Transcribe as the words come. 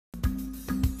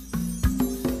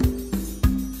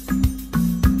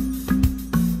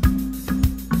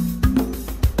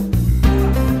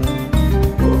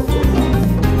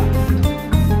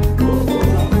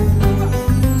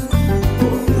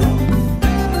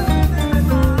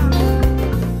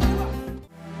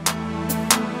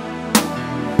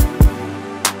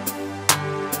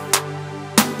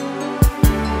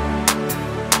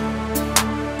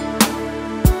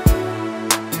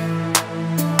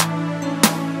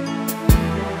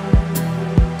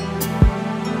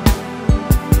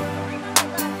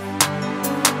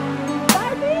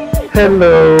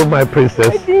Hello, my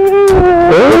princess.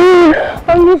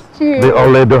 I missed you. The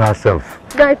old lady herself.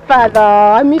 My father,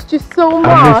 I missed you so much.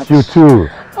 I missed you too.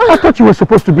 I thought you were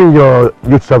supposed to be in your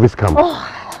youth service camp.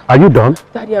 Are you done?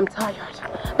 Daddy, I'm tired.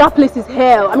 That place is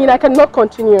hell. I mean, I cannot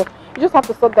continue. You just have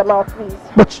to sort them out, please.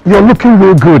 But you're looking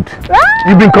real good.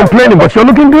 You've been complaining, but you're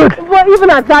looking good. But even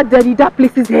at that, Daddy, that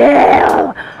place is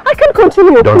hell. I can't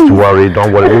continue. Don't worry.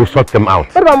 We'll sort them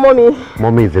out. What about Mommy?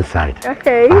 Mommy is inside.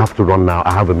 Okay. I have to run now.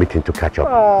 I have a meeting to catch up.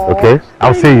 Aww. Okay?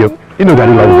 I'll see you. You know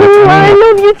Daddy loves you. I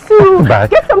love you too. Bye.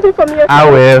 Get something for me. Okay? I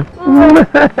will.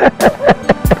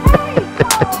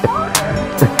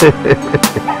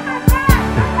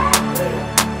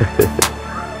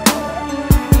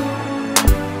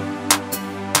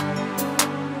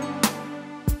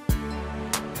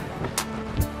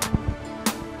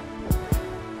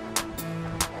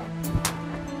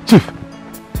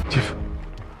 Chief,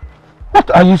 what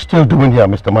are you still doing here,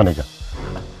 Mr. Manager?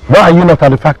 Why are you not at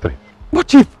the factory? But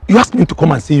Chief, you asked me to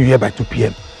come and see you here by 2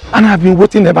 p.m. and I've been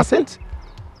waiting ever since.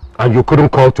 And you couldn't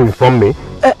call to inform me?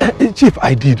 Chief,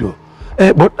 I did though.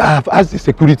 But I have asked the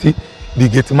security, the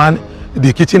gate man,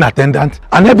 the kitchen attendant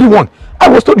and everyone. I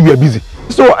was told you were busy,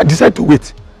 so I decided to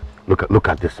wait. Look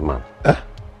at this man.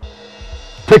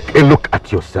 Take a look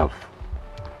at yourself.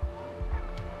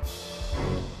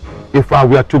 If I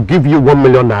were to give you 1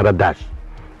 million naira dash,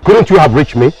 couldn't you have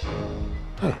reached me?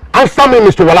 Answer me,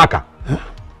 Mr. Walaka.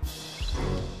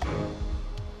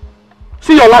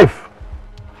 See your life.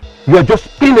 You are just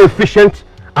inefficient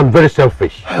and very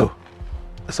selfish. Oh,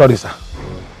 sorry, sir.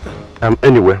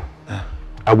 Anyway,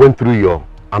 I went through your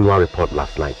annual report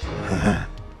last night.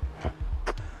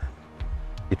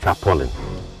 It's appalling.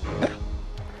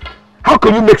 How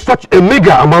can you make such a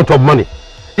meager amount of money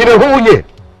in a whole year?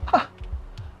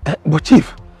 But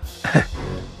Chief,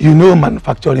 you know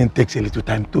manufacturing takes a little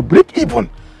time to break even.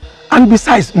 And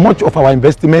besides, much of our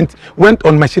investment went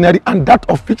on machinery and that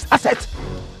of fixed assets.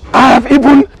 I have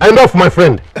even... Enough, my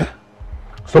friend.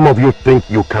 Some of you think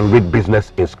you can read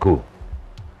business in school.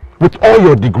 With all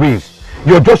your degrees,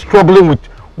 you're just struggling with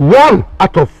one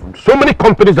out of so many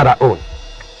companies that I own.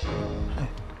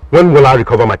 When will I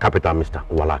recover my capital, Mr.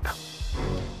 Walaka?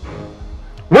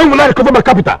 When will I recover my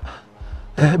capital?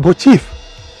 But Chief,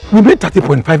 we made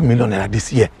 30.5 million naira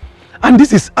this year. And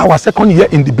this is our 2nd year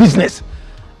in the business.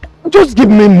 Just give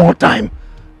me more time.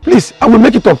 Please, I will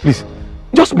make it up, please.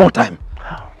 Just more time.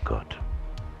 Oh, God.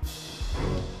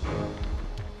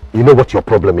 You know what your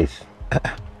problem is?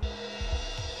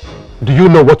 Do you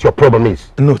know what your problem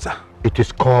is? No, sir. It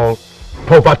is called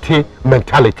poverty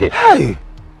mentality. Hey.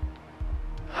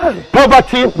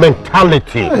 Poverty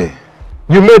mentality. Hey.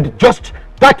 You made just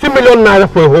 30 million naira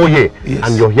for a whole year. Yes.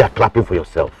 And you're here clapping for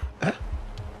yourself.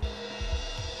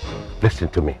 Listen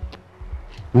to me.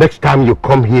 Next time you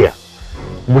come here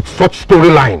with such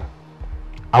storyline,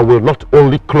 I will not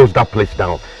only close that place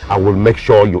down, I will make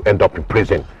sure you end up in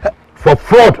prison for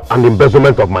fraud and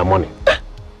embezzlement of my money.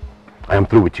 I am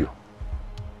through with you.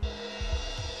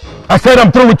 I said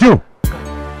I'm through with you.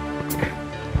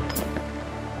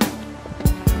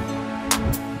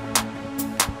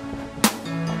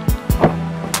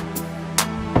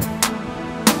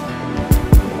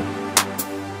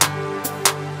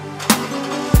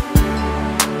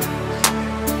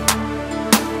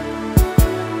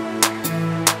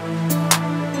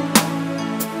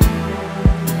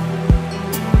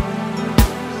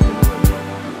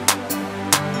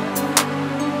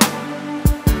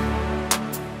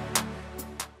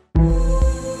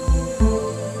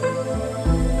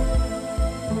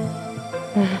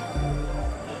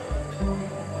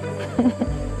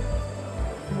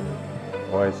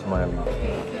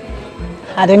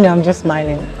 I don't know, I'm just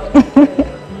smiling.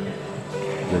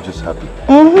 You're just happy?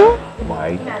 Mm-hmm.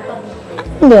 Why?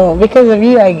 No, because of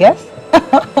you, I guess.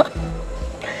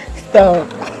 So...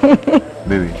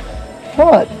 Baby.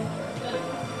 What?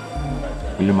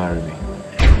 Will you marry me?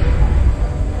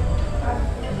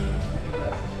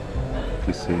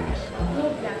 Please say yes.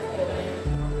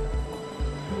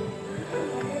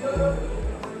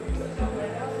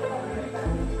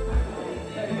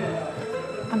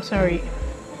 I'm sorry.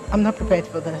 I'm not prepared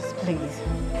for this, please.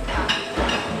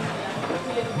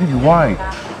 Baby, why?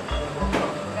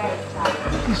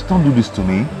 Please don't do this to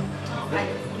me.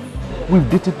 We've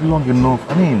dated long enough.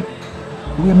 I mean,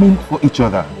 we're meant for each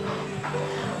other.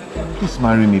 Please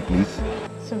marry me, please.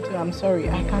 Simply, I'm sorry.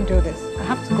 I can't do this. I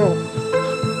have to go.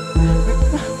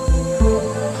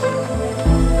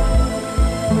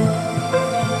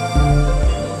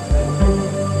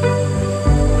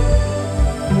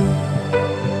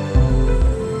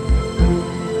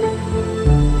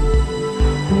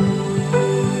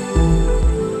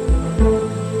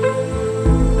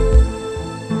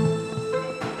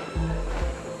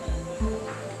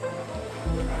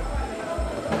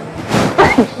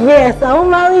 Yes, I will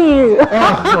marry you.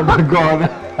 Oh my God.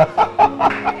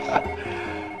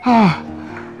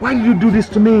 Why did you do this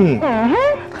to me?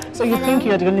 So you think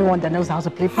you're the only one that knows how to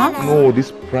play prank? No,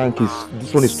 this one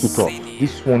is too tough.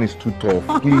 This one is too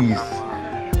tough. Please.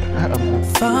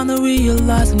 Finally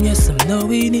realizing, yes, I'm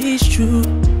knowing it's true.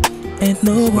 Ain't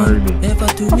no one ever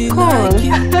do me like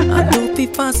you. I know if we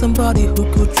find somebody who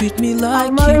could treat me like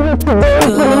you,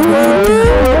 girl, I won't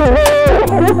die.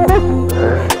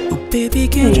 Oh, baby,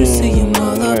 can't you see I'm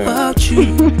all about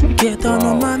you? Get down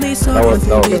on my knees, so that was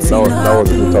a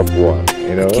tough one,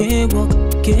 you know? I can't walk,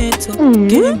 can't talk,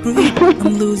 can't breathe.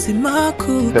 I'm losing my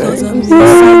cool, cause I'm missing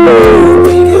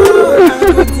you.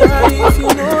 If you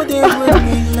know they with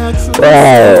me, not true.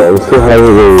 Wow, so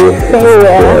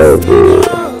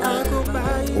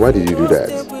why did you do that?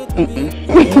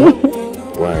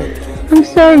 Why? I'm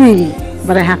sorry,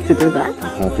 but I have to do that.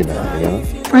 I'm happy now, you know?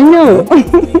 I know.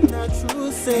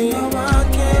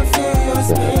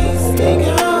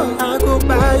 I go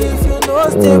by if you know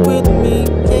stay with me.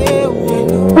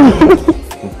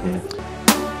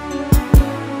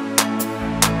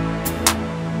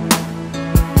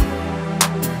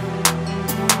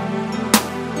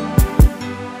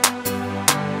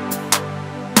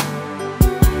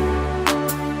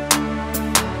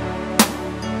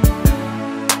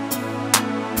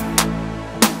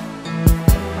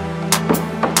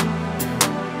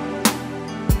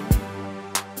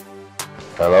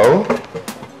 Hello?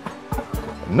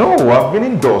 No, I've been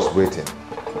indoors waiting.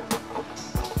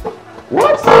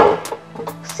 What?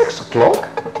 6 o'clock?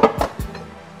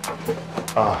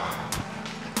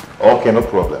 Okay, no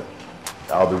problem.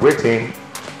 I'll be waiting.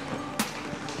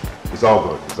 It's all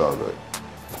good, it's all good.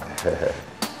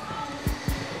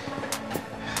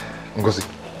 Ngozi,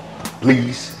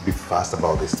 please be fast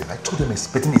about this thing. I told them I'm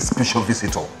expecting a special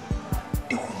visitor.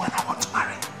 A woman I want to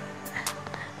marry.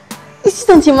 Is it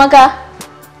Auntie Maka?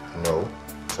 No,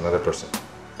 it's another person.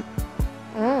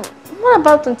 What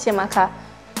about Auntie Maka?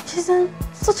 She's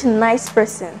such a nice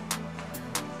person.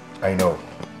 I know,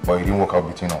 but it didn't work out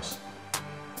between us.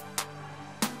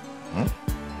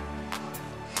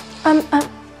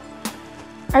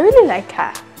 I really like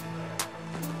her.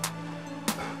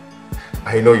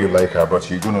 I know you like her, but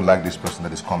you're going to like this person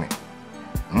that is coming.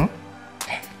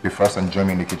 Be fast and join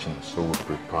me in the kitchen so we'll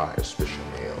prepare a special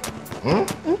meal.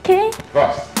 Okay.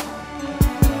 Fast.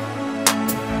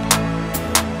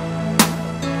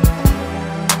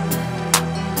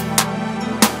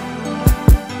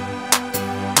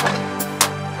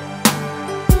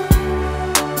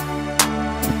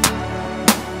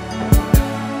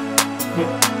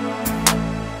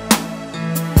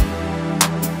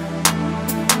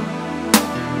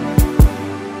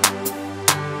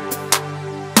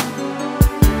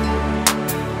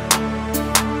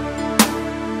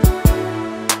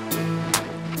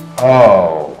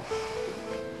 Oh,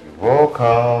 you're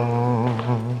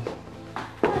welcome.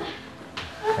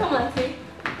 Welcome, Auntie.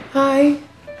 Hi.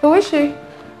 Who is she?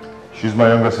 She's my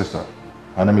younger sister.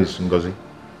 Her name is Ngozi.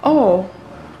 Oh,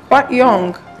 quite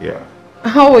young. Yeah.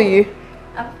 How are you?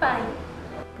 I'm fine.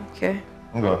 Okay.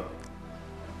 Ngo.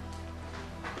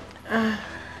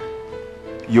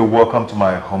 You're welcome to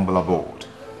my humble abode.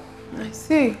 I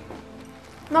see.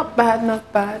 Not bad,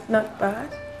 not bad, not bad.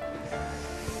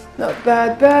 Not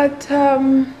bad, but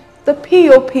the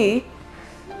POP,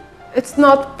 it's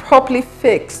not properly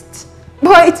fixed.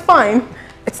 But it's fine.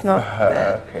 It's not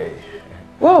bad. Okay.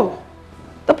 Whoa,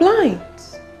 the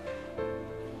blinds.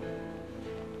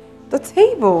 The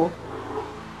table.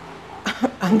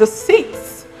 And the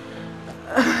seats.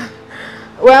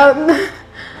 Well,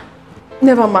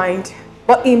 never mind.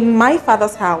 But in my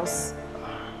father's house,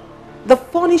 the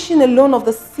furnishing alone of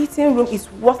the sitting room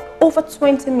is worth over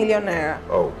 20 million naira.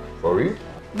 Oh, for real?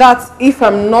 That's if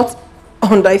I'm not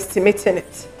underestimating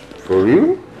it. For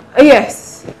real?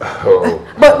 Yes. Oh.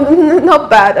 But not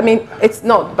bad. I mean, it's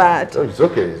not bad. Oh, it's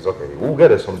okay, it's okay. We'll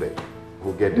get it someday.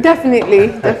 We'll get it. Definitely,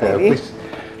 definitely. Please,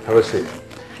 have a seat.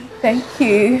 Thank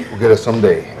you. We'll get it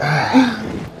someday.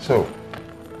 So,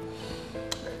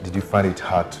 did you find it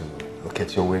hard to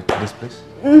locate your way to this place?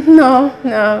 No,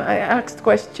 I asked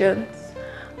questions.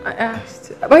 I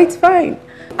asked. But it's fine.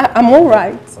 I'm all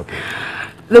right. Okay.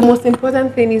 The most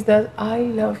important thing is that I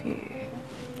love you.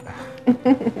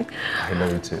 I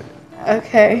love you too.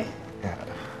 Okay.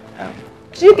 Yeah.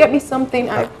 Did you get me something?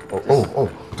 Oh,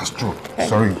 that's true. Okay.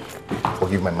 Sorry.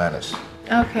 Forgive my manners.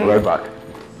 Okay. Right back.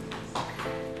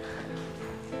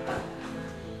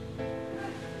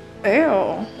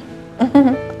 Ew.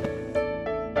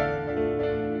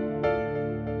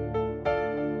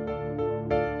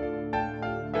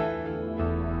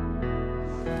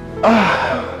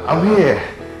 I'm here.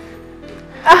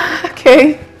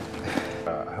 Okay.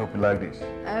 I hope you like this.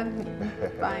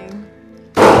 Fine.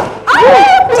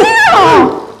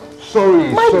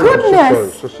 Sorry, My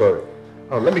goodness. So sorry.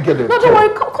 Oh, let me get the No, don't worry.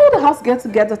 Call the house girl to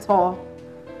get the towel.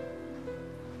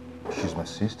 She's my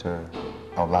sister,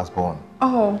 our last born.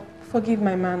 Oh, forgive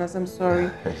my manners. I'm sorry.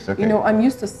 It's okay. You know, I'm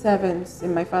used to servants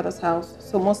in my father's house,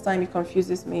 so most time it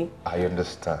confuses me. I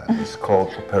understand. It's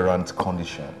called operant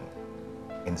condition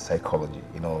in psychology.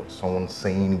 You know, someone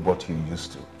saying what you're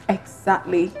used to.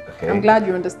 Exactly. Okay. I'm glad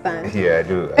you understand. Yeah, I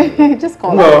do. Just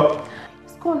call her.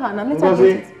 Just call her and let her get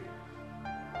it.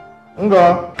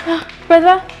 Nga,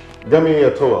 Brother? get me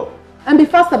a towel. And be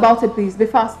fast about it, please. Be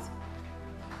fast.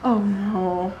 Oh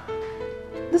no.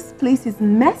 This place is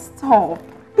messed up.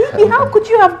 Baby, how could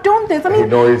you have done this? I mean, You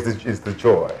know, it's the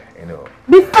joy, you know.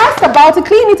 be fast about it.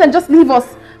 Clean it and just leave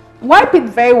us. Wipe it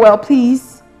very well,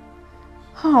 please.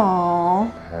 Oh.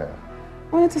 I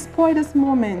wanted to spoil this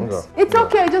moment. Nga. It's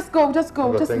okay. Just go. Just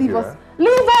Nga, just thank leave you, us.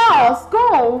 Leave us.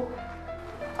 Go.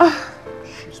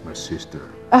 She's my sister.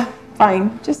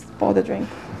 Fine. Just pour the drink.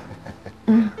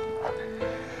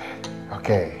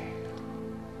 Okay.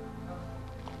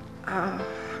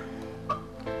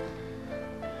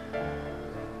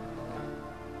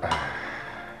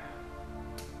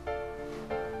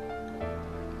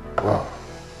 Wow.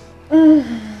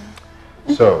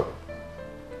 So,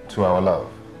 to our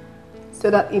love. So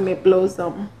that it may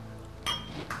blossom.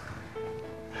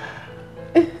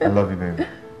 I love you, baby.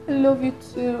 I love you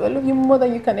too. I love you more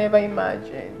than you can ever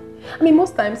imagine. I mean,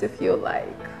 most times I feel like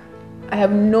I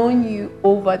have known you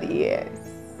over the years.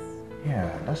 Yeah,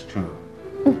 that's true.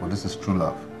 Well, this is true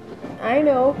love. I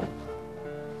know.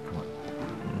 Come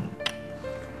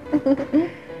on.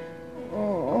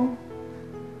 Oh.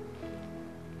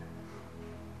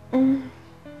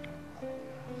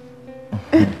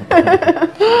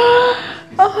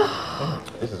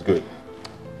 This is good.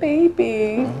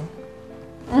 Baby.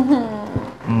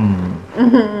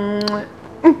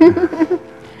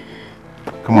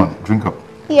 Come on, drink up.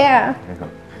 Yeah. Drink up.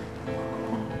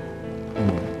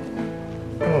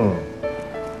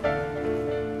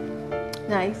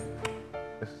 Nice.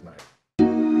 This is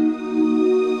nice.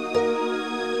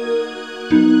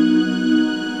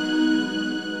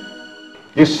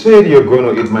 You said you're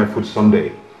going to eat my food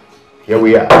someday. Here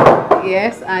we are.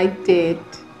 Yes, I did.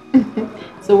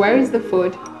 So where is the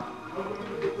food?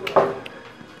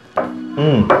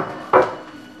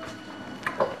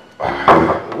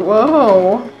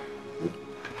 Whoa.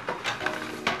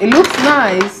 It looks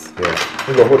nice.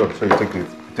 Yeah. Hold on. So you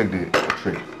take the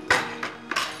tray.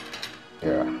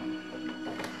 Yeah.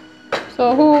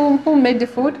 So who made the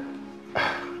food?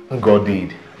 God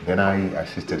did. Then I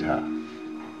assisted her.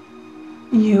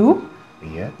 You?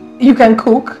 Yeah. You can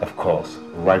cook? Of course.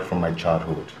 Right from my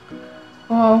childhood.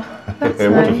 Oh, that's What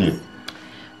nice. of you?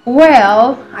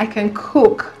 Well, I can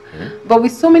cook, but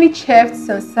with so many chefs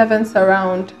and servants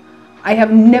around, I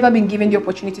have never been given the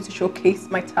opportunity to showcase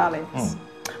my talents.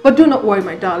 But do not worry,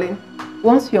 my darling.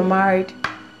 Once you're married,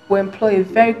 we'll employ a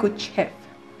very good chef.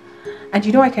 And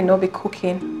you know I cannot be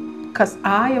cooking because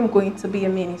I am going to be a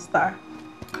minister.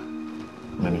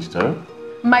 Minister?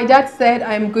 My dad said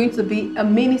I am going to be a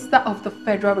minister of the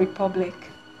Federal Republic.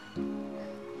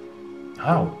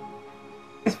 How?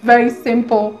 It's very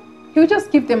simple. He'll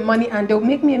just give them money and they'll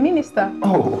make me a minister.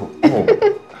 Oh.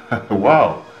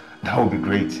 Wow. That would be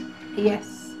great.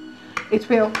 Yes, it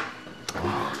will.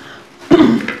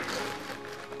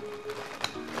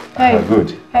 Hey,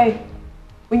 Good. hey,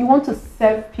 when you want to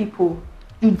serve people,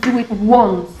 you do it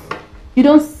once. You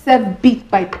don't serve bit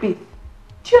by bit.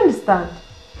 Do you understand?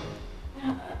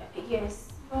 Yes.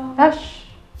 Well, Hush.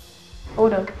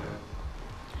 Hold on.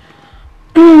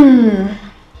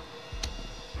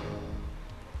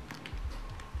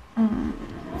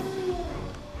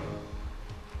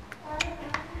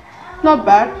 Not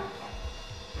bad.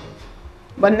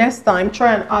 But next time,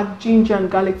 try and add ginger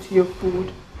and garlic to your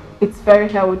food. It's very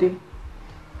healthy.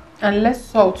 And less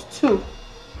salt too.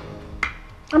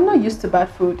 I'm not used to bad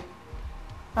food.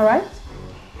 Alright?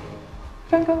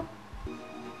 Can go.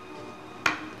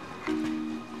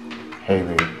 Hey,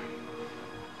 babe.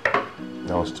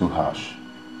 That was too harsh.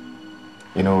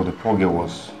 You know, the poor girl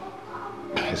was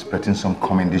expecting some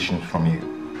commendation from you.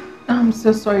 I'm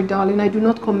so sorry, darling. I do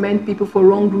not commend people for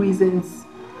wrong reasons.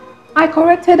 I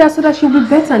corrected her so that she'll be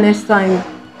better next time.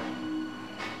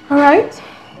 Alright?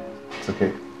 It's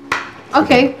okay.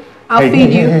 Okay, I'll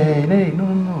feed you. Hey,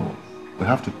 no. We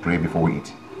have to pray before we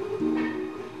eat.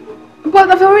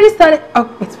 But I've already started.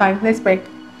 Oh, it's fine. Let's pray.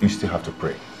 You still have to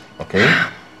pray, okay?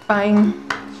 Fine.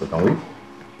 So can we?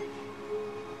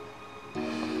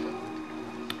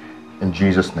 In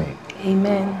Jesus' name.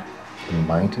 Amen. the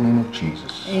mighty name of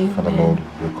Jesus. Amen. Father Lord,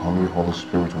 we welcome you, Holy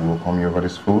Spirit, we welcome you over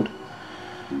this food.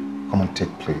 Come and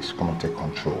take place, come and take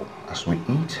control. As we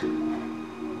eat,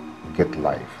 we get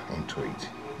life into it.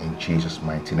 In Jesus'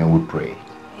 mighty name we pray.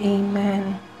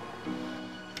 Amen.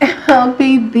 Oh,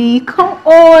 baby, come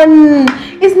on.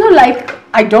 It's not like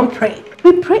I don't pray.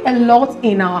 We pray a lot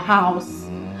in our house.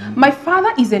 My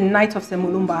father is a knight of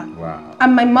Semulumba. Wow.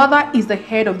 And my mother is the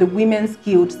head of the Women's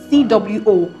Guild, CWO.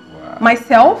 Wow.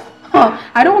 Myself,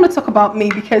 I don't want to talk about me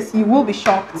because you will be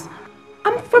shocked.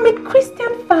 I'm from a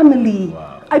Christian family.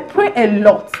 Wow. I pray a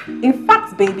lot. In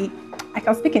fact, baby, I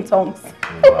can speak in tongues.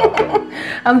 Wow.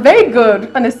 I'm very good,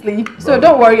 honestly. So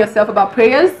don't worry yourself about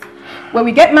prayers. When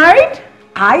we get married,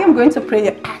 I am going to pray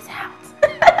your ass out.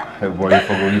 Hey boy,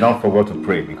 you don't forget to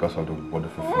pray because of the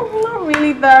wonderful food. Not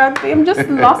really that. I'm just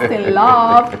lost in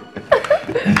love.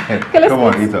 Okay, let's Come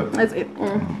on, eat up. Let's eat.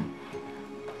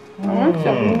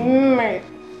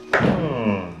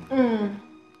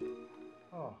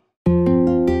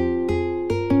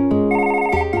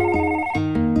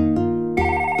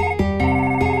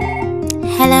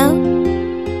 Hello?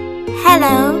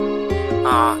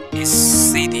 Hello? It's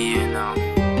CD now.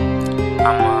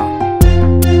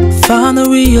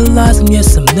 Finally realizing,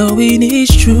 yes, I'm knowing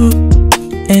it's true.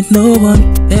 Ain't no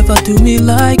one ever do me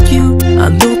like you. I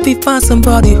know if we find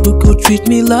somebody who could treat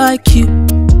me like you,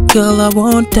 girl, I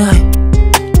won't die.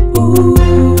 Ooh,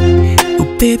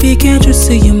 oh, baby, can't you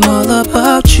see I'm all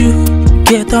about you?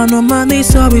 Get down on my knees,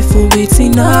 sorry for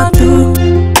waiting, I do.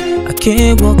 I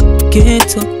can't walk, can't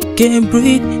talk, can't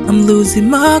breathe. I'm losing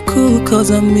my cool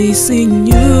cause I'm missing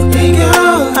you. Hey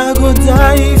girl, I go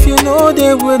die if you know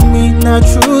they with me. Not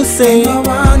true, say no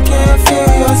one can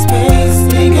fill your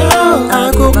space. Hey girl,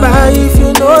 I go by if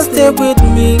you know stay with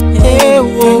me. Hey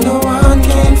whoa, no one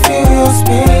can fill your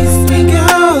space. Hey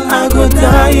girl, I go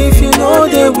die if you know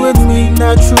they with me.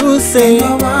 Not true, say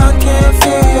no one can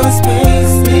fill your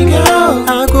space. Hey girl,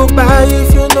 I go by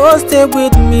if you know stay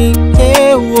with me.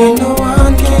 Hey whoa, no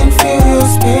one can fill your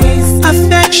space.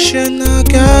 Affectional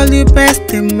girl, you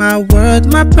best in my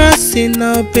world, my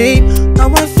personal babe. No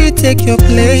one feel take your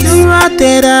place. You are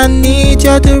that I need,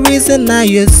 you're the reason I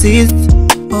exist.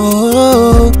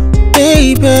 Oh,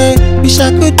 baby, wish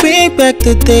I could bring back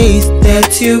the days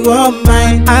that you were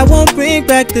mine. I won't bring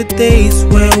back the days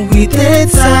when we did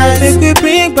time. Make we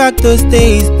bring back those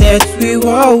days that we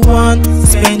were one.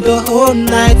 Spend the whole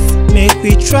night. Make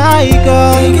we try,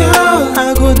 girl. Hey girl,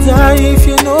 I go die if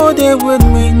you know they with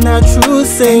me. Not true,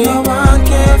 say no one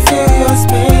can fill your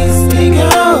space. Hey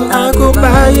girl, I go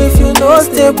by if you know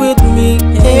stay with me.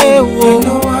 Hey whoa,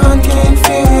 no one can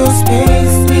fill your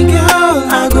space. Hey girl,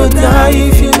 I go die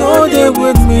if you know they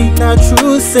with me. Not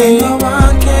true, say no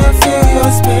one can fill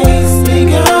your space. Hey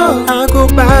girl, I go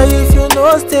by if you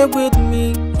know stay with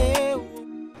me. Hey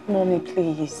whoa. Mommy,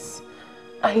 please.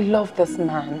 I love this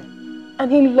man.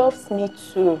 And he loves me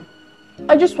too.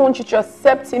 I just want you to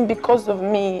accept him because of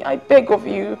me. I beg of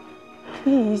you.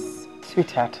 Please.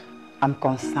 Sweetheart, I'm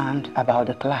concerned about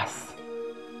the class.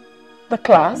 The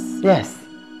class? Yes.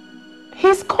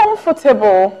 He's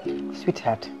comfortable.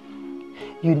 Sweetheart,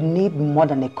 you need more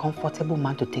than a comfortable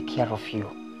man to take care of you.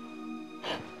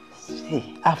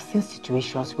 See, I've seen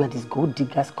situations where these gold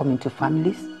diggers come into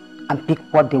families and pick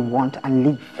what they want and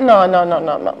leave. No,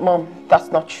 Mom. That's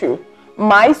not true.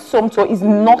 My Somto is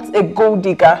not a gold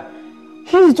digger.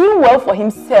 He's doing well for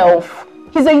himself.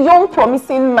 He's a young,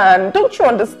 promising man. Don't you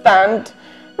understand?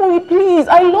 Mommy, please.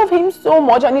 I love him so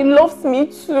much and he loves me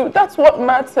too. That's what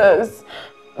matters.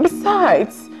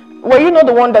 Besides, were you not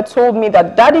the one that told me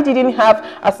that Daddy didn't have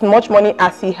as much money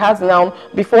as he has now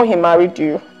before he married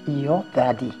you? Your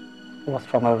daddy was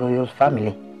from a royal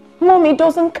family. Mommy, it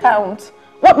doesn't count.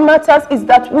 What matters is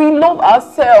that we love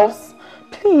ourselves.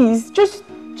 Please, just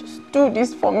do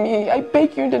this for me. I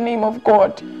beg you in the name of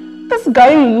God. This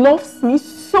guy loves me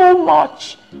so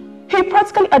much. He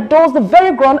practically adores the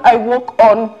very ground I walk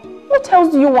on. What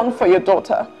else do you want for your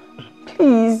daughter?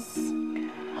 Please.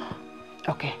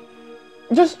 Okay.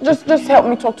 Just help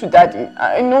me talk to Daddy.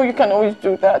 I know you can always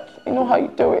do that. You know how you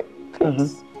do it.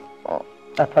 Please. Oh.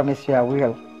 I promise you I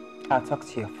will. I'll talk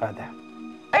to your father.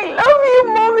 I love you,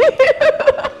 Mommy.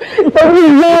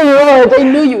 I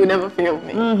know you will never fail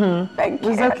me. Thank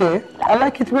you. It's okay. I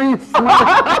like it when it's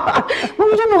smart. Well,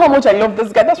 you don't know how much I love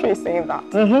this guy. That's why you're saying that.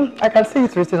 I can see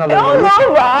it written all over. Oh,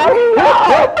 no, right?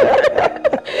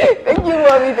 Thank you,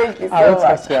 Mommy. Thank you so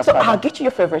much. So I'll get you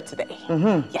your favorite today.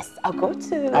 Yes, I'll go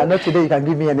to... I know today you can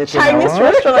give me anything. Chinese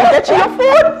restaurant and get you your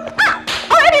food.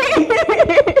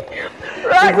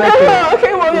 Right, okay.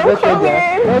 Okay, Mommy, I'm coming.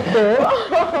 Okay.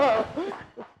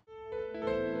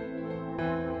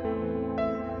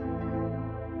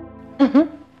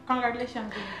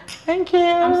 Congratulations. Thank you.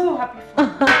 I'm so happy for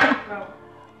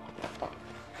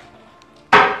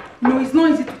you. No, it's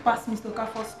not easy to pass Mr.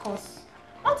 Okafor's course.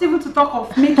 Not even to talk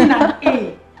of making an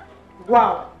A.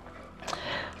 Wow.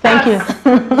 Thank you.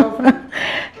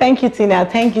 Thank you, Tina.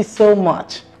 Thank you so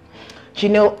much. You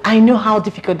know, I know how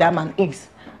difficult that man is.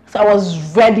 So I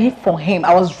was ready for him.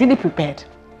 I was really prepared.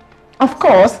 Of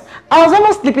course, I was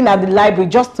almost sleeping at the library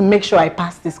just to make sure I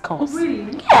passed this course. Oh,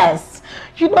 really? Yes.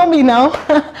 You know me now.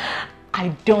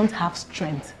 I don't have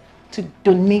strength to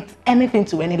donate anything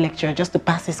to any lecturer just to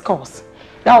pass his course.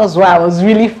 That was why I was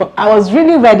really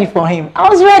ready for him. I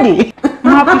was ready. I'm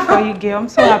happy for you, girl. I'm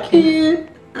so happy.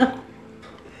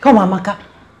 Come on, Amaka.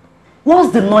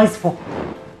 What's the noise for?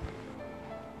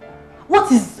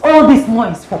 What is all this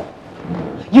noise for?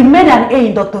 You made an A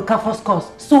in Dr. Okafor's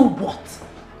course. So what?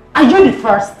 Are you the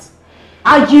first?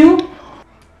 Are you?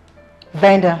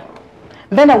 Venda,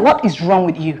 what is wrong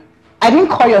with you? I didn't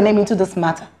call your name into this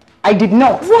matter. I did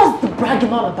not. What's the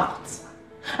bragging all about?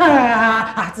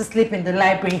 I had to sleep in the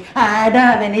library. I don't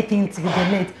have anything to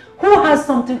donate. Who has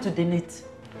something to donate?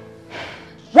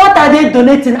 What are they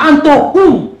donating and to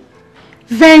whom?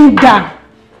 Venda.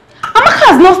 Amaka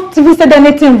has not even said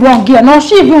anything wrong here. Nor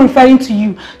she even referring to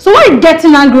you. So why are you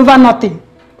getting angry over nothing?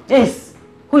 Yes.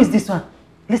 Who is this one?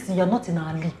 Listen, you're not in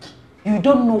our league. You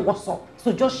don't know what's up.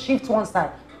 So just shift one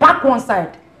side. Back one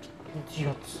side.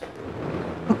 Idiot.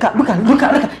 Look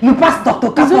at. You passed Dr.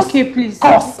 Okafor's. It's okay, please.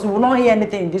 Course. You will not hear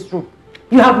anything in this room.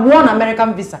 You have one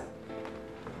American visa.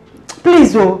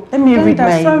 Please, oh, let me read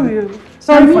my...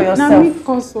 Sorry for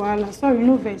yourself. Sorry,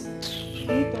 no verse.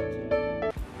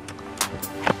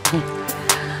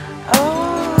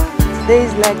 Oh,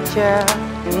 today's lecture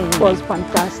was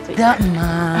fantastic. That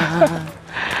man,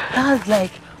 that's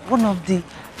like one of the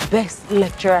best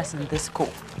lecturers in this school.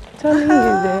 Telling you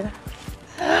there.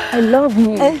 I love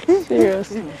you.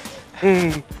 Seriously.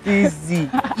 Hey, easy.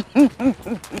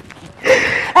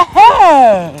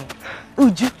 Hey,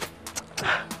 Uju,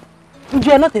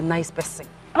 you are not a nice person.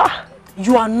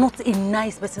 You are not a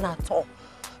nice person at all.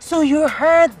 So you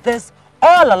heard this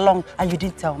all along and you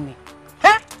didn't tell me.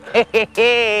 Huh?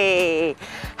 Hey,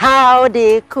 how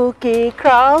the cookie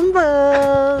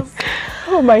crumbles.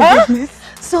 Oh my goodness.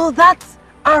 So that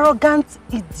arrogant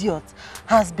idiot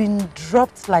has been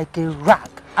dropped like a rag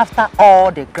after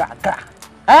all the gra-gra.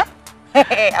 Huh?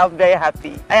 I'm very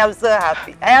happy. I am so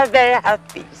happy. I am very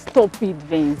happy. Stop it,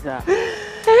 Venza.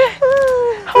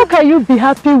 How can you be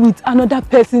happy with another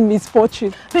person's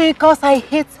misfortune? Because I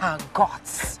hate her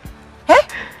guts.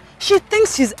 She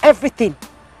thinks she's everything.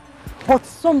 But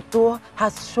Somto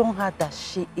has shown her that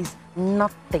she is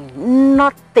nothing.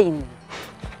 Nothing.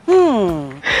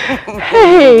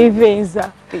 Hey,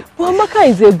 Venza. Well, Amaka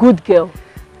is a good girl.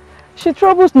 She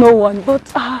troubles no one,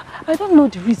 but I don't know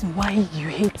the reason why you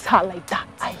hate her like that.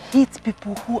 I hate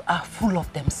people who are full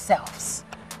of themselves.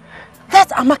 That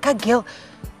Amaka girl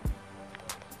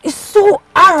is so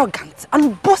arrogant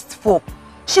and boastful.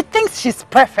 She thinks she's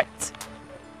perfect.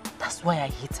 That's why I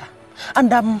hate her.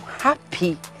 And I'm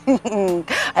happy. I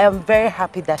am very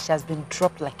happy that she has been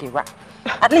dropped like a rag.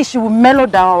 At least she will mellow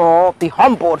down or be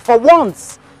humbled for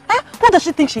once. Who does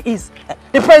she think she is?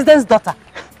 The president's daughter.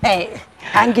 Hey,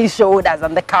 hanging shoulders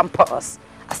on the campus.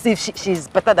 As if she's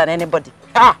better than anybody.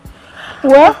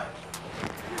 Well,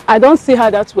 I don't see her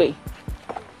that way.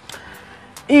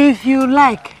 If you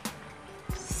like,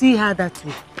 see her that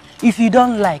way. If you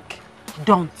don't like,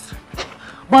 don't.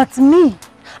 But me,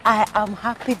 I am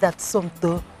happy that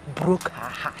Somto broke her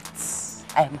heart.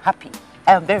 I am happy.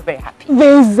 I am very, very happy.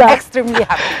 Venza. Extremely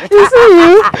happy. You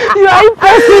see, you are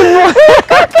impossible.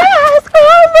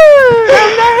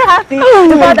 I'm very happy.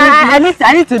 Oh, but I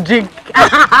need to drink.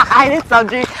 I need some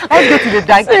drink. Let's go to the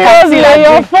drink. Seriously,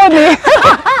 you're funny.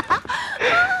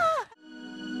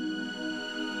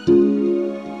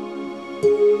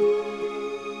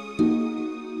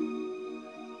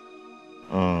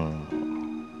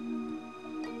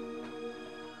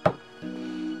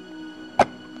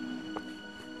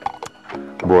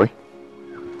 Boy,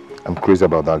 I'm crazy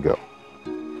about that girl.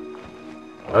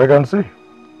 I can see.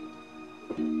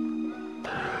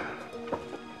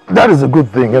 That is a good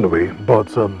thing anyway, but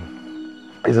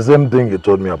it's the same thing you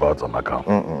told me about Amaka.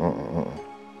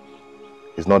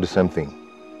 It's not the same thing.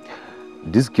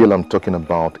 This girl I'm talking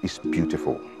about is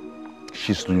beautiful.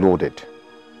 She's loaded.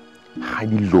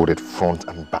 Highly loaded front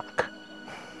and back.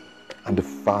 And the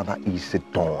father is a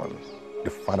don. The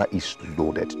father is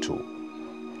loaded too.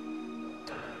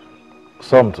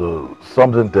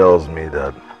 Something tells me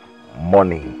that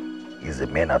money is the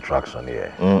main attraction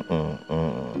here.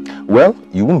 Well,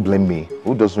 you won't blame me.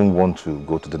 Who doesn't want to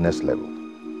go to the next level?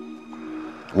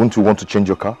 Wouldn't you want to change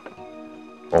your car?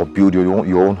 Or build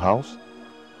your own house?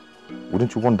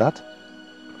 Wouldn't you want that?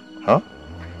 Huh?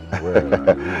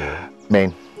 Well,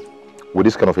 Man, with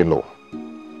this kind of in-law,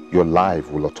 your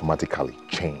life will automatically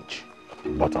change.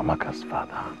 But Amaka's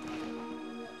father,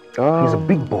 he's a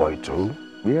big boy too.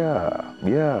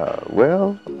 Yeah.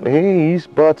 Well, he is,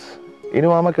 but you know,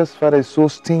 Amaka's father is so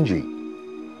stingy.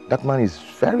 That man is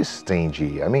very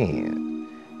stingy. I mean,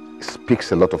 he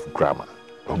speaks a lot of grammar.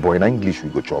 Oh boy, in English we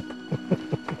go chop.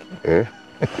 Eh?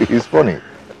 It's funny.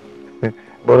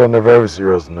 But on a very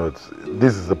serious note,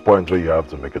 this is the point where you have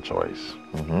to make a choice.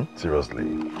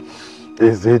 Seriously.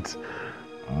 Is it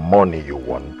money you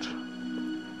want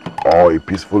or a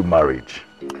peaceful marriage?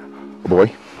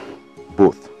 Boy,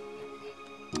 both.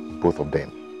 Both of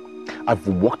them. I've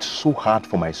worked so hard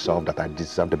for myself that I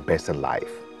deserve the best in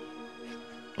life.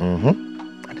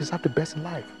 I deserve the best in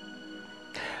life.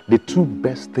 The two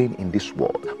best things in this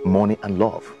world, money and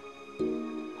love.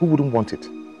 Who wouldn't want it?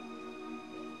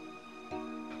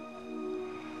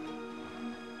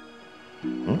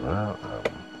 Well,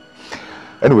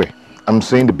 Anyway, I'm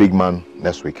seeing the big man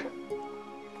next week.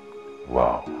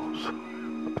 Wow.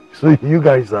 So you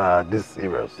guys are this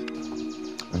serious?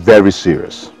 Very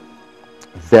serious.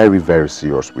 Very, very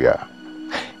serious we are.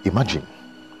 Imagine.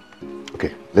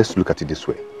 Okay, let's look at it this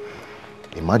way.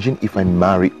 Imagine if I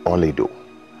marry Oledo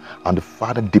and the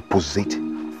father deposit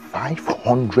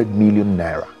 500 million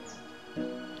naira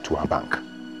to our bank.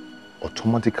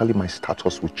 Automatically my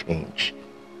status will change.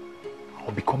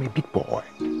 I'll become a big boy.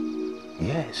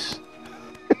 Yes.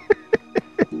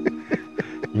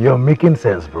 You're making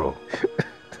sense, bro.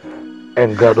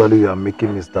 And gradually you're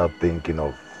making me start thinking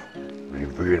of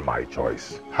reviewing my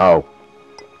choice. How?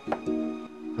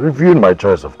 Reviewing my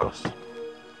choice, of course.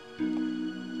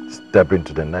 Stepping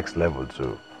to the next level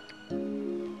too.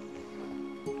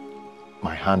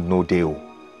 My hand no deal.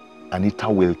 Anita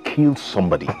will kill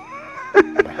somebody.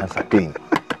 My hands are clean.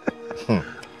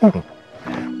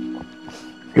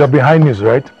 You're behind news,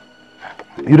 right?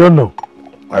 You don't know?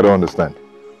 I don't understand.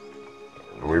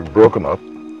 We've broken up.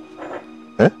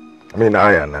 Eh? I mean,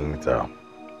 I and Anita.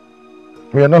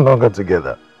 We are no longer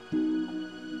together.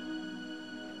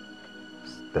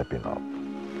 Stepping up.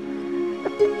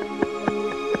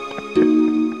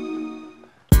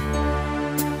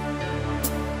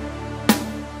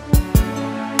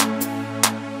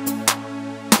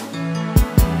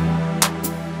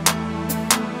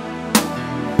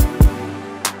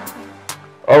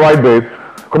 All right, babe.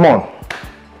 Come on.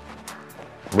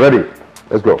 Ready.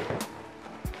 Let's go.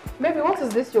 Baby, what is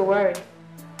this you're wearing?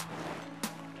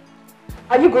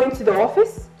 Are you going to the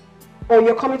office? Or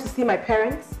you're coming to see my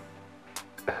parents?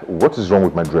 What is wrong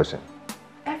with my dressing?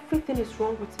 Everything is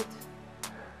wrong with it.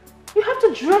 You have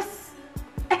to dress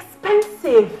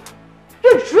expensive.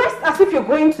 You're dressed as if you're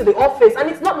going to the office and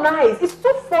it's not nice. It's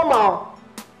so formal.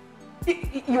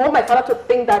 You want my father to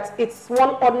think that it's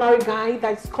one ordinary guy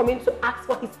that's coming to ask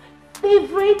for his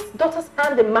favorite daughter's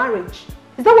hand in marriage.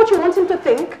 Is that what you want him to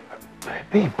think?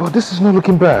 Babe, but this is not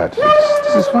looking bad.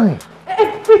 This is fine.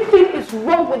 Everything is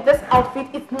wrong with this outfit.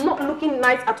 It's not looking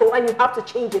nice at all and you have to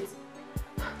change it.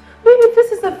 Baby,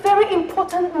 this is a very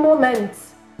important moment.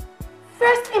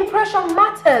 First impression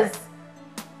matters.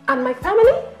 And my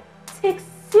family takes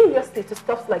seriously to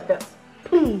stuff like this.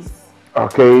 Please.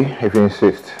 Okay, if you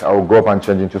insist, I will go up and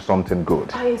change into something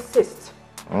good. I insist.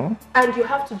 And you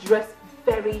have to dress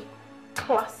very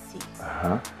classy.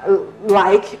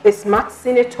 Like a smart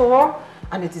senator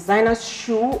and a designer's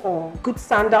shoe or good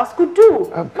sandals could do.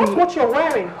 That's what you're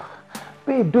wearing.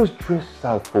 Babe, those dresses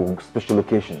are for special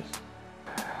occasions.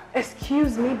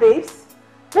 Excuse me, babes.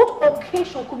 What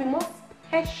occasion could be more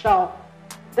special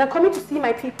than coming to see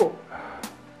my people?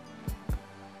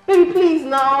 Baby, please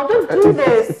now, don't do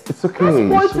this. It's okay. Don't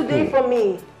spoil it's today okay. for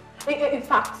me. In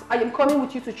fact, I am coming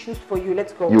with you to choose for you.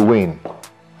 Let's go. You win.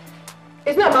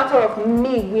 It's not a matter of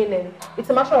me winning. It's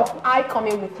a matter of I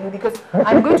coming with you because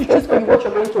I'm going to choose for you what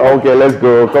you're going to wear. Okay, let's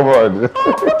go. Come on. What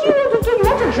do you want to do? You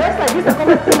want to dress like this and come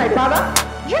and see my father?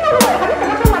 Do you know what? Have you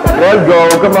forgotten my father? Let's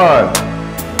go. Come on.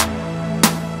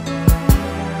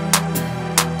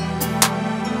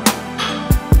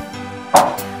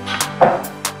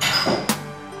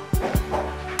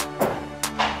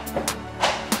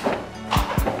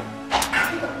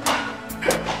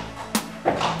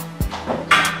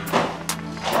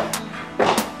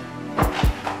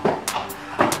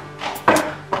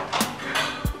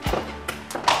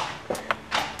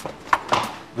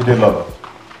 Good day, love.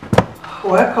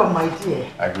 Welcome, my dear.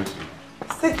 I greet you.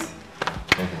 Sit.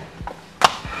 Thank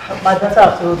you. My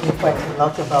daughter told me quite a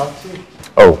lot about you.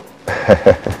 Oh,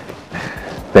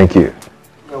 thank you.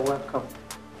 You're welcome.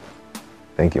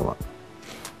 Thank you, ma.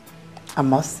 I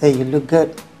must say you look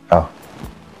good. Oh,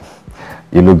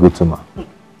 you look good too, ma.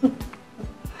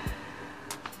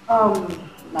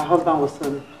 My husband will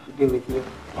soon be with you.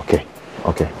 Okay,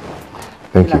 okay.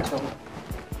 Thank you.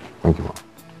 Thank you, ma.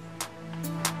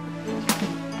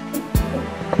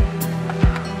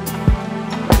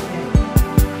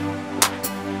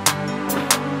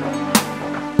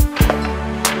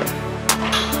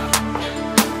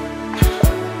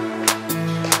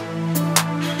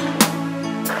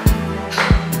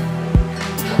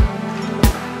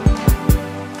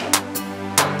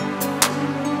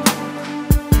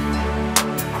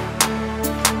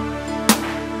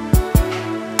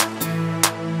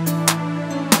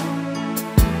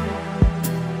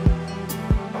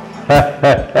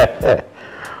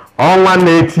 Onwa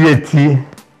na-eti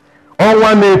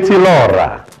Onwa na-eti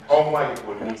Laura.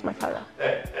 That's my father.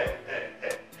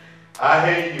 I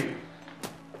hear you.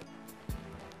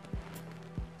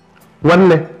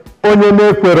 Nwanne, onye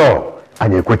na-ekwero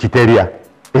anyị ekwechitere ya.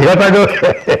 Ịghọtago?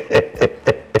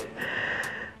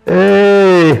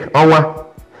 Hey, Onwa,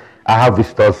 I have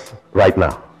visitors right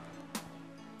now.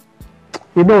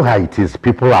 You know how it is,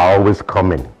 people are always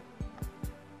coming.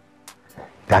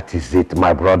 That is it,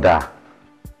 my brother.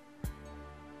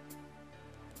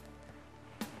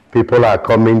 People are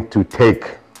coming to take.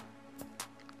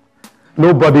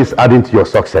 Nobody is adding to your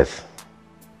success.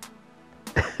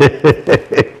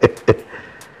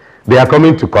 They are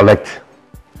coming to collect,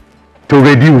 to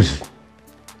reduce,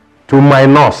 to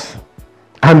minus,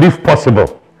 and if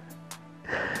possible,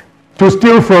 to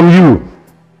steal from you.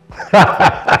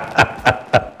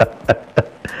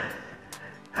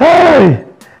 Hey!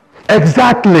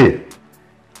 Exactly.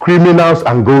 Criminals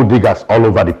and gold diggers all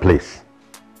over the place.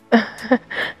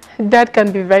 Dad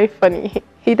can be very funny.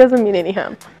 He doesn't mean any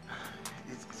harm.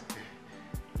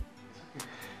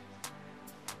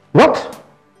 What?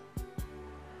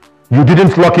 You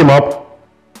didn't lock him up?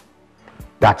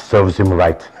 That serves him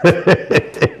right.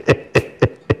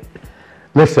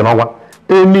 Listen, Onwa,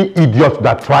 any idiot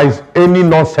that tries any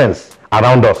nonsense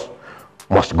around us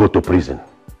must go to prison.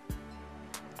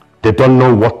 They don't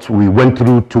know what we went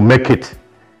through to make it,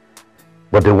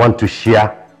 but they want to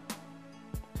share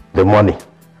the money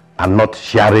and not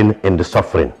sharing in the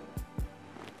suffering.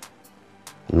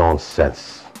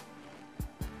 Nonsense.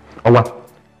 Onwa,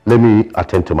 let me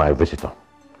attend to my visitor.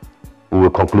 We will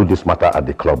conclude this matter at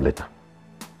the club later.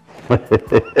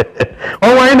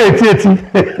 Onwa ina-eti.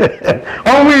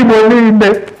 Onwa Igbo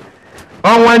niile.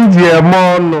 Onwa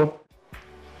njiemonu.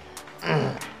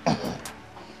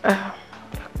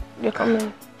 You're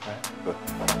coming.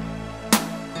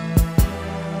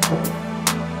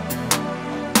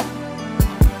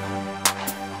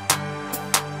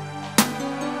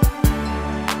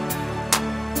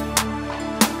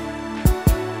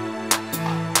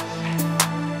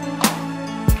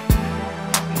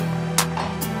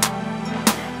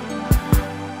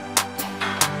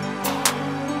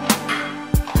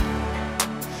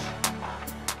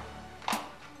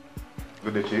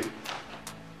 Good day, Chief.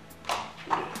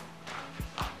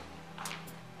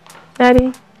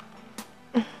 Daddy.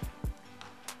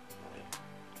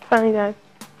 Fine, Dad.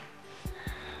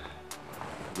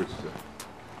 Good, sir.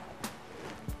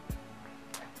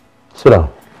 Sit down.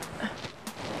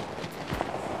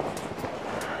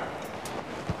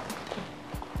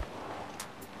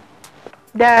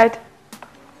 Dad,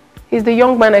 he's the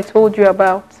young man I told you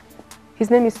about. His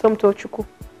name is Somto Chukwu.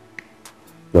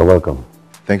 You're welcome.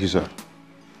 Thank you, sir.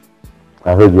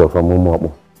 I heard you're from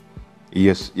Umuabu.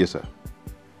 Yes, sir.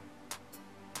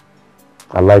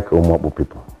 I like Umuabu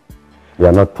people. They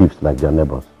are not thieves like their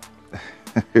neighbors.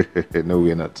 No,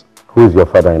 we're not. Who is your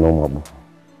father in Umuabu?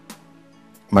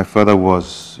 My father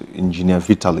was Engineer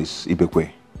Vitalis Ibekwe.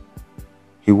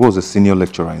 He was a senior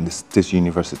lecturer in the State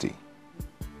University.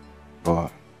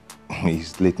 But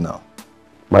he's late now.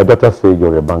 My daughter said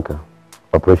you're a banker,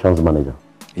 operations manager.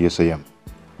 Yes, I am.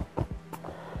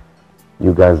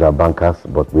 You guys are bankers,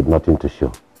 but with nothing to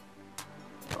show.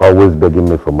 Always begging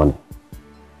me for money.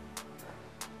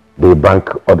 They bank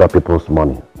other people's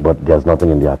money, but there's nothing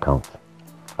in their account.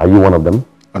 Are you one of them?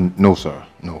 No, sir.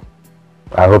 No.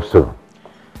 I hope so.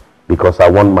 Because I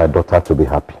want my daughter to be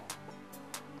happy.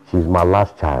 She's my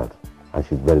last child, and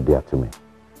she's very dear to me.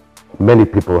 Many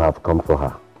people have come for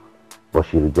her, but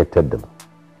she rejected them.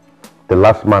 The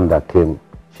last man that came,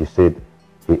 she said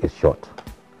he is short.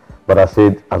 But I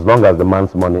said, as long as the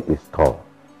man's money is tall,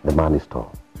 the man is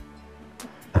tall.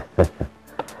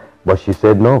 But she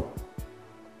said no,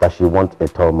 that she wants a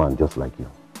tall man just like you.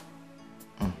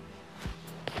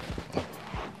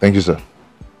 Thank you, sir.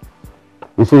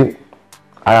 You see,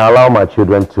 I allow my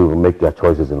children to make their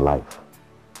choices in life.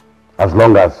 as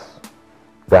long as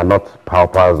they are not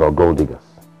paupers or gold diggers.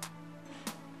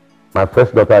 My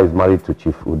first daughter is married to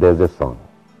Chief Udeze's son.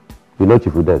 You know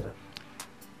Chief Udeze?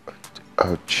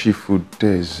 Chief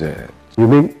Udeze. You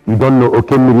mean you don't know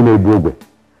Okemiri Nebogwe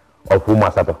of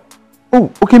Umasato? Oh,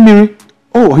 Okemiri.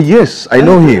 Oh, yes, I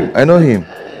know him. I know him.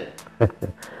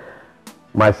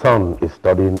 My son is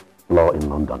studying law in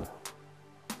London.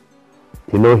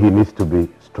 You know he needs to be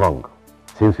strong.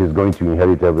 Since he's going to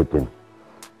inherit everything,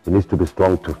 he needs to be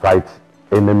strong to fight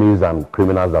enemies and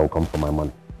criminals that will come for my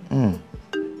money.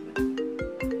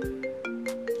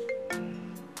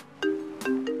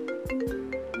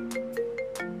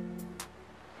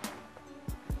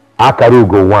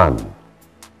 Akarugo 1.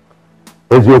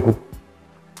 Ezioku,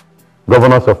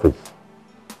 Governor's Office.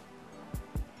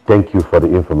 Thank you for the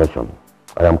information.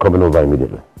 I am coming over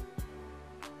immediately.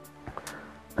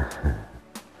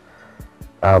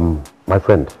 My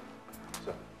friend,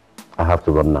 sir, I have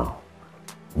to run now,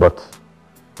 but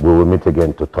we will meet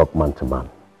again to talk man to man.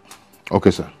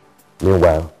 Okay, sir.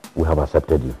 Meanwhile, we have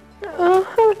accepted you.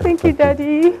 Oh, thank you,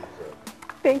 Daddy.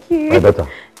 Thank you. My daughter.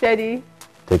 Daddy.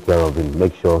 Take care of him.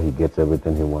 Make sure he gets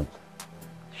everything he wants.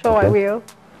 Sure, okay? I will.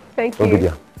 Thank you.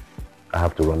 Obidia, I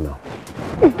have to run now.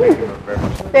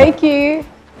 Thank you.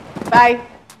 Bye.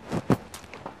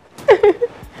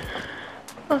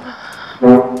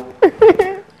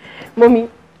 Mommy.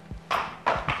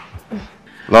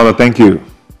 Lala, thank you.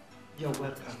 You're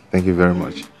welcome. Thank you very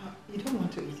much. You don't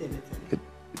want to eat anything?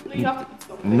 No, you have to eat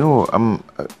something. No,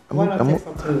 Why not take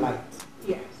something light?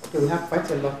 Yes. Okay, we have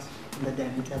quite a lot in the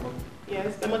dining table.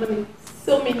 Yes, my mother made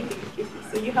so many delicacies,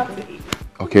 so you have to eat.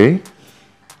 Okay.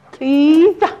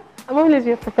 Please. I'm going to let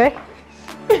you prepare.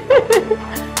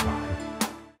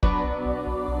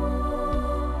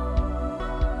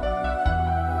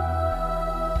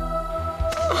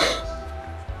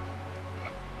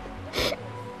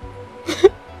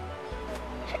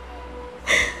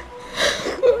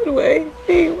 Why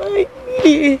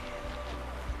me?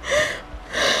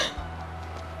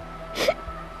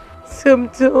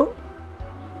 Somto,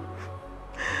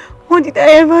 what did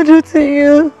I ever do to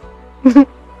you?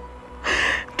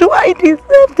 Do I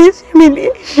deserve this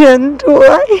humiliation? Do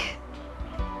I?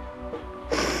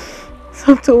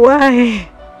 Somto, why?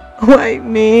 Why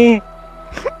me?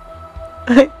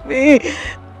 Why me?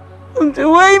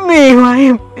 Somto, why me?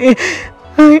 Why me?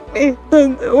 Why me?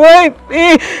 Somto, why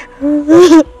me?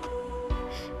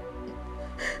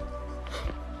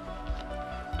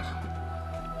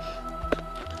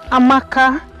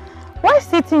 Amaka, why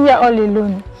sitting here all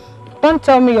alone? Don't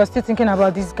tell me you're still thinking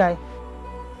about this guy.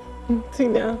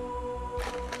 Tina,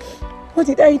 what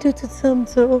did I do to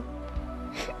Somto?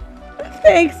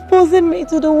 After exposing me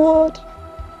to the world,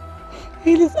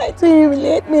 he decided to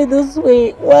humiliate me this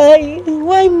way. Why?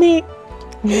 Why me?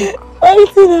 Look. Why,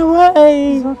 Tina, why?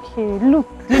 It's okay. Look,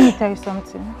 let me tell you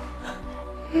something.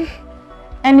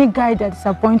 Any guy that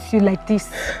disappoints you like this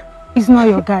is not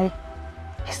your guy.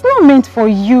 It's not meant for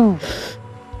you.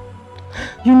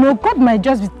 You know, God might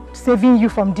just be saving you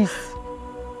from this.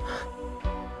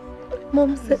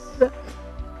 Mom said that.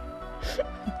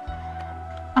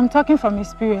 I'm talking from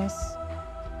experience.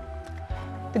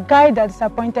 The guy that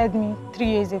disappointed me 3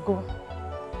 years ago,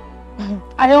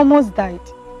 I almost died.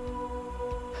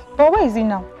 But where is he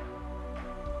now?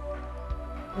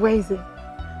 Where is he?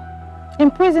 In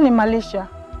prison in Malaysia.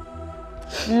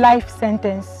 Life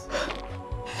sentence.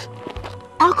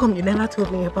 How come you never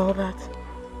told me about that?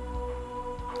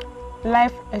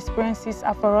 Life experiences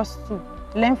are for us to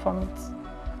learn from it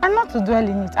and not to dwell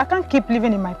in it. I can't keep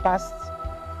living in my past.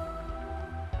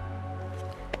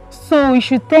 So you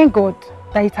should thank God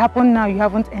that it happened now you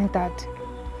haven't entered.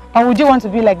 Or would you want to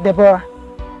be like Deborah?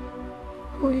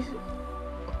 Who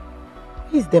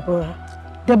is Deborah?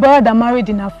 Deborah that married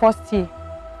in her first year.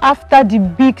 After the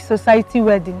big society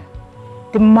wedding,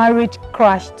 the marriage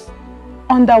crashed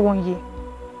under 1 year.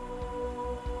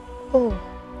 Oh,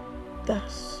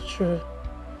 that's true.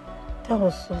 That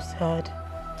was so sad.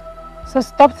 So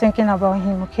stop thinking about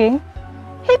him, okay?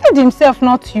 He did himself,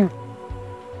 not you.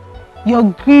 Your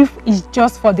grief is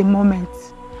just for the moment,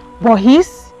 but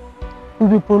his will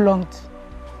be prolonged.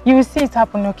 You will see it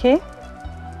happen, okay?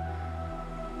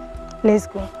 Let's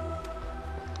go.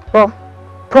 Well,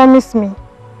 promise me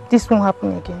this won't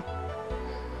happen again.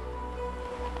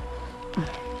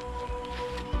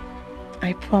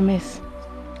 I promise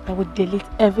I would delete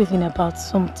everything about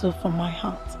Somto from my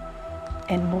heart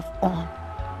and move on.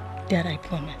 That I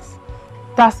promise.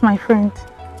 That's my friend.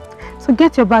 So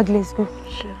get your bag, let's go.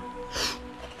 Sure.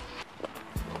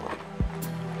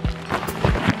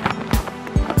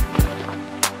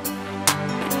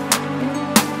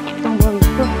 Don't worry,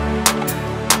 go.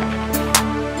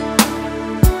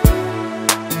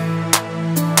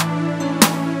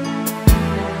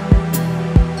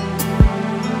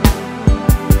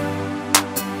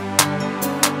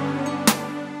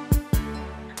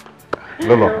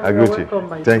 Lolo, I greet you.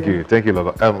 Thank you. Thank you,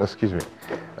 Lolo. Excuse me.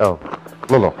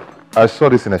 Lolo, I saw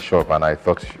this in a shop and I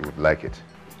thought you would like it.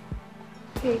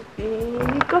 Baby,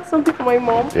 you got something for my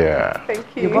mom? Yeah. Thank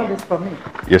you. You bought this for me?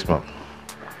 Yes, ma'am.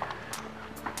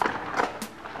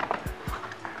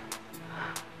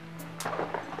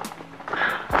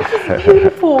 This is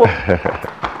beautiful.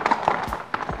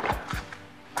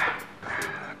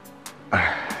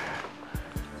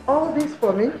 All this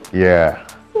for me? Yeah.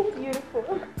 So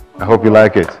beautiful. I hope you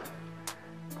like it.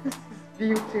 This is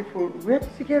beautiful. Where did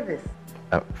you get this?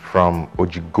 From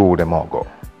Ojigo de Mogo.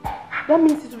 That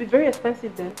means it will be very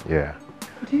expensive then. Yeah.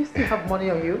 Do you still have money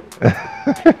on you? You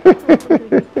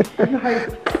know how you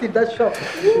see that shop?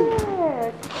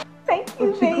 Yeah. Thank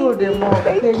you, Ojigo de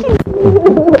baby.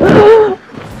 Mogo. Thank you.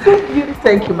 So beautiful.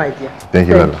 Thank you, my dear. Thank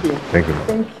you, Lolo. you. Thank you.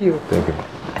 Thank you. Thank you.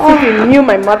 Oh, you knew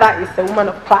my mother is a woman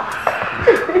of class.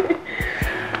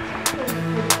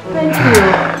 Thank you.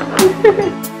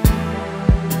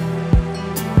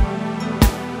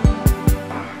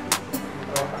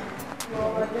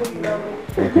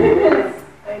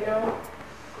 I know.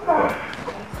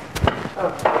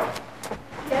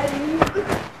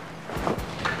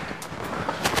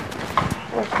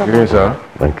 Good evening, sir.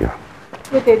 Thank you.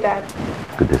 Good day, Dad.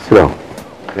 Good day. Sit down.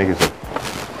 Thank you, sir.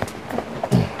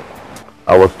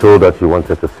 I was told that you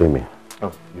wanted to see me.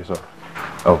 Oh, yes, sir.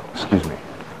 Oh, excuse me.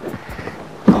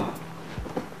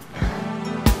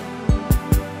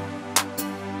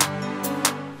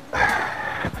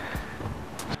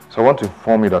 So I want to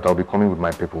inform you that I'll be coming with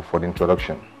my people for the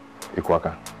introduction,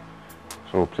 Ikwaka.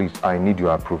 So please, I need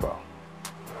your approval.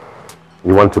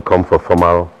 You want to come for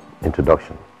formal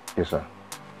introduction? Yes, sir.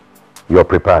 You're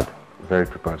prepared? Very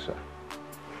prepared, sir.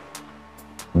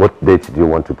 What date do you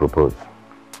want to propose?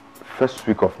 First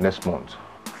week of next month,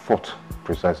 4th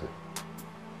precisely.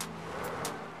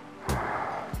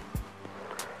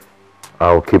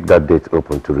 I'll keep that date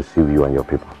open to receive you and your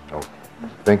people. Oh,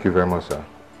 thank you very much, sir.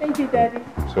 Thank you, Daddy.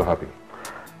 I'm so happy.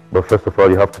 But first of all,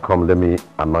 you have to come. Let me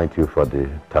anoint you for the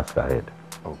task ahead.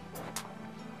 Oh.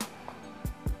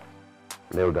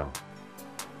 Kneel down.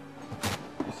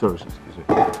 Sorry, excuse me.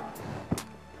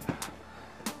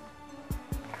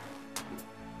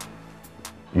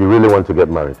 You really want to get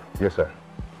married? Yes, sir.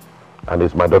 And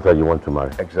it's my daughter you want to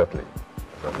marry? Exactly.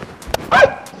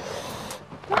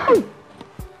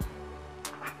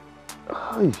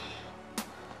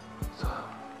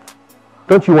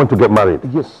 Don't you want to get married?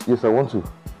 Yes, yes, I want to.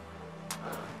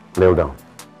 Kneel down.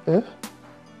 Eh?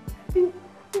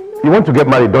 You want to get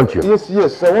married, don't you? Yes,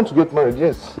 yes, I want to get married,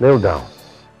 yes. Kneel down.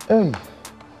 Hey.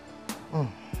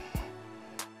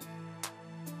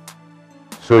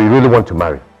 So you really want to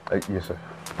marry? Yes, sir.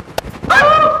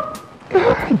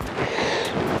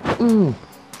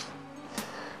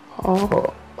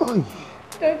 Oh.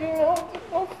 Daddy, no,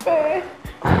 it's not fair.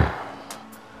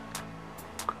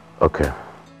 Okay.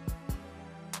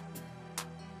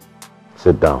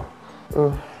 Sit down.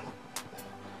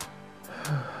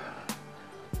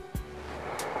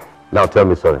 Now tell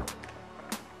me sorry.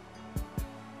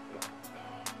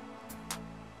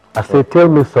 I say tell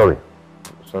me sorry.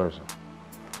 Sorry, sir.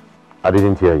 I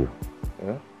didn't hear you.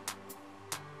 Yeah?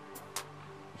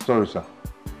 Sorry, sir.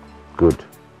 Good.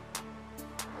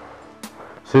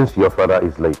 Since your father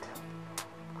is late,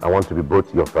 I want to be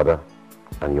both your father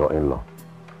and your in-law.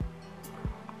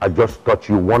 I just taught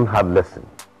you one hard lesson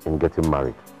in getting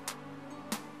married.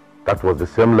 That was the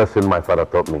same lesson my father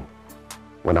taught me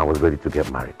when I was ready to get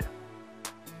married.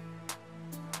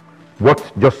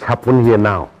 What just happened here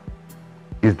now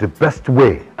is the best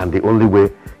way and the only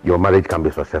way your marriage can be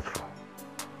successful.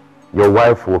 Your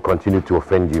wife will continue to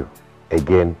offend you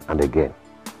again and again,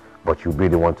 but you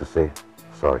really want to say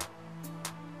sorry.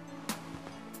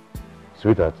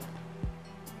 Sweetheart,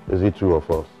 is it true or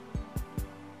false?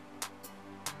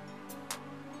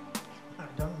 I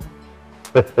don't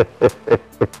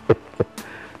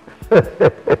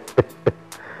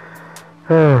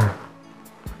know.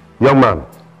 Young man.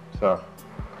 Sir.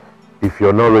 If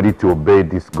you're not ready to obey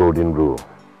this golden rule,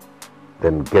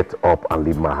 then get up and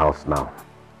leave my house now.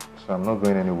 Sir, I'm not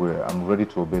going anywhere. I'm ready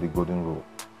to obey the golden rule.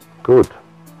 Good.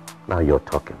 Now you're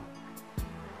talking.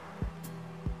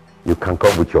 You can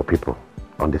come with your people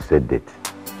on the said date.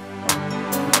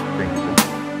 Thank you,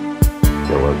 sir.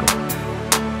 You're welcome.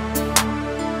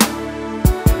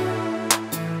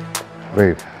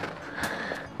 Babe,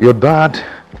 your dad,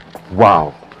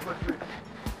 wow.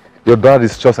 Your dad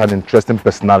is just an interesting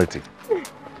personality.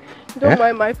 Don't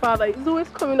mind my father. He's always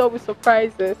coming up with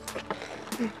surprises.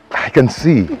 I can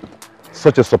see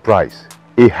such a surprise.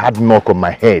 A hard knock on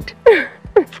my head.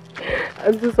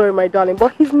 I'm so sorry, my darling,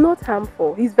 but he's not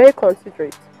harmful. He's very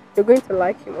considerate. You're going to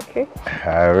like him, okay?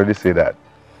 I already say that.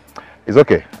 It's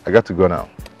okay. I got to go now.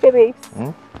 Okay, babes.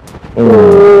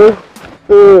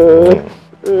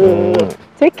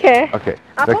 Take care. Okay.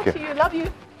 I'll take talk care. to you. Love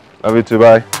you. Love you too.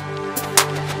 Bye.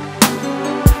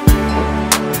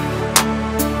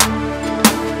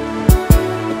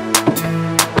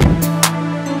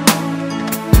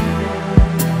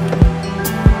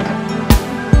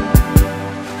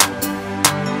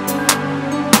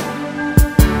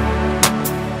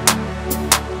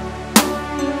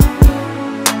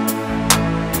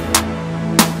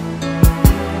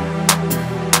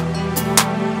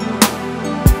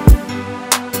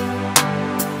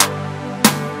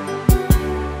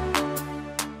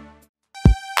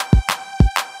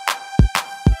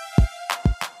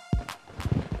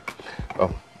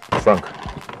 Frank,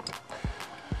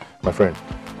 my friend,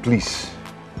 please,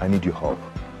 I need your help.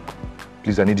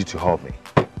 Please, I need you to help me.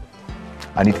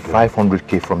 I need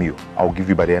 500k from you. I'll give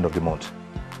you by the end of the month.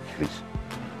 Please.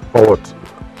 For what?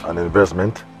 An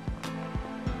investment?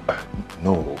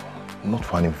 No, not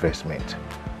for an investment.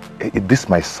 This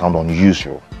might sound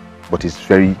unusual, but it's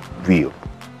very real.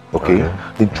 Okay?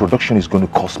 The introduction is going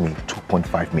to cost me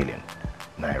 2.5 million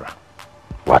naira.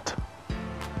 What?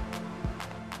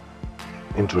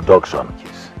 Introduction?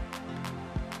 Yes.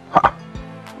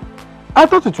 I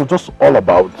thought it was just all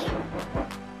about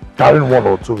carrying one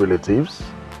or two relatives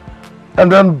and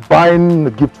then buying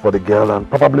a gift for the girl and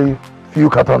probably a few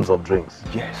cartons of drinks.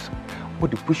 Yes,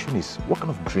 but the question is, what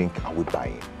kind of drink are we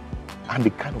buying? And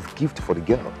the kind of gift for the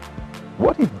girl?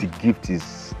 What if the gift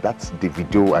is, that's the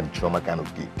video and drama kind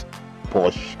of gift?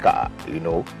 Porsche car, you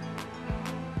know?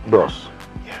 Bros,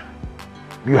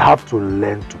 you have to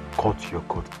learn to cut your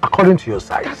coat according to your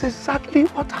size. That's exactly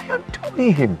what I am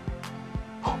telling him.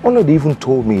 Only they even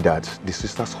told me that the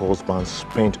sister's husband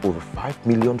spent over 5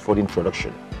 million for the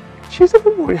introduction. She's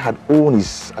even worried her own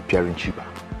is appearing cheaper.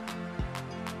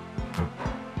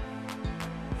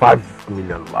 5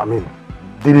 million? I mean,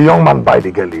 did the young man buy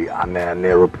the girl an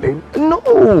aeroplane?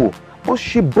 No, but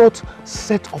she bought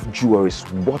set of jewelries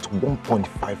worth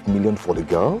 1.5 million for the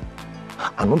girl,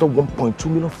 another 1.2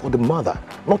 million for the mother,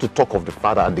 not to talk of the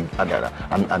father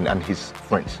and his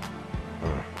friends.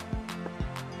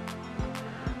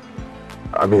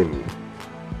 I mean,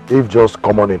 if just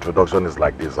common introduction is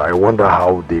like this, I wonder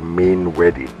how the main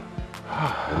wedding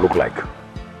will look like.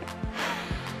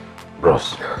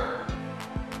 Bros,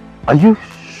 are you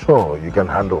sure you can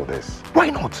handle this? Why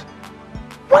not?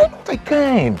 Why not? I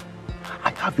can. I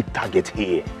have a target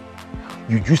here.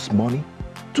 You use money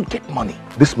to get money.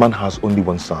 This man has only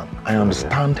one son. I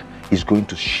understand he's going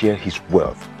to share his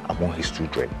wealth among his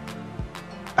children.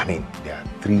 I mean, there are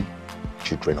 3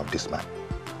 children of this man.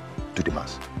 Do the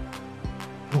math.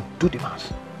 No, do the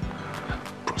math.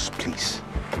 Bros, please.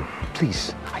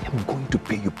 Please, I am going to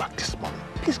pay you back this money.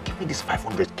 Please give me this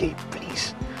 500k,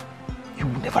 please. You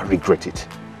will never regret it.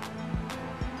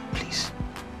 Please.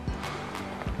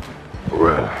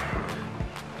 Well,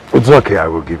 it's okay, I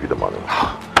will give you the money.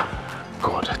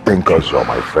 God, thank you. Because you're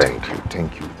my friend.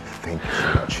 Thank you so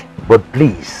much. But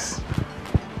please,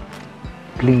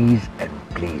 please and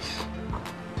please,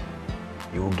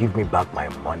 you will give me back my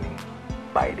money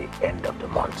by the end of the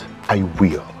month. I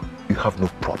will. You have no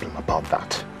problem about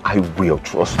that. I will,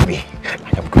 trust me.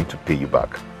 I am going to pay you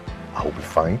back. I will be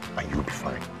fine and you will be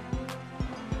fine.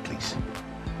 Please.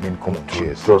 Then come on,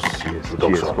 cheers. Cheers.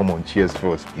 Come on, cheers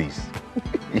first, please.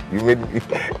 You made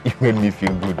me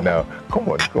feel good now. Come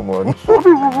on.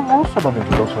 What sort of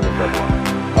introduction is that one?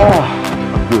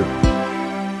 I'm good.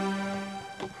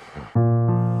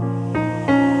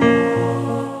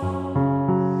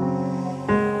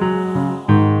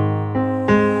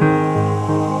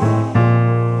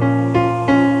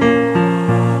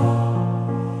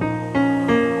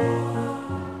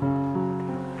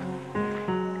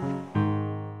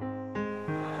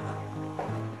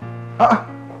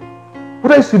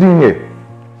 What are you doing here?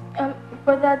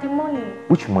 Brother, the money.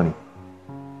 Which money?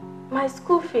 My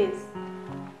school fees.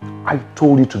 I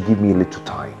told you to give me a little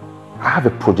time. I have a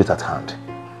project at hand.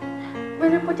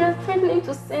 Brother, but they're threatening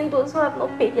to send those who have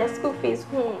not paid their school fees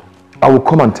home. I will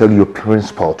come and tell your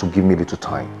principal to give me a little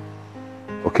time.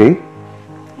 Okay?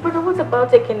 Brother, what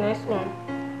about the next one?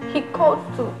 He called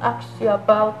to ask you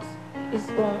about his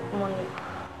own money.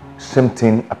 Same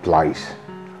thing applies.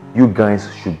 You guys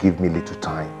should give me a little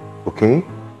time. Okay?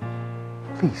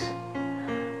 Please.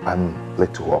 I'm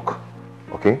late to work.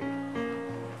 Okay?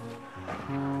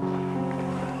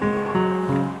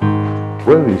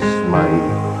 Where is my...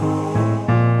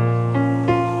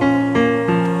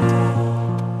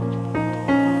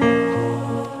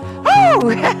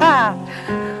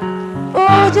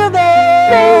 Oh, Jube!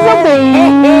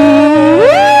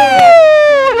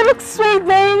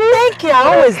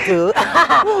 though.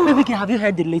 Baby, have you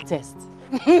heard the latest?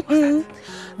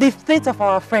 The fate of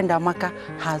our friend Amaka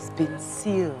has been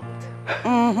sealed.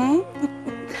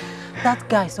 That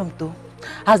guy, Somto,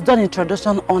 has done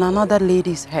introduction on another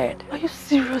lady's head. Are you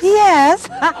serious? Yes.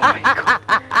 Oh my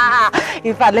God.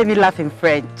 In fact, let me laugh in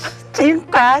French.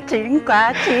 Chinkwa,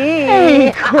 chinkwa, ching.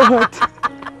 Hey, God.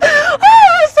 Oh,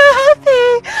 I'm so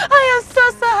happy. I am so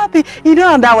happy. You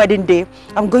know, on that wedding day,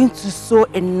 I'm going to sew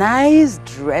a nice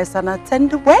dress and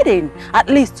attend the wedding. At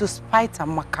least to spite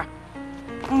Amaka.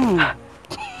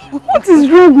 What is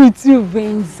wrong with you,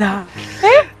 Venza?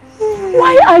 Eh?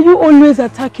 Why are you always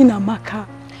attacking Amaka?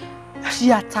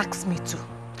 She attacks me too.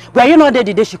 Were you not there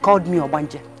the day she called me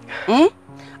Obanje?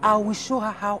 I will show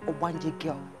her how Obanje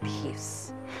girl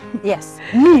behaves. Yes,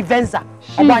 me, Venza,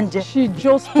 Obanje. She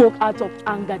just spoke out of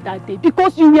anger that day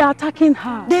because you were attacking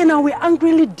her. Then I will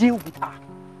angrily deal with her.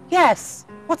 Yes.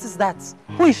 What is that?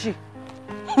 Who is she?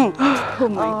 Oh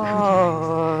my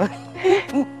God.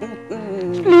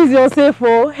 Please,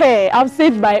 Yosefo. Hey, I've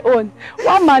saved my own.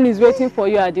 One man is waiting for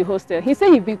you at the hostel. He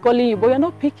said he's been calling you, but you're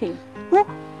not picking. Who?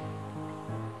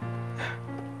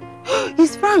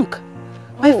 It's Frank.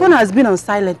 My phone has been on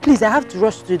silent. Please, I have to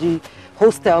rush to the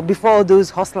hostel before all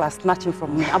those hustlers snatching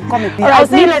from me. I'm coming. Please. I'll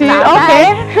see you later.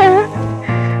 Okay.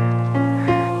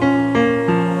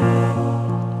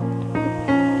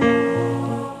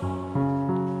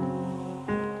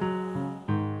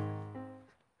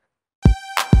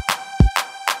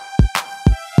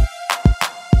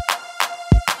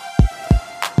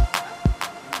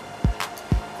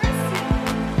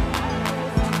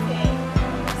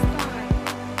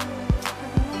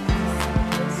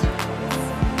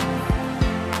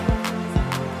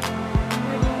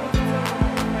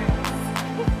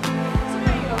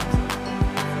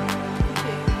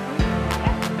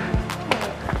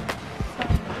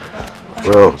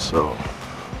 Well, so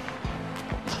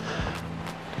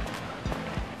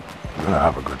we're gonna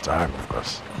have a good time, of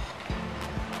course.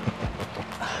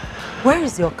 Where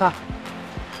is your car?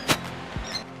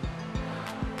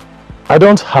 I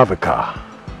don't have a car.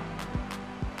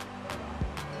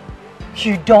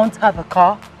 You don't have a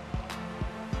car?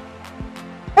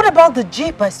 What about the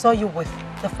Jeep I saw you with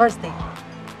the first day?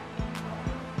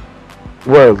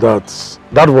 Well,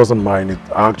 that wasn't mine.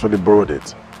 I actually borrowed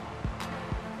it.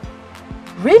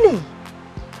 Really?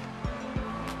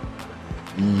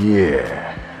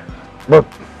 Yeah. But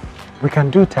we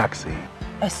can do taxi.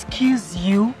 Excuse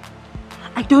you?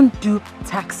 I don't do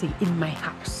taxi in my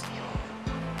house.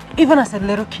 Even as a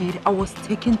little kid, I was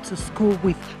taken to school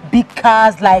with big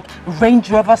cars like Range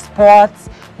Rover Sports,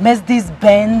 Mercedes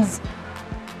Benz.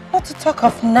 Not to talk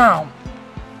of now.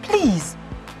 Please.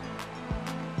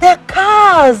 There are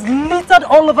cars littered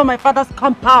all over my father's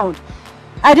compound.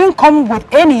 I didn't come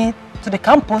with any to the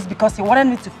campus because he wanted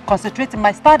me to concentrate in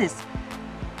my studies.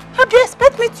 How do you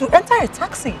expect me to enter a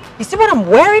taxi? You see what I'm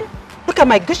wearing? Look at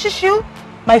my Gucci shoe,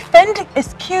 my Fendi.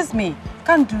 Excuse me, I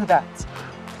can't do that.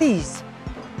 Please.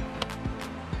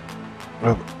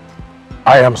 Look,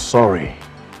 I am sorry.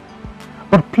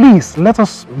 But please, let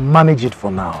us manage it for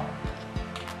now.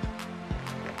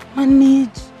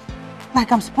 Manage?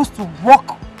 Like I'm supposed to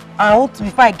walk out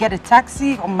before I get a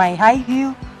taxi on my high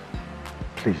heel?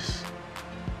 Please.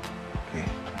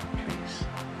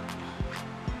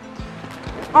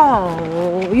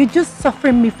 Oh, you're just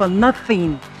suffering me for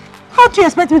nothing. How do you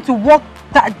expect me to walk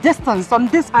that distance on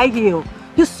this high heel?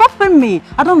 You're suffering me.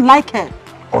 I don't like it.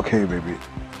 Okay, baby.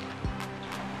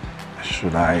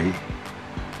 Should I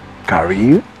carry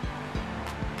you?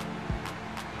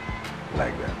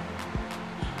 Like that.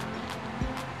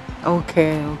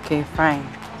 Okay, fine.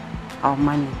 I'll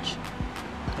manage.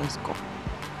 Let's go.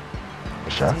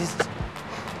 Sure.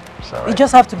 Right. You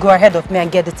just have to go ahead of me and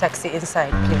get the taxi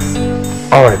inside, please.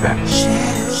 All right then.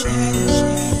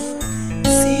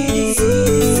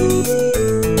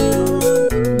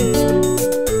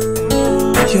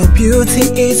 Your beauty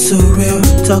is so real.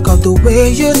 Talk of the way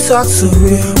you talk so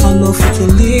real. I know fit to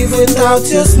live without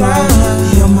your smile.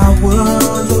 You're my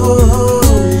world. Oh.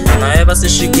 Now ever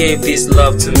since she gave this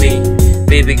love to me,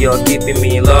 baby girl keeping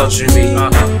me in luxury.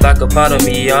 Like a part of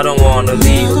me, I don't wanna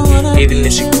leave. Even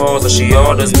if she calls or she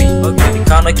orders me, you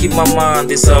kinda keep my mind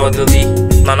disorderly.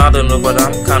 Man, I don't know, but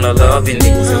I'm kinda loving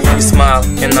it. You smile,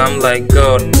 and I'm like,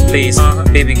 God, please,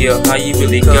 baby girl, how you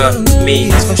really got me?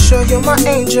 For sure, you're my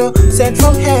angel, sent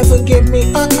from heaven. Give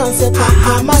me a concept,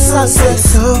 my sunset.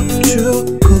 So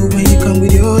true, cool when you come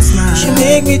with your smile. She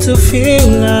make me to feel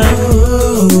like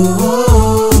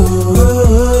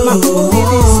my only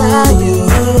desire.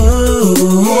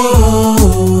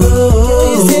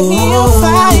 You set me on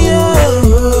fire.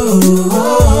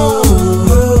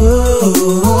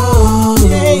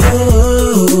 Yeah.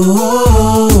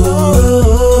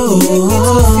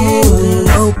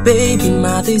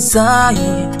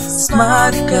 desire.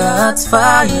 Smart cat's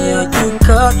fire. You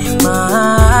caught my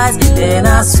eyes, and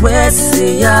I swear,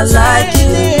 say I like you.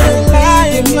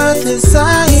 My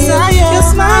desire. Your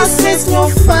smile sets no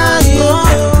fire.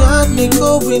 Got me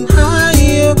going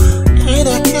higher. Ain't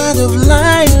that kind of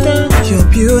life. Your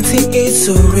beauty is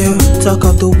so real. Talk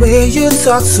of the way you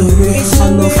talk so real. I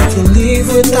know if to live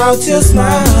without your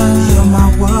smile. You're my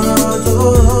world.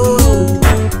 Oh.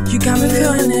 You got me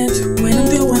feeling it when I'm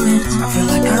doing it. I feel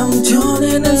like I'm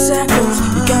joining them circles.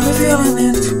 You got me feeling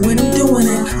it when I'm doing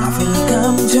it. I feel like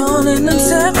I'm joining them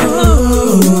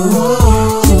circles.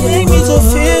 You make me so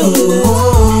feel it.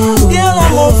 Girl,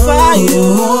 I'm on fire.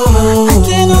 I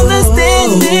can't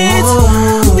understand it.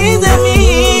 Please let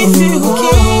me if you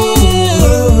can.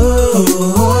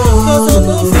 Cause I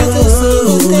don't feel the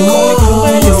same thing.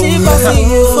 When you sleep, I see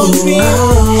you for real.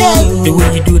 Hey. The way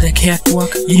you do that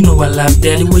catwalk, you know I love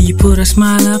that. The way you put a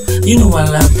smile up, you know I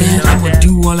love that. I would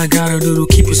do all I gotta do to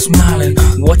keep you smiling.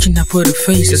 Watching that pretty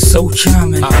face is so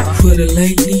charming. Pretty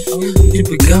lady, you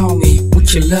beguile me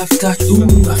with your left touch. Ooh,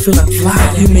 I feel like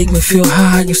flying. You make me feel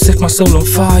high, you set my soul on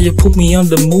fire. You put me on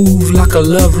the move like a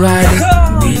love rider.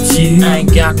 With you, I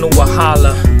ain't got no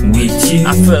wahala. With you,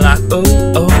 I feel like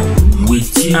oh.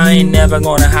 With you, I ain't never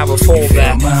gonna have a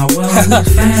fallback.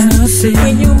 Fantasy.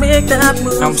 When you make that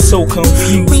move, I'm so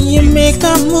confused. When you make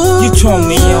that move, you turn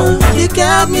me on. You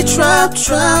got me trapped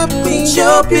in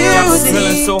your beauty. I'm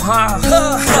feeling so high.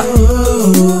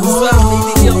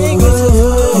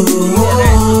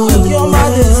 You're my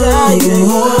desire.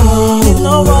 You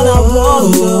know what I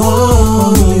want.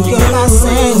 You're my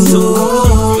sense.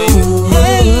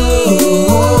 Hey,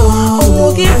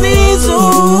 oh, give me so.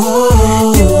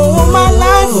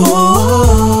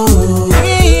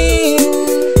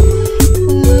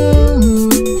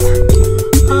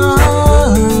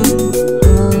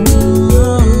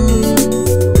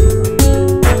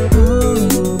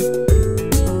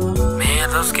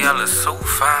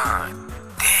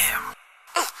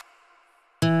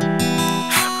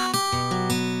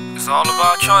 All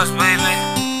about choice, baby.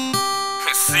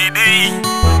 CD,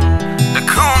 the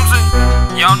Coomsy,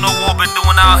 y'all know what we're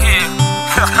doing out here.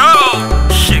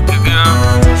 Shake it, girl.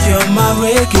 You're my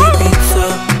reggae pizza.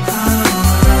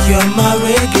 You're my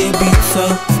reggae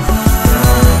pizza.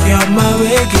 You're my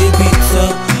reggae pizza.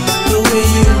 The way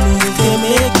you move, they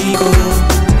make me go.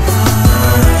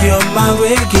 You're my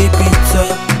reggae pizza.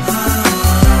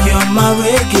 You're my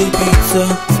reggae pizza.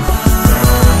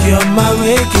 You're my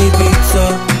reggae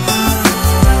pizza.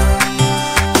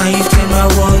 And you change my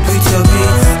world with your beat.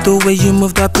 The way you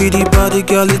move that pretty body,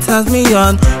 girl, it turns me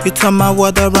on. You turn my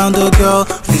world around, the girl,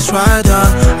 please ride on.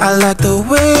 I like the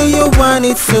way you whine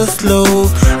it so slow.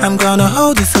 I'm gonna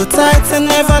hold you so tight and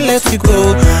never let you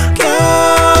go.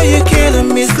 Girl, you're killing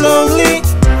me slowly.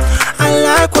 I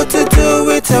like what you do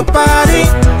with your body.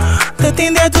 The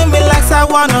thing that do me like I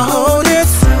wanna hold it.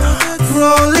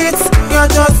 Roll it, girl,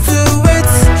 just do it.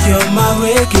 You're my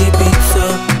reggae pizza.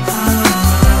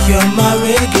 You're my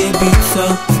reggae pizza.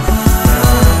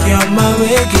 You're my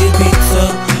reggae pizza.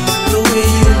 The way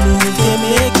you move, they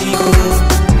make me go.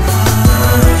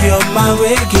 You're my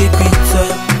reggae pizza.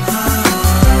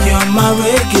 You're my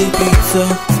reggae pizza.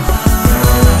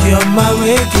 You're my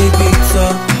reggae pizza.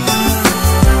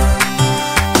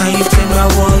 And you change my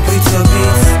world with your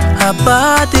beat. Her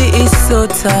body is so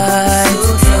tight.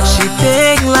 She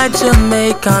think like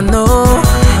Jamaica, no.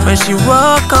 When she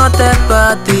walk on that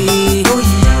body,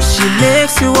 she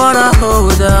makes you wanna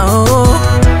hold her, oh.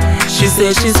 She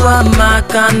says she's wa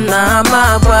makana,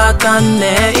 ma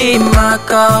wakane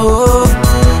imaka, oh.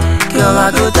 Girl,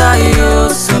 I go die, yo,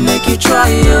 so make you try,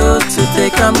 yo, to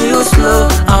take a real slow.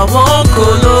 I won't go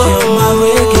low. You're my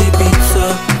reggae pizza.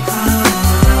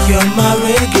 You're my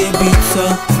reggae pizza.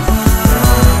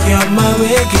 You're my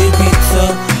reggae pizza.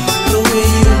 The way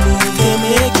you move, they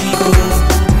make me go.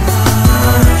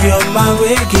 You're my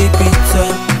reggae pizza.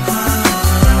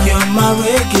 You're my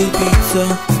reggae pizza.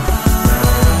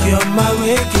 You're my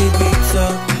reggae pizza.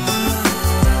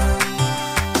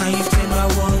 And you change my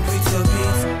world with your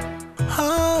beat. Oh,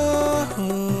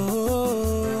 oh,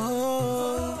 oh.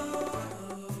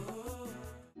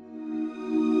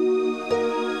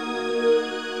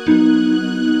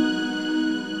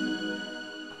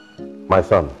 My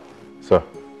son. Sir.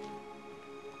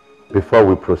 Before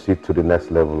we proceed to the next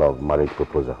level of marriage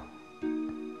proposal,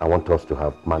 I want us to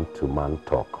have man-to-man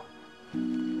talk.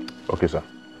 Okay, sir.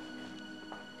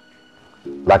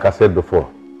 Like I said before,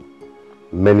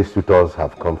 many suitors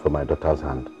have come for my daughter's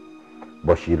hand,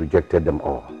 but she rejected them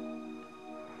all.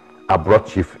 I brought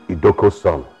Chief Edoko's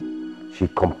son. She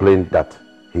complained that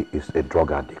he is a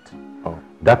drug addict. Oh.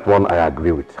 That one I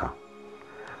agree with her.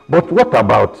 But what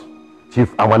about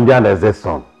Chief Amandianeze's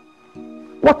son?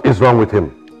 What is wrong with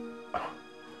him?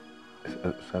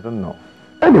 I don't know.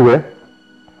 Anyway,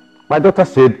 my daughter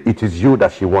said it is you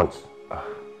that she wants.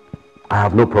 I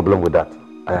have no problem with that.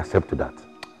 I accept that.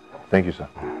 Thank you, sir.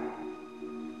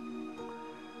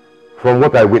 From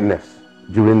what I witnessed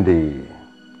during the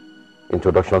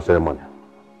introduction ceremony,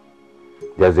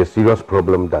 there's a serious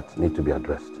problem that needs to be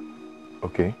addressed.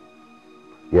 Okay.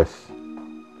 Yes.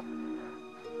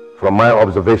 From my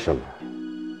observation,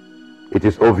 it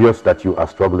is obvious that you are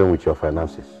struggling with your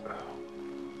finances.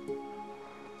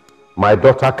 My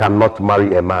daughter cannot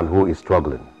marry a man who is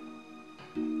struggling.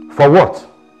 For what?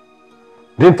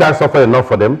 Didn't I suffer enough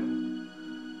for them?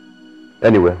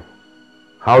 Anyway,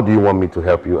 how do you want me to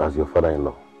help you as your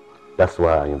father-in-law? That's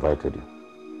why I invited you.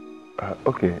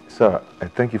 Okay, sir, I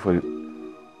thank you for it.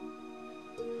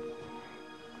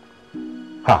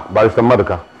 Ha, Barrister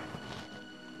Maduka.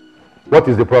 What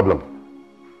is the problem?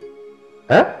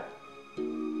 Eh?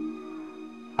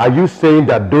 Are you saying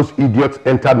that those idiots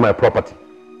entered my property?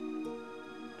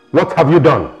 What have you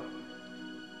done?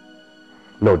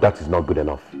 No, that is not good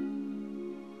enough.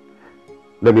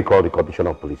 Let me call the Commissioner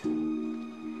of Police.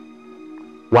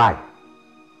 Why?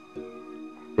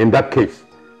 In that case,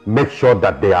 make sure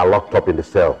that they are locked up in the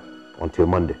cell until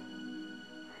Monday.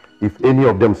 If any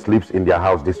of them sleeps in their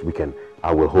house this weekend,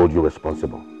 I will hold you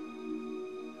responsible.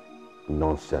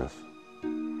 Nonsense.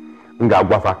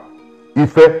 Ngagwafa,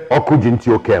 Ife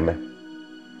okujinti okeme.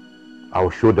 I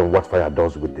will show them what fire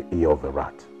does with the ear of a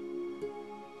rat.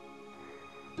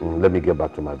 Let me get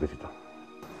back to my visitor.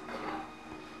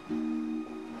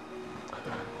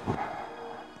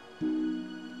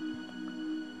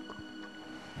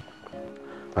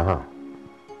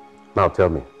 Now tell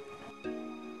me,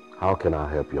 how can I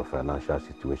help your financial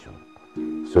situation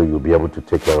so you'll be able to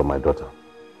take care of my daughter?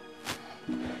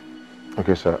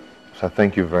 Okay, sir. Sir,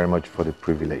 thank you very much for the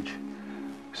privilege.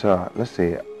 Sir, let's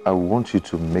say I want you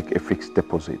to make a fixed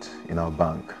deposit in our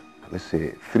bank. Let's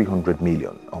say 300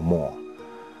 million or more.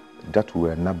 That will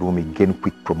enable me gain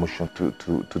quick promotion to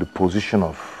the position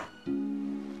of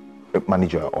a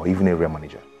manager or even area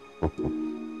manager.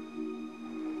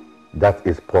 That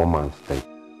is poor man's thing.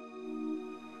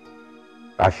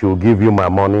 I should give you my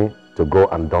money to go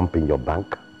and dump in your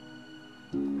bank.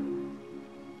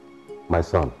 My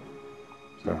son,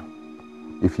 sir,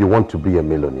 if you want to be a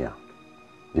millionaire,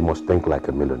 you must think like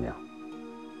a millionaire.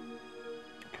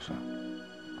 Okay, sir.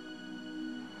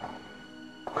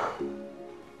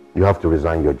 You have to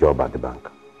resign your job at the bank.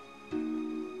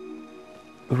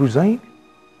 Resign?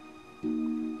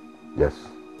 Yes.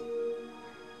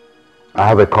 I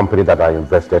have a company that I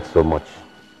invested so much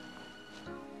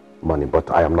money, but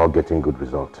I am not getting good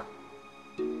result.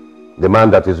 The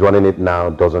man that is running it now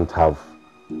doesn't have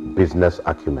business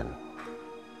acumen.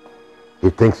 He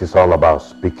thinks it's all about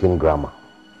speaking grammar.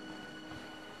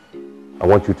 I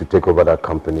want you to take over that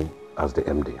company as the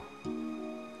MD.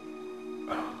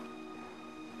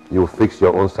 You fix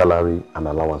your own salary and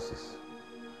allowances.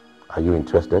 Are you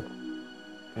interested?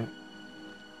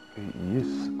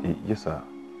 Yes, sir.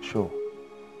 Sure.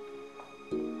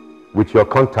 With your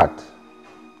contact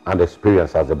and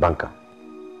experience as a banker,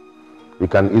 you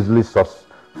can easily source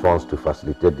funds to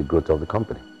facilitate the growth of the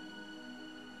company.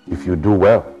 If you do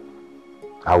well,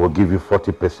 I will give you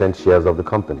 40% shares of the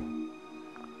company.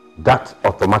 That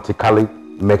automatically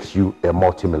makes you a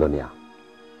multimillionaire.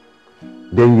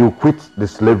 Then you quit the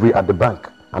slavery at the bank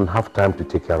and have time to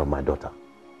take care of my daughter.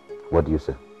 What do you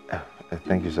say?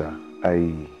 Thank you, sir.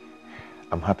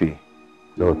 I'm happy.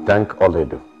 No, thank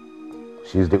Oledo.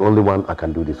 She's the only one I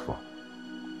can do this for.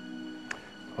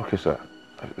 Okay, sir.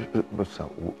 But sir,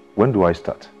 when do I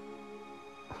start?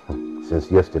 Since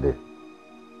yesterday.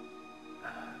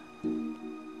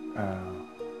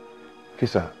 Okay,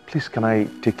 sir. Please, can I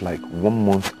take like 1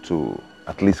 month to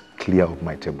at least clear up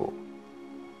my table?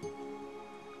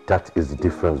 That is the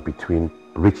difference between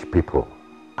rich people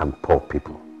and poor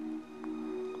people.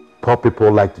 Poor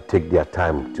people like to take their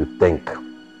time to think,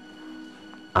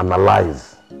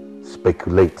 analyze,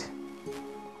 speculate,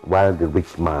 while the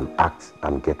rich man acts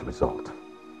and gets result.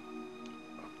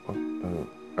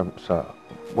 Sir,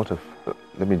 what if,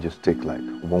 let me just take like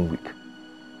 1 week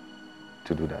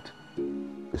to do that?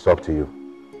 It's up to you.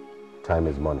 Time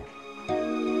is money.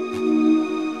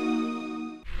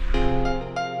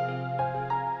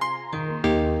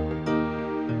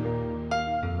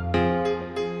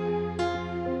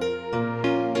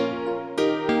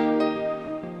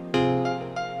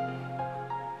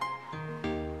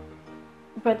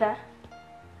 Brother,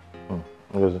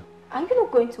 What is it? are you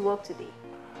not going to work today?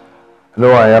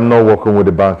 No, I am not working with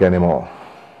the bank anymore.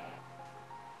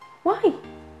 Why?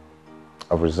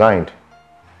 I've resigned.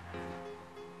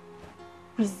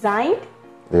 Resigned?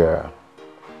 Yeah.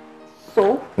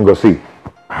 So? Go see,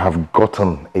 I have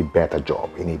gotten a better job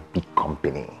in a big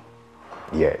company.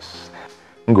 Yes.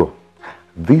 Ngo,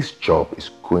 this job is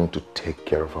going to take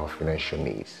care of our financial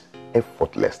needs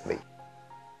effortlessly.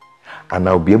 And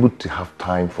I'll be able to have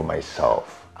time for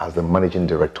myself as the managing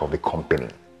director of the company.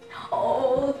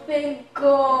 Oh, thank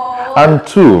God. And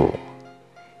two,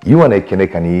 you and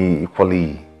Ekene can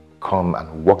equally come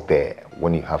and work there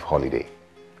when you have holiday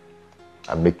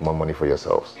and make more money for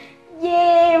yourselves.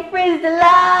 Yay, praise the Lord.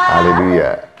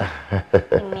 Hallelujah.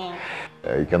 Amen.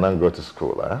 You can now go to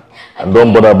school, huh? Okay. And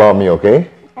don't bother about me, okay?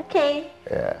 Okay.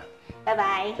 Yeah.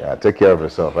 Bye-bye. Yeah, take care of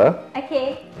yourself, huh?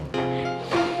 Okay.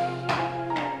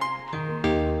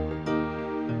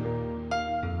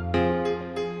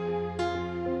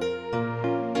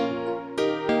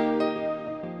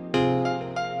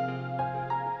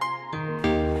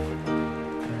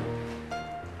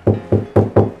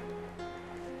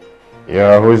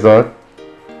 Yeah, who is that?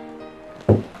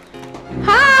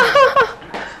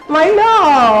 My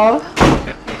love,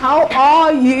 how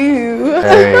are you?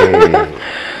 Hey.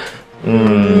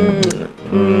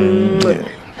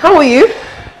 How are you?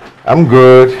 I'm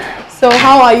good. So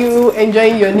how are you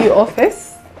enjoying your new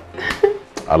office?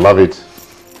 I love it.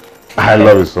 I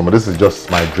love it so much. This is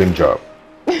just my dream job.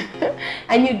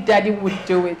 I knew Daddy would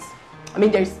do it. I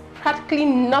mean, there's practically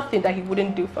nothing that he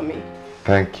wouldn't do for me.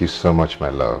 Thank you so much, my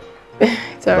love.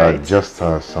 It's alright. But just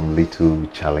some little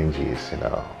challenges, you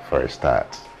know, for a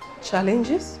start.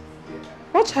 Challenges?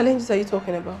 What challenges are you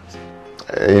talking about?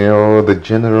 You know, the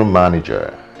general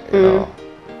manager, you know,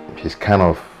 he's kind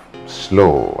of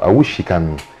slow. I wish he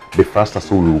can be faster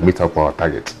so we'll meet up our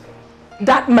target.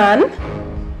 That man?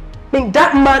 I mean,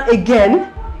 that man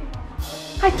again?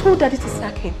 I told Daddy to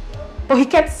sack him. But he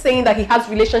kept saying that he has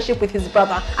a relationship with his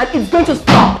brother and it's going to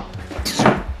stop.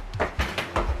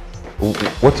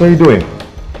 What are you doing?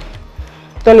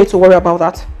 Don't need to worry about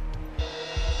that.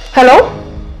 Hello?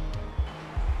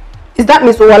 Is that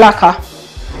Miss Owalaka?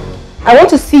 I want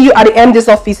to see you at the MD's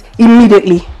office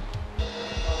immediately.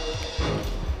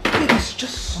 It's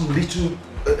just some little...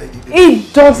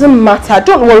 It doesn't matter.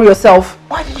 Don't worry yourself.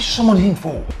 Why did you summon him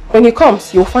for? When he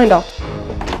comes, you'll find out.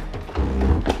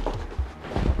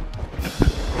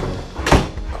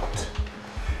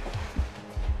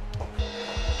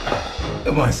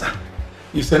 Come on, sir.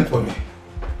 You sent for me.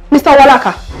 Mr.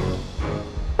 Owalaka,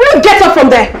 will you get up from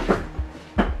there?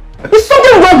 Is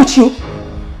something wrong with you?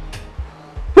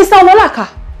 Mr. Owalaka,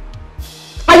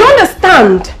 I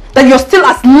understand that you're still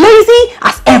as lazy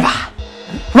as ever,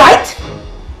 right?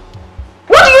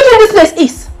 What do you think this place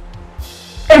is?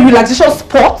 A relaxation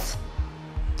spot?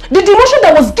 The demotion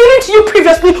that was given to you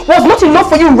previously was not enough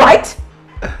for you, right?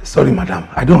 Sorry, madam.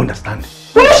 I don't understand.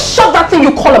 Will you shut that thing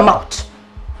you call a mouth?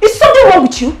 Is something wrong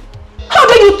with you? How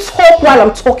dare you talk while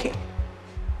I'm talking?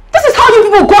 This is how you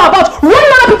people go about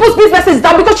running other people's businesses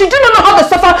down because you do not know how they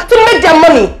suffer to make their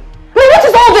money. I mean, what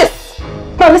is all this?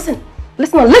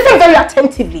 Now listen very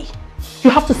attentively. You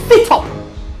have to sit up.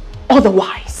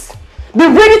 Otherwise, be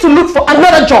ready to look for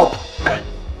another job.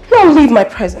 Don't leave my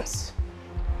presence.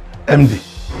 MD,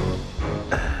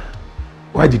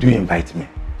 why did you invite me?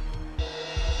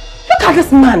 Look at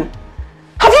this man.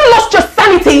 Have you lost your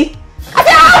sanity? I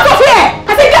said out of here!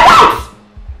 I said get out!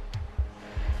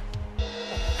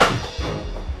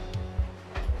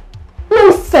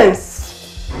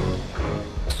 Nonsense.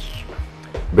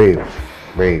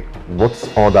 Babe, what's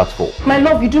all that for? My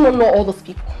love, you do not know all those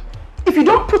people. If you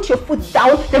don't put your foot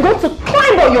down, they're going to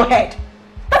climb on your head.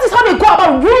 That is how they go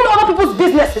about ruining other people's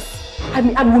businesses. I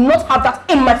mean, I will not have that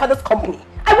in my father's company.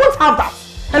 I won't have that.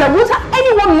 And I won't have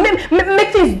anyone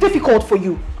make things difficult for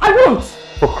you. I won't.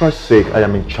 For Christ's sake, I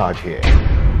am in charge here.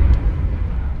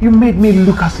 You made me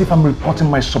look as if I'm reporting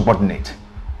my subordinate.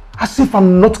 As if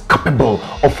I'm not capable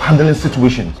of handling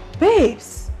situations.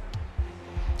 Babes,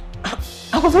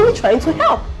 I was only trying to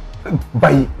help.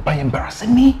 By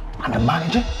embarrassing me? I'm the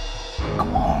manager?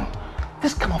 Come on.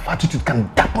 This kind of attitude can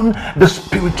dampen the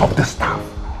spirit of the staff.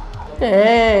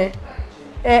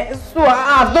 So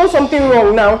I've done something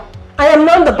wrong now. I am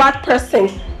not the bad person.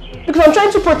 Because I'm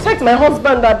trying to protect my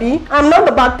husband, Abby. I'm not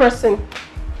the bad person.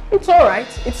 It's alright.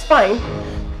 It's fine.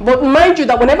 But mind you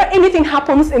that whenever anything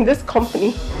happens in this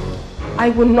company, I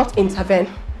will not intervene.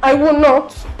 I will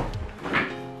not.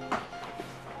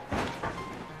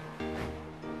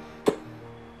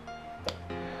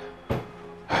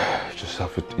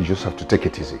 You just have to take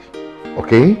it easy.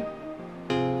 Okay?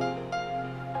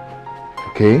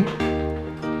 Okay?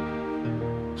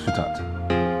 Sweetheart.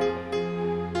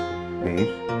 Babe.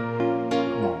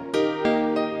 Come on.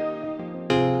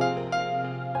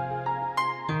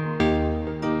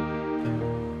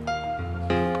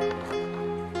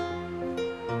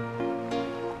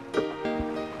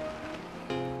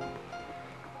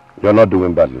 You're not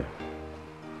doing badly.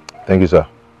 Thank you, sir.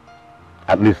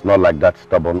 At least not like that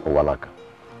stubborn Owalaka.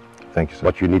 Thank you, sir.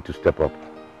 But you need to step up.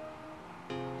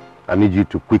 I need you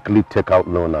to quickly take out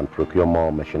loan and procure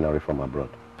more machinery from abroad.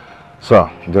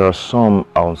 Sir, there are some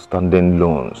outstanding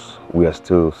loans we are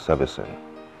still servicing,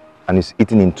 and it's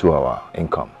eating into our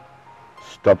income.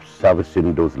 Stop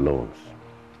servicing those loans.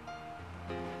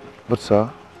 But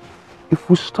sir, if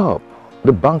we stop,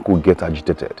 the bank will get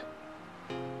agitated.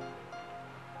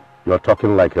 You're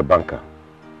talking like a banker,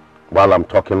 while I'm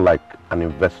talking like an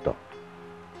investor.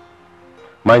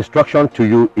 My instruction to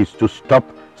you is to stop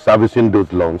servicing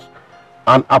those loans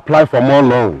and apply for more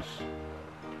loans.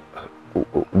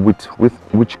 With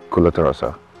which collateral,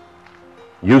 sir?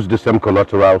 Use the same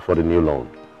collateral for the new loan.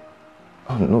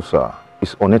 Oh, no, sir.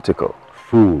 It's unethical.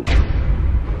 Fool.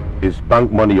 Is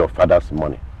bank money your father's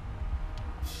money?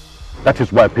 That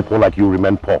is why people like you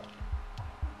remain poor.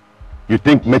 You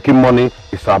think making money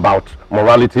is about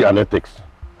morality and ethics,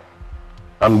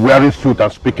 and wearing suit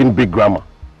and speaking big grammar.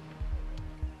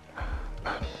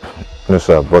 No,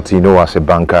 sir, but you know, as a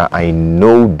banker, I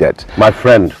know that... My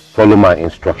friend, follow my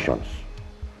instructions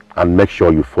and make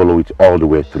sure you follow it all the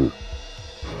way through.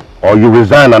 Or you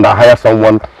resign and I hire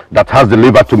someone that has the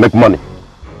liver to make money.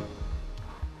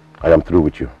 I am through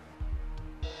with you.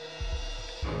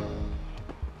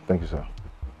 Thank you, sir.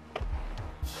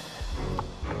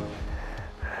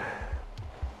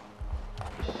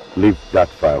 Leave that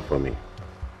file for me.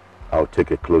 I'll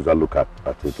take a closer look at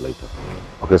it later.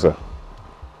 Okay, sir.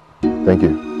 Thank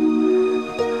you.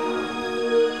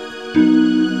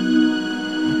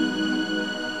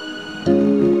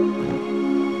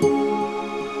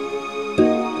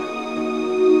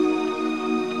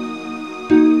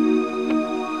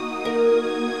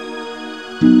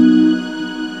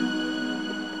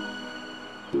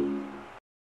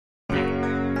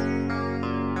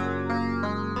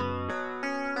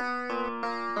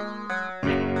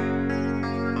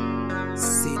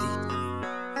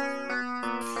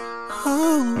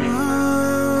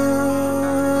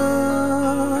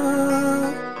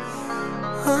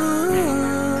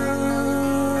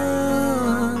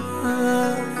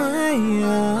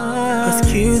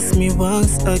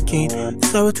 Again.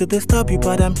 Sorry to disturb you,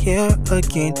 but I'm here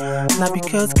again. Not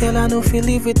because, girl, I know feel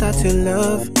live without your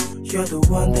love. You're the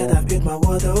one that I've built my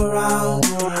world around.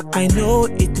 I know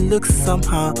it looks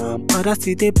somehow, but I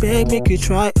see they beg, make you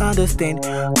try understand.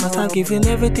 Cause I've given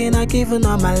everything, I've given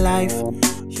all my life.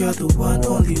 You're the one,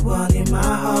 only one in my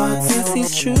heart. Yes,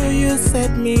 it's true, you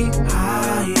set me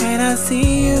high. When I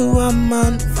see you, I'm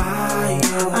on fire.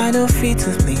 I don't feel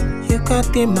to sleep, you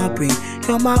got in my brain.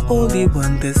 You're my only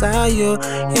one desire.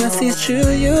 Yes, it's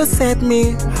true, you set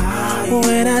me high.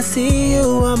 When I see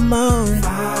you, I'm on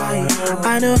fire.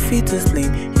 I don't feel to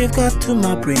sleep, you've got to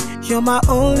my brain. You're my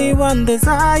only one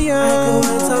desire. I go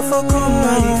enter for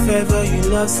coma if ever you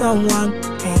love someone,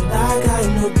 and that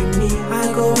guy no be me.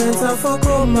 I go enter for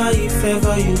coma if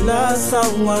ever you love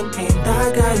someone, and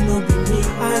that guy no be me.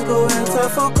 I go enter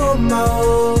for coma,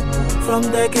 oh. From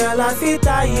the girl I feel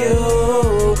die,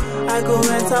 oh. I go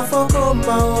enter for coma,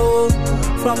 oh.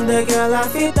 From the girl I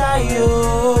feel die,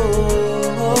 oh.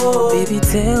 Baby,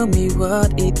 tell me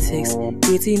what it takes.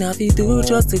 Waiting have you do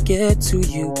just to get to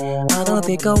you. I don't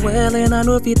think I'm well and I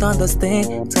know if you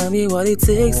understand. Tell me what it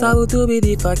takes, I will do it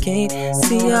if I can.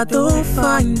 See, I don't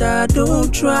find, I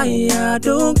don't try, I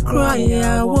don't cry,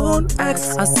 I won't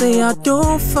ask. I say I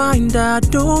don't find, I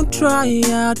don't try,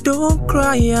 I don't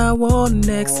cry, I won't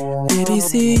next. Baby,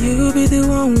 see, you be the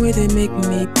one where they make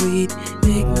me breathe,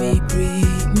 make me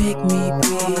breathe, make me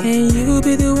breathe. And you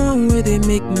be the one where they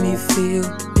make me feel,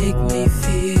 make me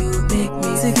feel, make me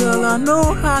feel. See, girl, I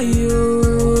know how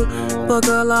you, but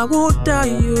girl, I won't die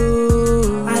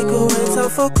you. I go enter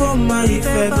for coma if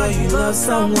ever you love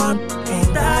someone,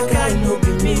 and that guy no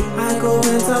be me. I go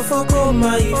enter for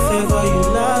coma if ever you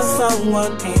love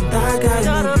someone, and that guy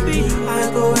no be me.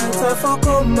 I go enter for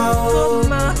coma, oh.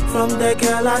 From the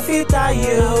girl I feel die,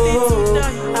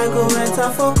 oh. I go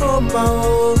enter for coma,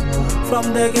 oh.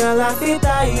 From the girl I feel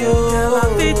die,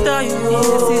 oh.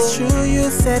 Yes, it's true, you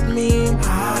set me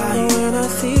high. When I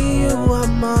see you,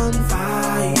 I'm on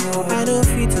fire. I don't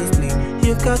feel to sleep,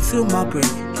 you've got to my brain.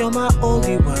 You're my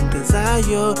only one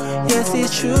desire. Yes,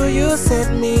 it's true, you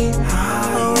set me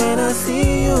high. When I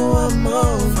see you, I'm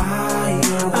on fire.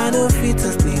 I don't feel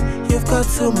to sleep, you've got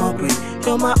to my brain.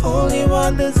 You're my only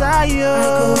one desire. I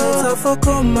go enter for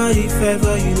coma if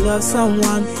ever you love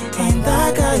someone, and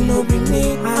that guy no be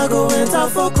me. I go enter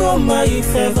for coma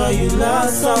if ever you love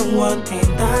someone,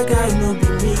 and that guy no be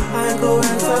me. I go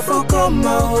enter for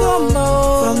coma,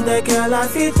 from the girl I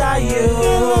fit die you.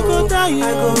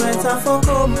 I go enter for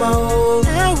coma,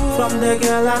 from the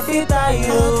girl I fit die you.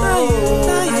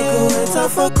 I go enter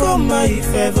for coma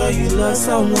if ever you love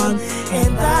someone,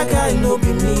 and that guy no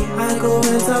be me. I go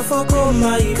enter for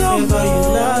coma if ever you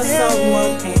love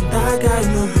someone, and that guy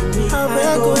no be me. I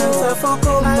go enter for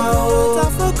coma,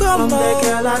 from the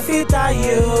girl I fit die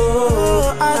you.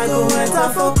 I go enter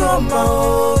for coma,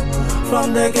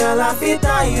 from the girl I fit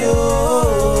die you.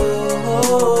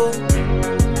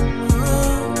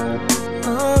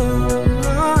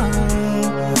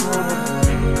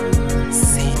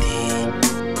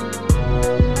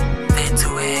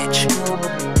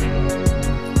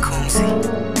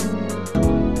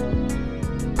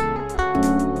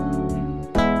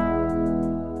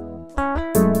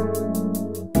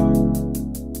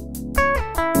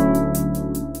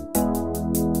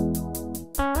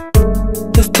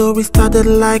 We started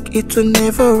like it will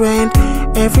never end.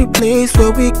 Every place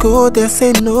where we go, they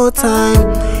say no time.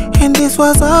 And this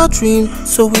was our dream,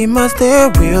 so we must stay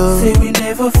real. Say we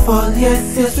never fall,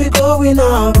 yes, we going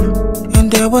up. And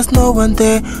there was no one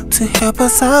there to help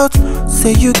us out.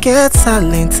 Say you get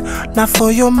silent, not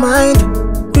for your mind.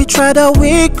 We tried all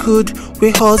we could,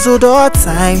 we hustled all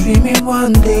time. Dreaming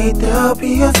one day there'll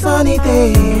be a sunny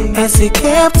day. As we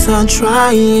kept on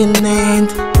trying,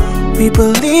 and we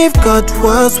believe God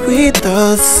was with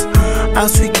us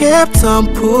as we kept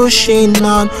on pushing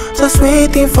on, just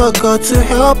waiting for God to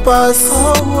help us.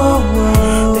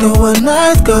 There were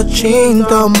nights God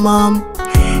changed our mom,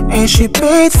 and she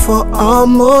paid for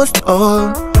almost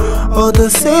all.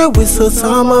 Others say we sold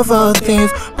some of our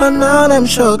things, but now I'm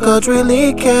sure God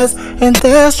really cares, and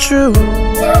that's true.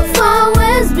 You've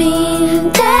always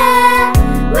been there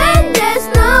when there's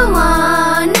no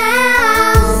one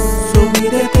else. So we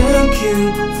dey thank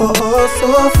you for all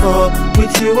so far.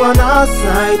 With you on our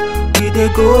side, we dey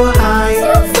go high.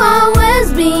 You've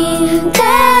always been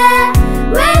there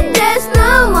when there's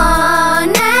no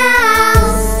one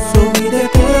else. So we dey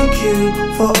thank you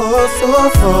for all so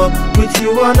far. With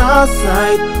you on our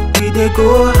side, we dey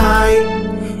go high.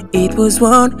 It was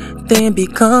one, then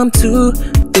become two.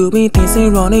 Doing things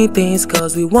and running things,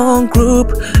 cause we one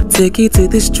group. Take it to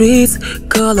the streets,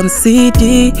 call them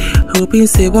CD. Hoping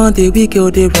say one day we go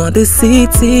they run the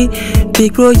city.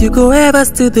 Big bro, you go ever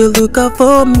still the lookout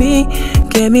for me.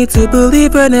 Get me to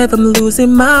believe whenever I'm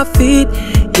losing my feet.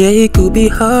 Yeah, it could be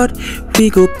hard, we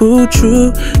go pull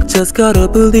through. Just gotta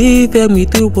believe and we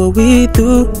do what we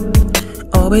do.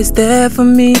 Always there for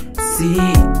me,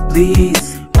 see,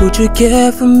 please. Would you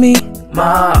care for me,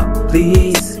 ma,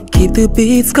 please? Keep the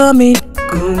beats coming,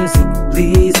 goons,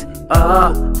 please,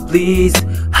 please.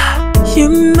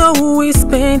 You know we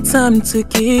spend time to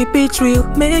keep it real.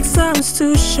 Make sounds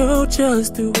to show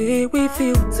just the way we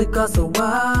feel. Took us a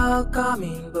while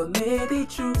coming, but made it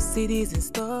true. Cities and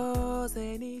stars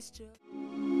and it's just...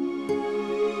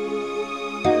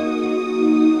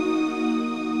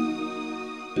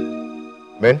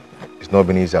 Man, it's not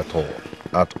been easy at all.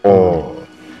 At all.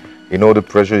 You know the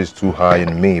pressure is too high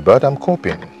in me, but I'm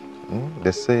coping.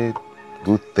 They say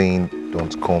good things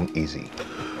don't come easy.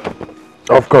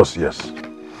 Of course, yes.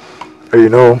 You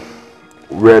know,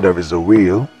 where there is a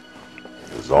will,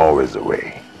 there's always a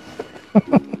way.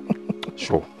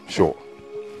 Sure.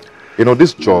 You know,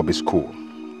 this job is cool.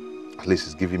 At least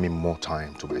it's giving me more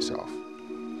time to myself.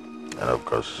 And of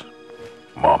course,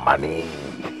 more money.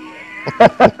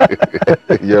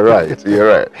 You're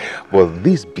right. But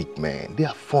these big men, they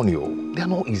are funny. They are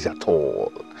not easy at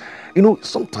all. You know,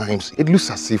 sometimes it looks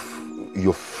as if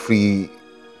you're free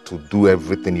to do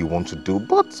everything you want to do,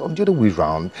 but on the other way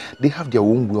around, they have their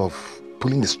own way of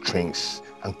pulling the strings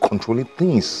and controlling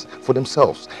things for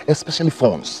themselves, especially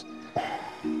phones.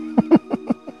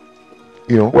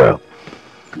 You know? Well,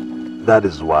 that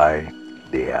is why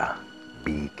they are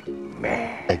big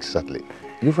men. Exactly.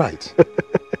 You're right.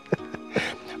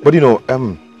 But you know,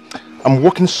 I'm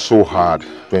working so hard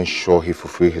to ensure he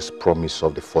fulfills his promise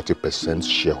of the 40%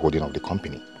 shareholding of the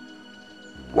company.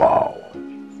 Wow.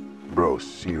 Bro,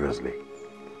 seriously.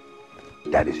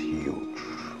 That is huge.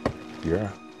 Yeah,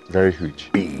 very huge.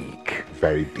 Big.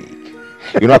 Very big.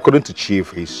 You know, according to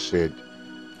Chief, he said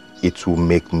it will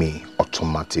make me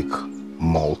automatic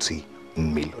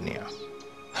multi-millionaire.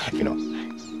 You know,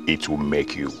 it will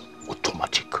make you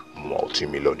automatic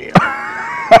multi-millionaire.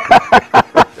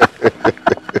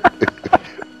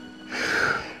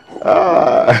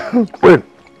 Wait,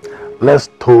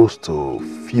 Let's toast to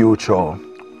future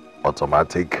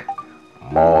automatic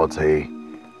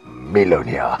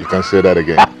multi-millionaire. You can say that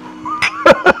again.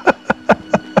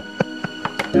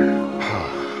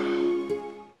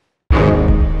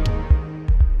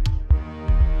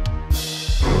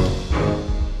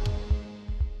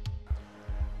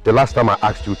 The last time I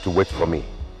asked you to wait for me,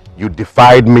 you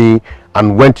defied me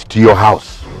and went to your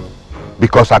house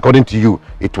because according to you,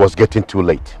 it was getting too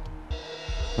late.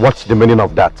 What's the meaning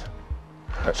of that?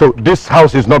 So this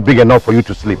house is not big enough for you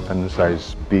to sleep? And sir,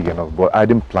 it's big enough, but I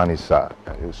didn't plan it, sir.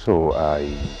 So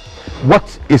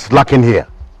What is lacking here?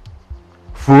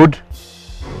 Food?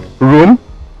 Room?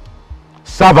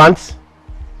 Servants?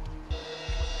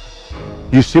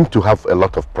 You seem to have a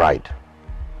lot of pride.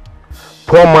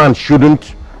 Poor man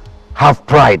shouldn't have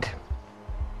pride.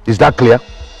 Is that clear?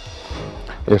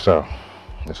 Yes, sir.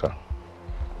 Yes, sir.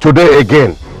 Today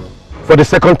again, for the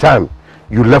second time,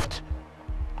 you left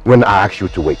when I asked you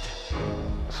to wait.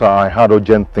 Sir, I had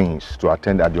urgent things to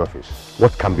attend at the office.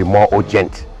 What can be more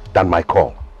urgent than my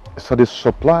call? So the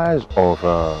supplies of...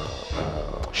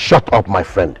 Shut up, my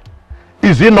friend.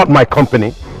 Is it not my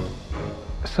company?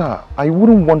 Sir, I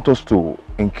wouldn't want us to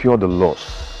incur the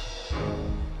loss.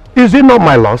 Is it not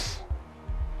my loss?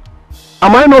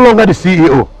 Am I no longer the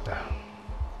CEO?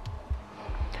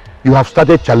 You have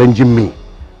started challenging me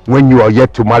when you are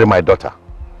yet to marry my daughter.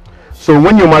 So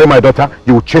when you marry my daughter,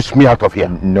 you will chase me out of here.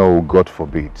 No, God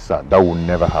forbid, sir. That will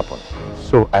never happen.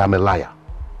 So I am a liar?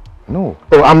 No.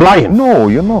 Oh, I'm lying? No,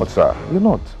 you're not, sir. You're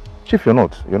not. Chief, you're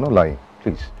not. You're not lying.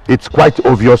 Please. It's quite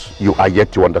obvious you are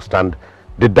yet to understand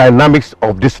the dynamics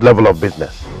of this level of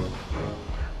business.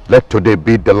 Let today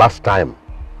be the last time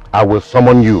I will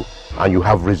summon you and you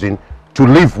have reason to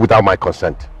leave without my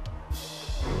consent.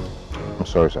 I'm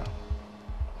sorry, sir.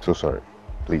 So sorry.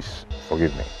 Please,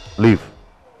 forgive me. Leave.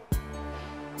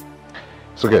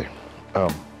 It's okay.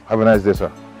 Have a nice day,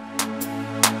 sir.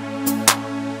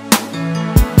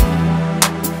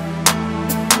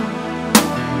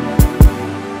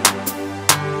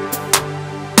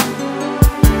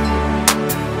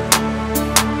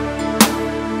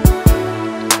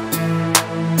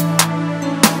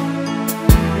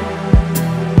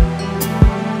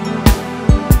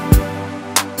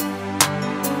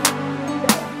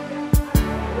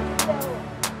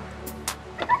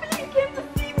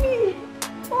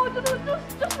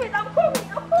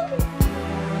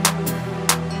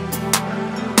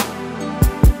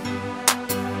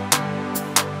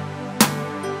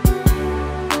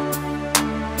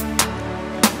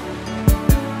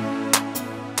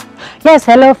 Yes,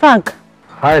 hello, Frank.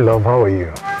 Hi, love. How are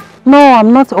you? No,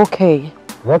 I'm not okay.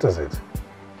 What is it?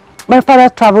 My father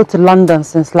traveled to London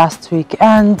since last week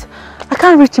and I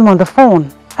can't reach him on the phone.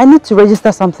 I need to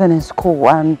register something in school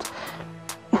and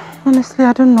honestly,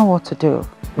 I don't know what to do.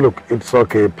 Look, it's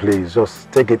okay, please.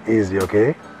 Just take it easy,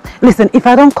 okay? Listen, if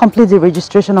I don't complete the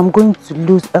registration, I'm going to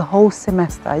lose a whole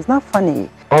semester. It's not funny.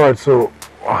 Alright, so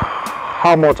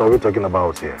how much are we talking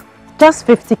about here? Just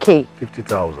 50K.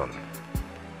 50,000.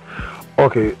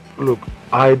 Okay, look,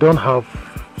 I don't have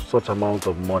such amount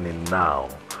of money now,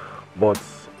 but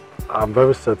I'm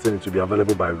very certain it will be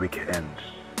available by weekend.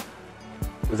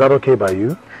 Is that okay by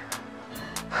you?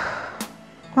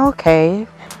 Okay,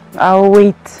 I'll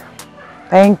wait.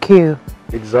 Thank you.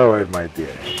 It's alright, my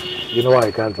dear. You know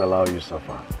I can't allow you to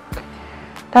suffer.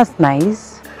 That's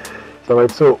nice. It's alright,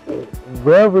 so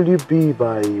where will you be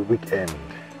by weekend?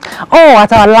 Oh,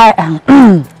 at our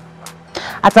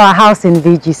at our house in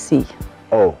VGC.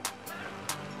 Oh.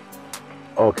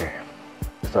 Okay.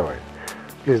 It's alright.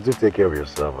 Please do take care of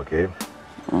yourself, okay?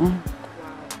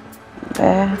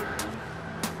 There.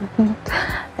 I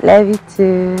love you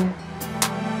too.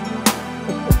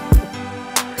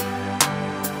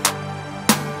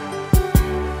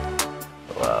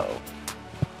 Wow.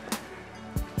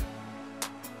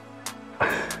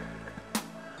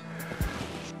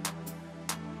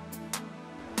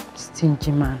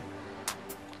 Stingy man.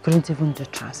 Couldn't even do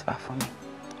transfer for me.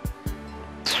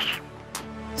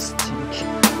 Stingy.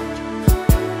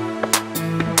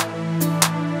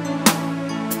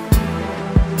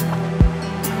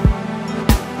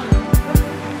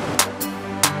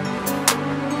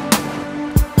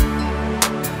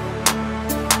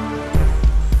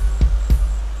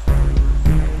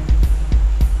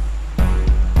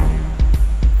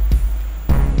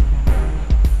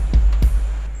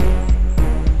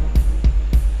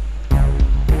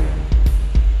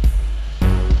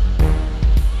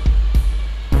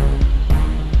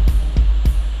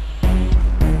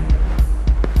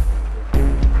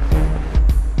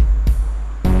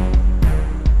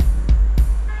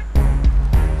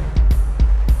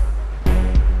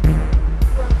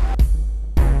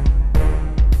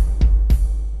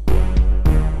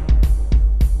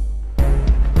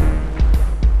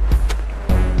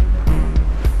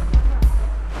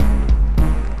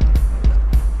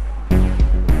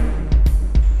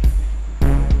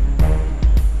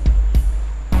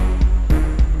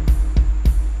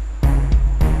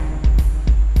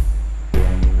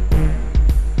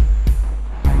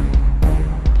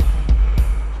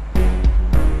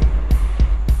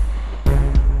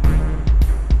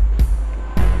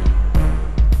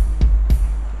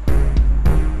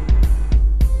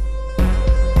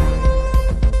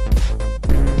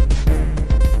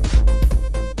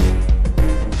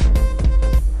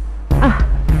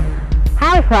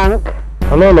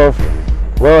 Hello, love.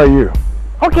 Where are you?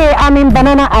 Okay, I'm in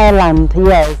Banana Island,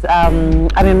 yes. I'm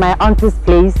in my auntie's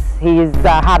place.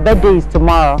 Her birthday is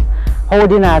tomorrow,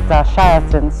 holding at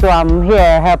Sheraton. So I'm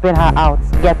here helping her out,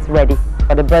 get ready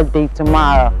for the birthday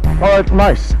tomorrow. Alright,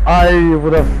 nice. I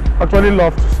would have actually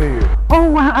loved to see you.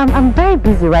 Oh, I'm very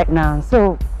busy right now,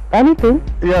 so anything?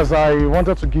 Yes, I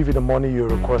wanted to give you the money you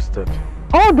requested.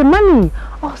 Oh, the money.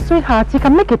 Oh, sweetheart, you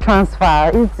can make a transfer.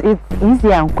 It's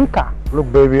easier and quicker. Look,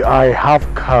 baby, I have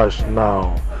cash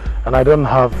now. And I don't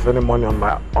have any money on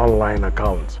my online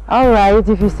account. Alright,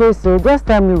 if you say so, just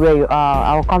tell me where you are.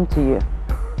 I'll come to you.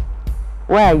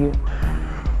 Where are you?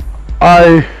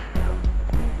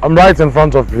 I'm right in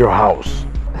front of your house.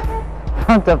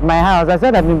 Front of my house? I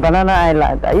said I'm in Banana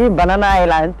Island. Are you in Banana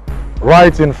Island?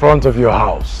 Right in front of your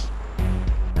house.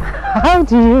 How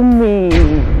do you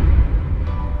mean?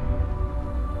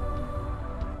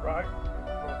 Right.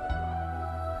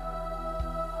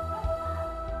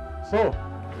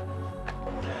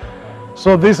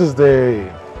 So this is the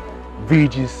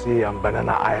VGC and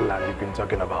Banana Island you've been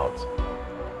talking about.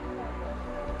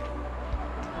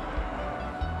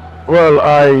 Well,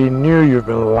 I knew you've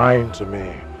been lying to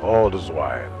me all this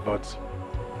while, but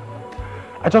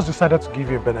I just decided to give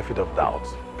you a benefit of doubt.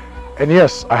 And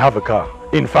yes, I have a car.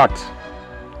 In fact,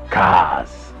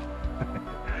 cars.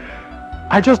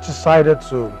 I just decided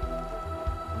to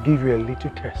give you a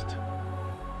little test.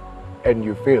 And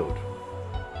you failed.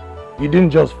 You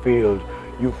didn't just fail,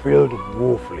 you failed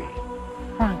woefully.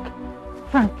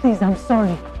 Frank, please, I'm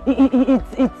sorry.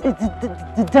 It's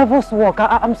the devil's work.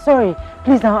 I'm sorry.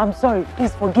 Please, I'm sorry.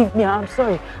 Please forgive me. I'm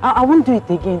sorry. I won't do it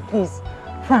again, please.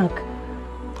 Frank.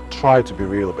 Try to be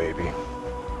real, baby.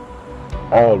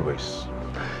 Always.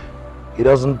 It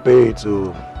doesn't pay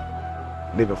to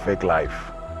live a fake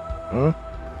life. Hmm?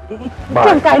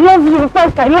 Frank, I love you.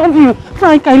 Frank, I love you.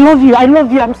 Frank, I love you. I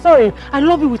love you. I'm sorry. I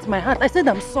love you with my heart. I said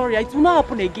I'm sorry. It will not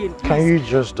happen again. Please. Can you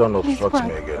just don't obstruct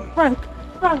Frank, me again? Frank, please.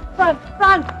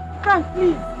 Frank.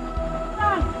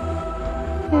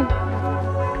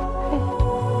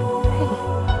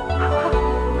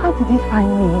 How did he find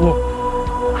me here?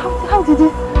 How did he?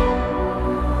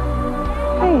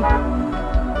 Hey.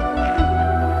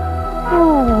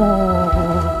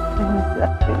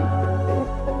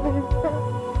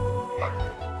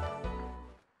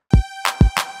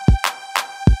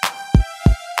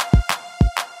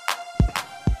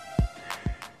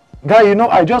 Guy, you know,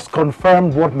 I just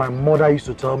confirmed what my mother used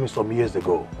to tell me some years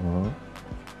ago.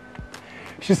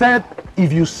 She said,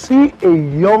 if you see a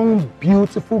young,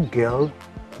 beautiful girl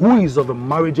who is of a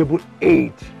marriageable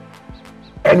age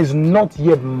and is not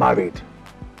yet married,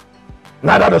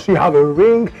 neither does she have a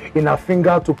ring in her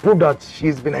finger to prove that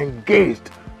she's been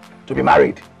engaged to be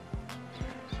married,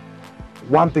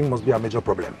 one thing must be a major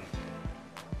problem.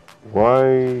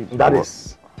 Why? That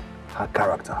is her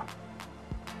character.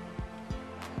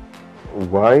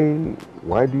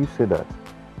 Why do you say that?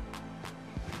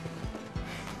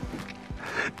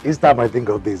 Each time I think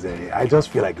of this, I just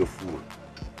feel like a fool.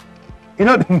 You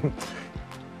know,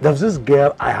 there's this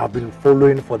girl I have been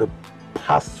following for the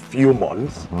past few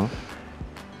months.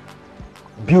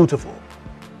 Beautiful,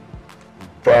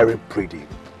 very pretty,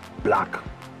 black,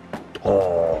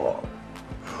 tall.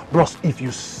 Bros, if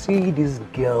you see this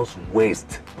girl's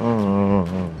waist,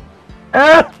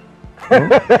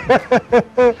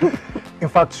 in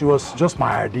fact, she was just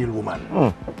my ideal woman.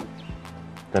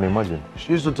 Can you imagine?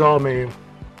 She used to tell me,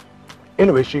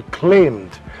 anyway, she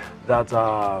claimed that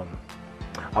her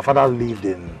father lived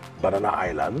in Banana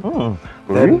Island.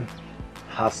 Really? Then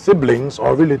her siblings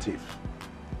or relatives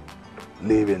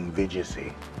live in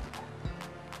VGC.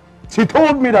 She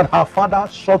told me that her father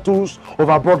shuttles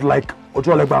overboard like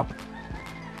Ojolegba.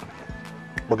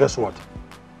 But guess what?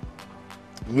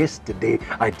 Yesterday,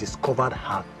 I discovered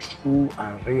her true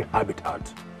and real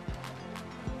habitat.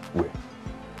 Where?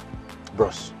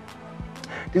 Bros,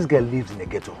 this girl lives in a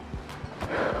ghetto.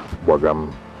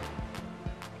 Wagam.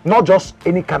 Not just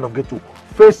any kind of ghetto.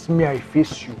 Face me, I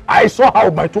face you. I saw her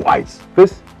with my two eyes.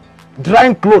 Face?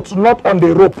 Drying clothes, not on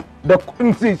the rope.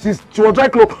 She was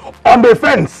drying clothes on the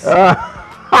fence.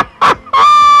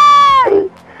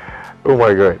 Oh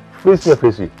my God. Face me,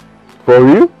 face you. For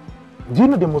you? Do you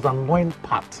know the most annoying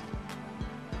part?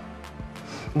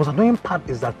 The most annoying part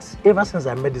is that ever since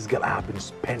I met this girl, I have been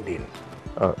spending.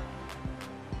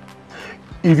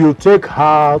 If you take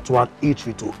her to an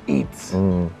eatery to eat,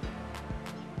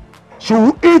 she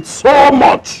will eat so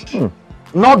much.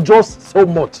 Not just so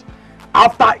much.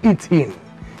 After eating,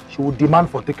 she will demand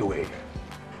for takeaway.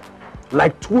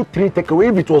 Like 2, 3 takeaway.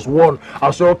 If it was one,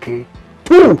 I'll say, okay,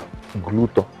 2.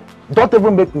 Gluto. Don't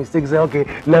even make mistakes. Say, okay,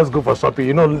 let's go for shopping.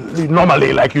 You know,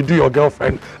 normally, like you do your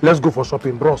girlfriend, let's go for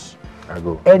shopping, bros. I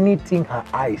go. Anything her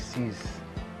eye sees,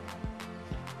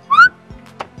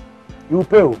 you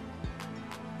pay.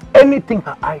 Anything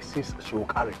her eye sees, she will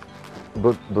carry.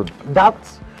 But that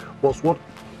was what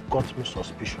got me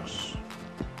suspicious.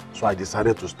 So I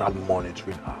decided to start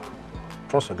monitoring her.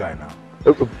 Trust a guy now.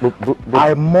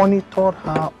 I monitored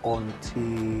her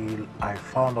until I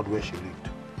found out where she lived.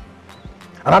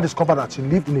 And I discovered that she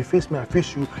lived in a face me, I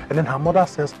face you, and then her mother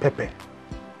sells pepper.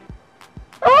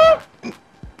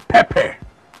 Pepper.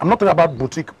 I'm not talking about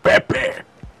boutique, pepper.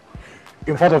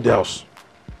 In front of the house.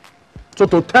 So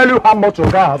to tell you how much your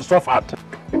guy has suffered.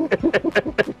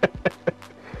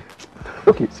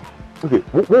 Okay.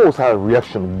 What was her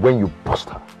reaction when you bust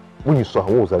her? When you saw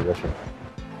her, what was her reaction?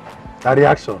 Her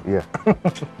reaction? Yeah.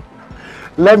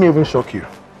 Let me even shock you.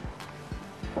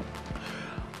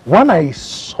 When I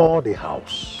saw the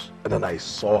house and then I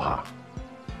saw her,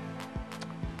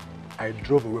 I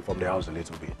drove away from the house a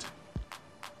little bit.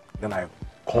 Then I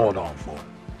called her on phone.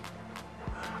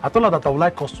 I told her that I would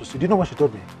like us to see. Do you know what she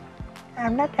told me?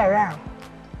 I'm not around.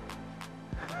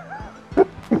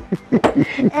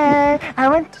 I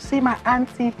went to see my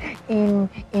auntie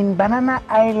in Banana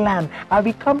Island. I'll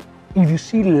become, if you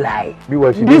see lie.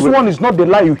 This one is not the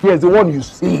lie you hear, it's the one you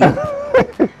see.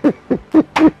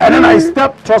 And then I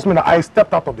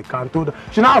stepped out of the car and told her.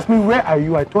 She now asked me, where are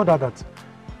you? I told her that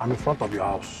I'm in front of your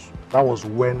house. That was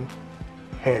when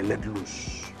hair let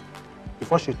loose.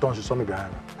 Before she turned, she saw me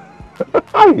behind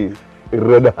her.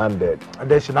 Red-handed.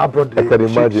 And then she now brought the... I can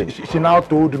imagine. She now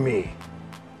told me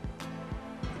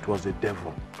it was the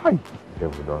devil. The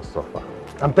devil don't suffer.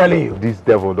 I'm telling you. This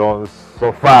devil don't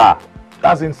suffer.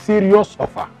 As in serious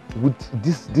suffer. With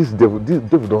this devil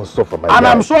don't suffer, my And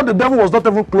guy. I'm sure the devil was not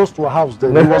even close to a house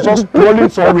then. He was just strolling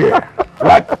somewhere.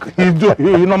 Like he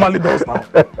normally does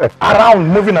now.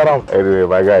 Moving around. Anyway,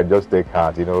 my guy, just take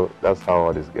heart. You know, that's how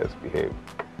all these girls behave.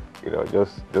 You know,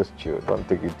 just chill. Don't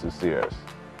take it too serious.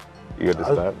 You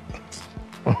understand?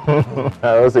 I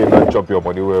don't say not chop your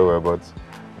money well, but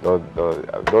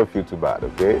don't feel too bad,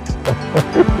 okay?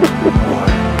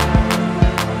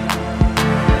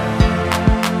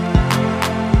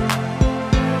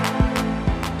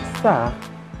 Sir,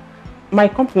 my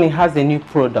company has a new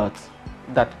product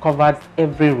that covers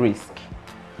every risk,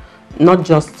 not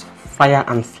just fire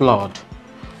and flood.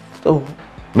 So,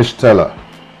 Miss Teller,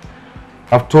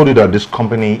 I've told you that this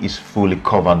company is fully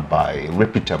covered by a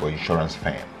reputable insurance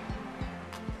firm.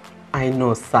 I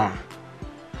know, sir.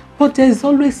 But there is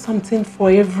always something for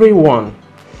everyone.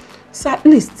 So at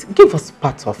least give us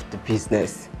part of the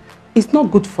business. It's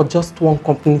not good for just one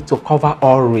company to cover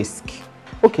all risk.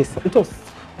 Okay, sir,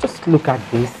 just look at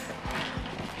this.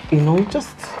 You know,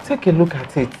 just take a look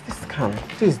at it.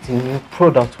 This is the new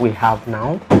product we have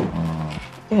now.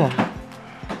 Yeah.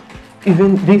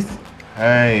 Even this.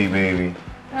 Hey, baby.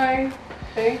 Hi.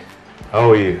 Hey. How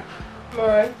are you? I'm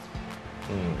alright.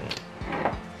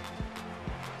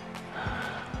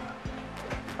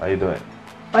 How you doing?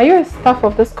 Are you a staff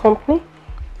of this company?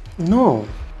 No.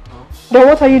 Then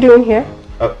what are you doing here?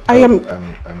 I am...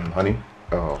 honey,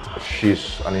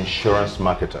 she's an insurance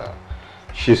marketer.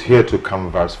 She's here to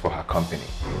canvass for her company.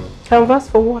 Canvas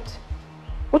for what?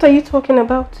 What are you talking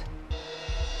about?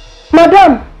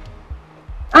 Madam,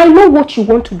 I know what you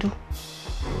want to do.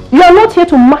 You are not here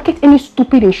to market any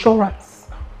stupid insurance.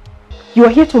 You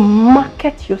are here to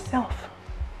market yourself.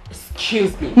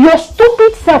 Excuse me. Your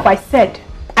stupid self, I said.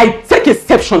 I take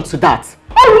exception to that.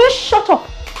 Oh, will you shut up?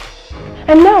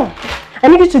 And now, I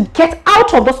need you to get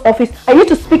out of this office. I need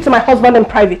to speak to my husband in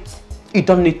private. You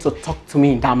don't need to talk to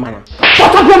me in that manner.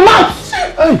 Shut up your mouth!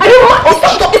 Are you mad? It's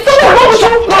something wrong with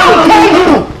you!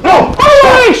 No!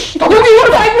 Stop it! You want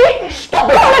to fight me? Stop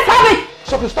it! Let's have it!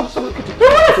 Stop. You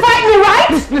want to fight me, right?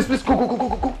 Please, go.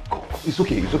 It's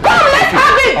okay. Come, let's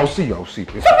have it! I'll see you.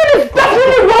 Please. Something is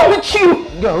definitely wrong with you!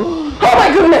 No. Oh my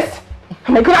goodness!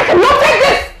 Oh my god, I cannot take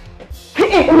this!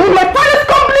 In my father's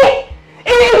company!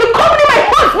 In the company my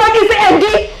husband is the MD!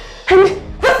 And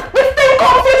this thing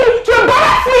comes here to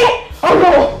embarrass me! Oh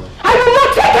no! I will not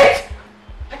take it!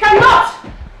 I cannot!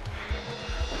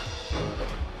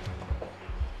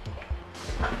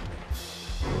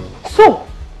 So,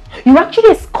 you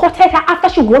actually escorted her after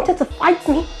she wanted to fight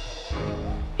me?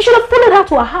 You should have followed her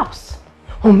to her house.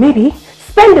 Or maybe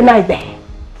spend the night there.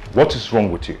 What is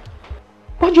wrong with you?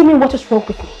 What do you mean, what is wrong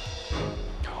with me?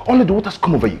 Only the water's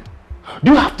come over you.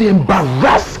 Do you have to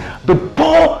embarrass the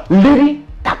poor lady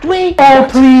that way? Oh,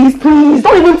 please,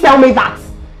 don't even tell me that.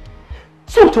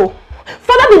 Sunto,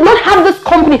 Father did not have this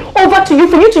company over to you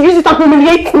for you to use it and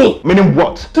humiliate me. Meaning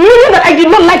what? Meaning that I did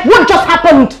not like what just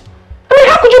happened. mean,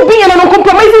 how could you be in an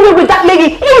uncompromising way with that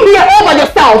lady? You here all by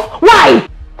yourself. Why?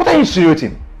 What are you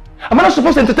insinuating? Am I not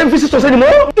supposed to entertain visitors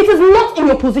anymore? It is not in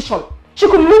your position. She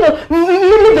could leave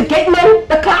the gate men,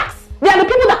 the clerks. They are the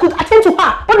people that could attend to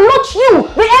her, but not you,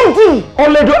 the MD.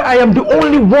 Oledo, I am the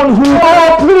only one who...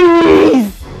 Oh,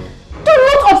 please. Do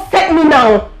not upset me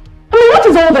now. I mean, what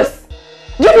is all this?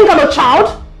 Do you think I'm a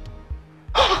child?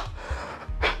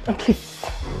 And please,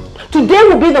 today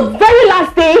will be the very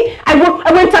last day I will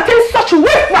entertain such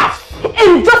riffraff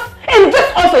in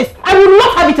this office. I will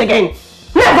not have it again.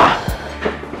 Never.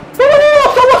 No,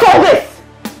 so what's all this?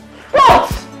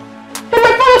 What? In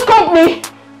my father's company?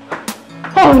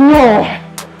 Oh no.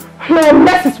 No one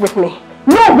messes with me.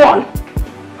 No one.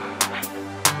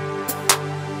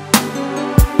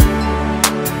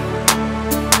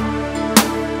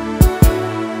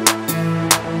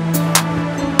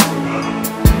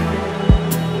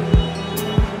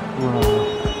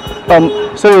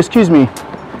 Sorry, excuse me.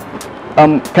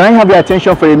 Can I have your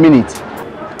attention for a minute?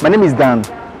 My name is Dan.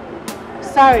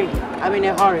 Sorry, I'm in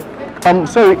a hurry.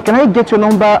 Sorry, can I get your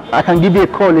number? I can give you a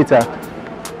call later.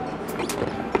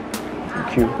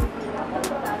 Thank you.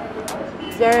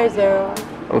 00.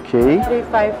 Okay.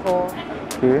 354.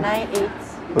 Okay. 98.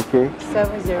 Okay.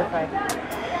 705.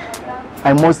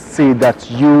 I must say that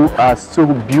you are so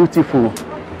beautiful.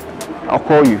 I'll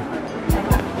call you.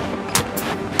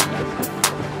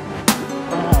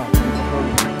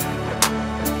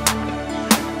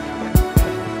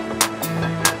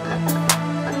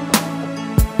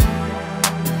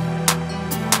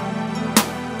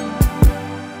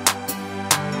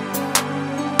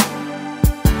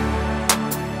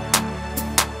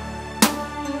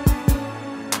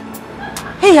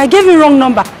 Hey, I gave you wrong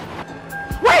number.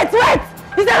 Wait! It's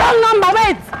the wrong number,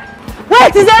 wait!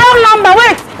 It's the wrong number,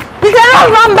 wait! It's the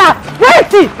wrong number! Wait!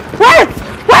 It's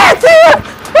the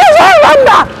wrong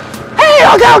number! Hey,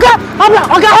 okay,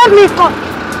 help me call.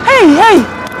 Hey!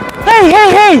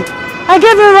 I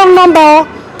gave you wrong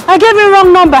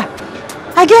number,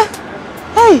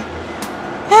 Hey,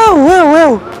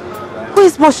 who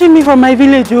is pushing me from my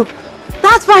village, oh?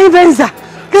 That's fine, Venza.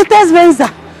 Latest Venza.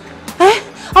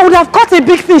 I would have caught a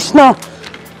big fish now.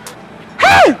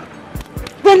 Hey!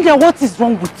 Brenda, what is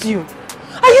wrong with you?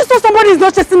 Are you sure somebody is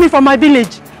not chasing me from my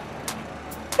village?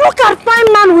 Look at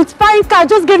fine man with fine car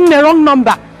just gave me a wrong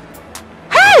number.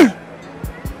 Hey!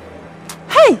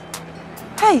 Hey!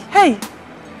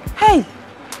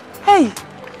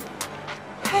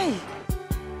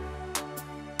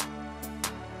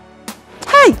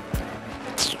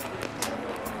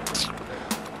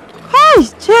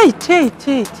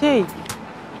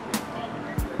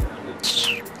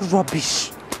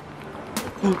 Rubbish.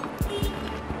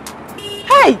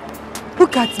 Hey!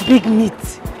 Look at big meat.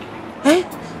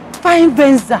 Fine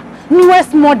Venza,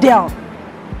 newest model.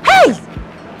 Hey!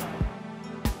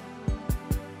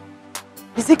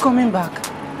 Is he coming back?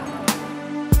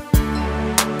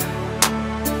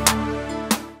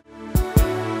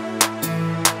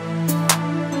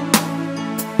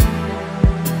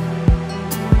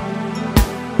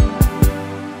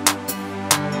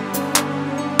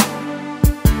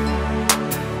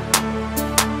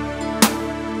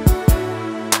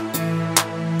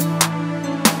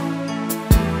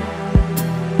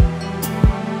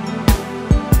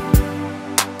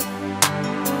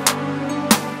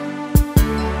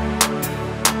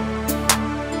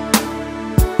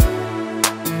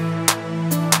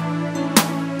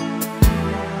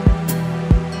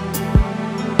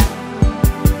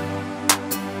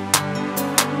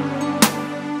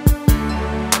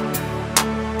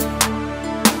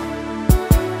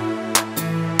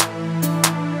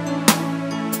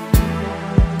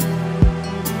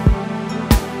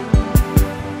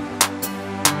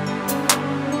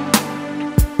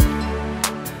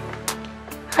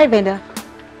 Hi, Venda.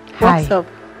 Hi. What's up?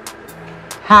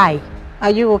 Hi. Are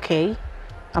you okay?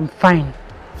 I'm fine.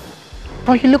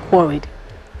 But you look worried.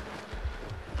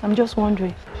 I'm just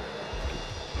wondering.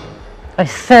 I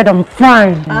said I'm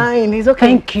fine. Fine, it's okay.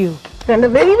 Thank you. Then the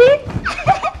baby?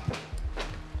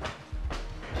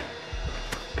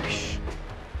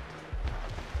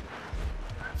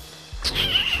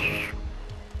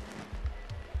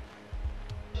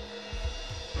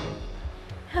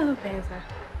 Hello, Benza.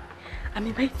 I'm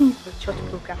inviting you to the church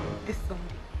program this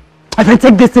Sunday. If I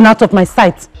take this thing out of my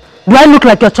sight, do I look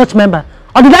like your church member?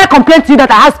 Or did I complain to you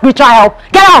that I have spiritual help?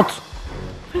 Get out!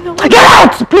 Get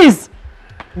out, please!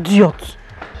 Idiot.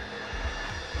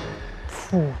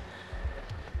 Fool.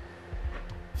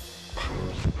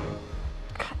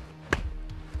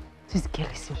 This girl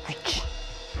is a witch.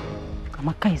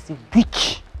 Amaka is a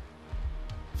witch.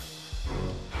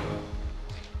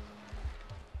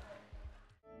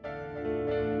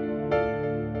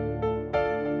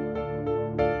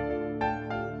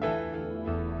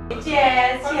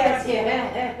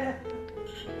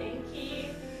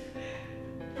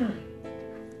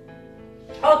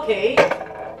 Okay.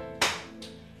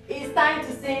 It's time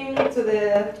to sing to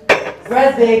the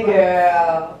birthday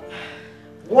girl.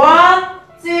 1,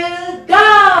 2,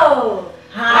 go!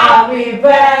 Happy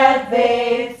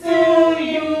birthday to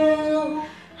you.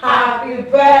 Happy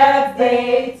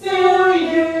birthday to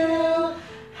you.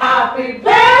 Happy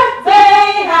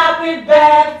birthday, happy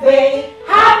birthday,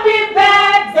 happy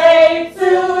birthday to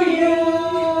you.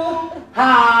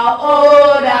 How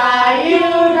old are you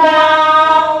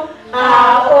now?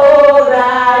 How old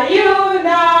are you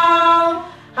now?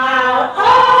 How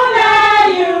old are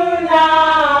you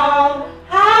now?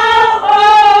 How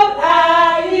old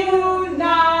are you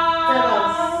now? Tell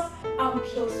us. I'm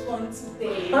 +1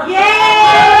 today. Yay!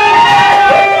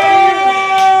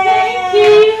 Thank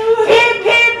you. Hip,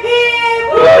 hip, hip.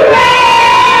 Hooray!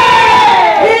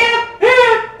 Hip,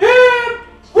 hip, hip.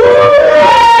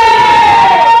 Hooray!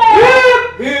 Hip,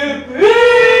 hip,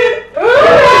 hip.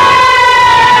 Hooray!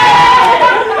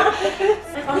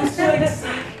 I'm so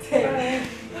excited.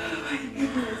 Oh my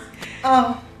goodness. Oh,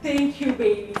 thank you,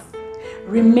 babies.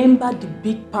 Remember the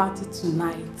big party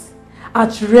tonight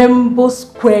at Rainbow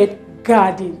Square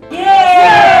Garden. Yay!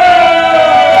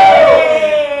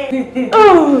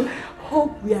 Oh,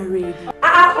 hope we are ready. We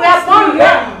are born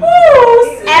ready.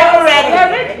 Ever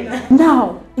ready.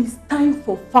 Now it's time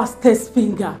for fastest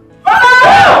finger.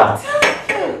 My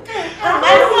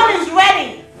phone is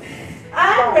ready.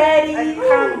 I'm ready. I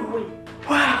can't wait.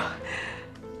 Wow.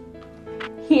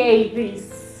 Here it is.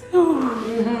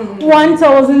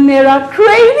 1,000 naira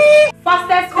credit.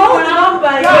 Fastest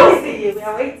number. Easy. We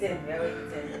are waiting. We are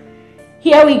waiting.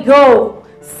 Here we go.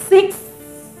 6,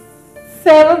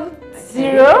 7,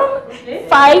 0,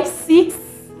 5, 6,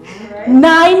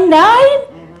 9, 9,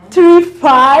 3,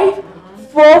 5,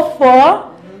 4,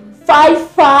 4, 5,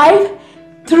 5,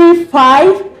 3,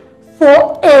 5,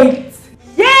 4, 8.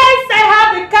 Yes, I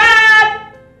have the card.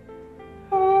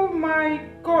 Oh my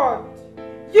God.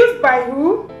 Used by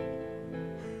who?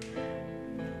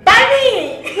 By me.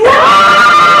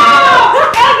 Wow!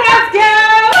 Congrats,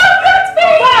 girl. Congrats,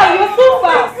 baby. Wow, you're so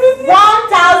fast.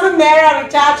 1,000 naira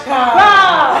recharge card.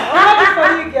 Wow. Happy for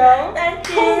you, girl. Thank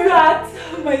you. Congrats.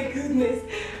 Oh my goodness.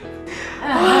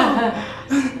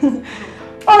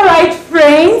 Alright,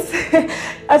 friends.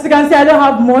 As you can see, I don't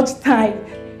have much time.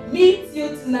 Meet you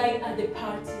tonight at the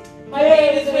party. My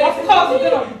name is Ray. Of course, we're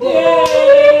gonna be there.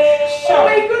 Sure. Oh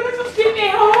my goodness, just give me a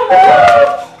hug.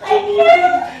 Thank you.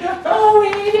 Oh,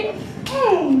 wait.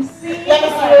 See? Let me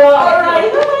see you.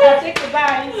 Alright. I'll take the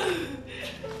bag.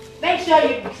 Make sure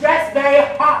you dress very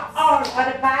hot for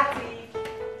the party.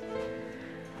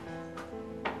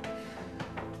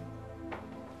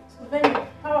 So, baby,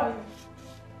 how are you?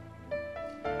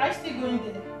 Are you still going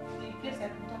there? The place I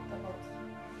talked about.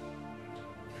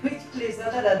 Which place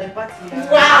other than the party?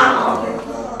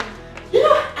 Wow! You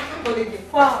know, I can't believe it.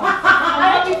 Wow. I'm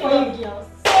happy for you, girls.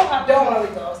 So happy. Don't worry,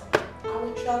 girls. I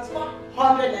will transfer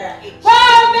 100 naira each.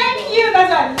 Wow, thank you. That's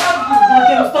why I love you.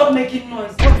 Okay, stop making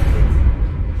noise. What is it?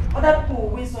 Other people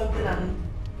will win something and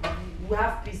we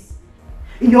have peace.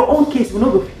 In your own case, we will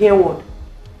not go hear word.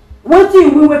 What do you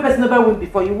win when person never win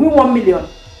before? You win 1 million.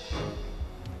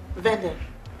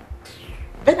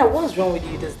 Vendor, what's wrong with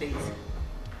you these days?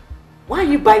 Why are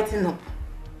you biting up?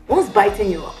 What's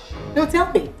biting you up? No,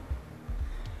 tell me.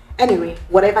 Anyway,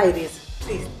 whatever it is,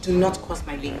 please do not cross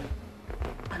my lane.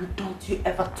 And don't you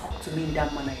ever talk to me in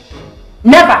that manner again.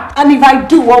 Never! And if I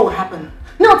do, what will happen?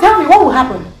 No, tell me, what will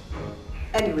happen?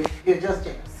 Anyway, you're just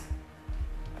jealous.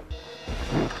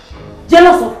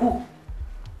 Jealous of who?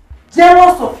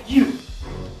 Jealous of you.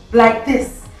 Like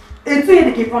this. Into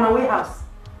the runaway house.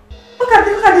 Look at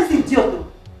this idiot though.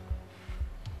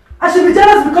 I should be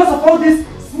jealous because of all these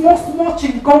small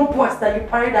chingom boys that you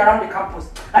parade around the campus.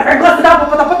 Like I got to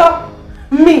that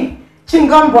me,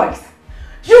 chingom boys.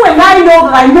 You and I know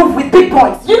that I move with big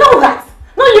boys. You know that.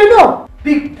 No, you know.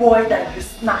 Big boy that you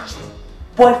snatched.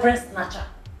 Boyfriend snatcher.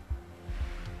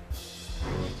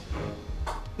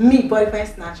 Me, boyfriend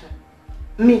snatcher.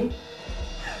 Me.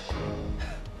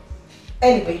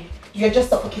 Anyway, you're just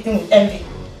suffocating with envy.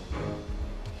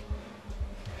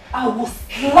 I will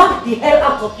slap the hell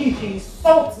out of you if you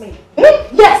insult me.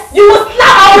 Yes, you will slap.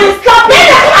 I will slap you.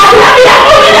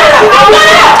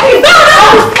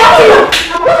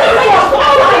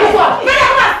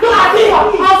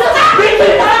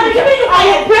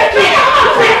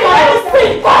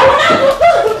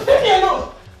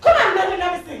 Come on,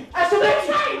 let me see. I should let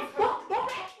you.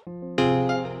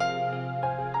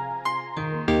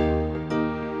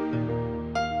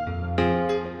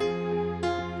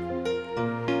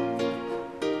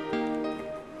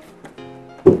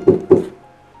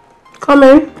 Come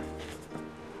in.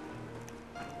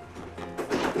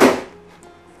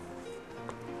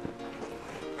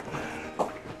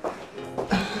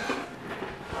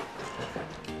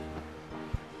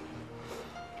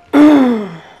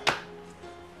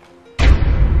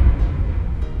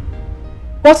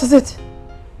 What is it?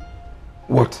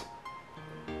 What?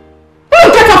 Will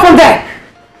you get up from there?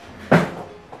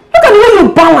 Look at the way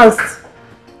you're balanced.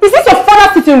 Is this your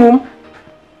father's sitting room?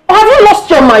 Or have you lost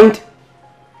your mind?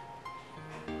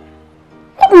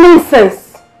 What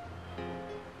nonsense!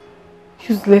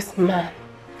 Useless man.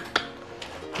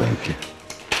 Thank you.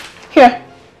 Here.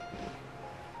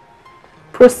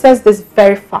 Process this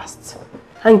very fast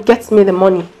and get me the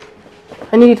money.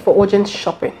 I need it for urgent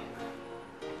shopping.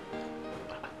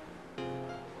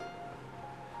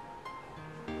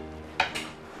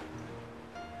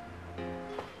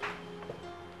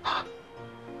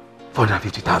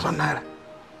 ₦450,000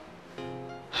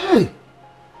 Hey!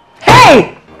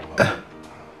 Hey!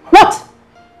 What?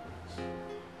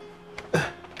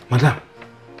 Madam,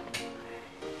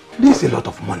 this is a lot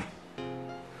of money.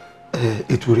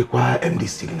 It will require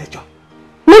MD's signature.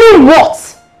 Meaning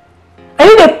what? I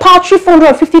need a paltry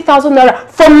 450,000 naira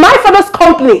from my father's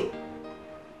company.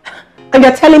 And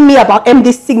you're telling me about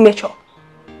MD's signature.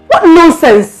 What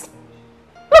nonsense!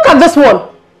 Look at this one.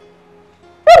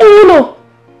 What do you know?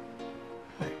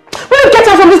 Will you get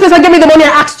out from this place and give me the money I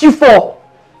asked you for?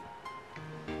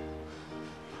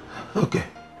 Okay.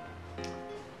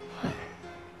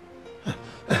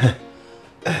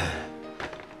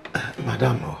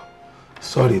 Madam,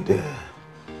 sorry,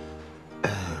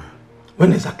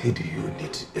 when exactly do you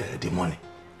need the money?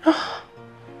 Are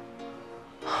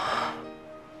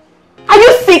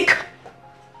you sick?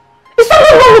 Is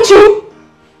something wrong with you?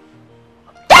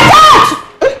 Get out!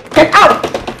 Get out!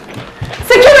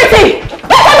 Security!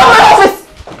 Get out of my office!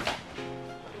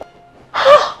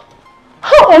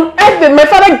 How on earth did my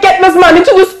father get this man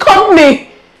into this company?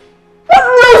 What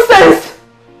nonsense!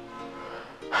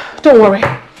 Don't worry.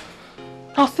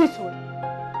 I'll see to it.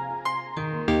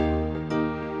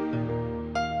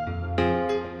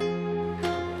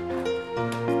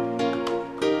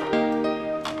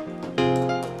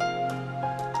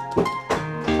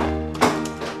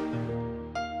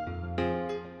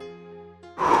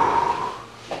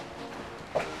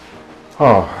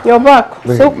 Oh, you're back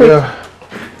so quick. Yeah.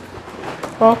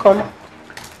 Welcome.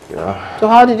 Yeah. So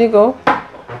how did it go?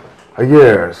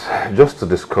 Yes, just to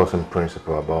discuss in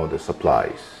principle about the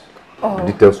supplies. Oh.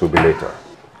 The details will be later.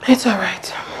 It's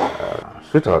alright.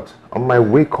 Sweetheart, on my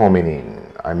way coming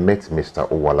in, I met Mr.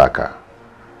 Owalaka.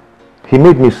 He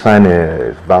made me sign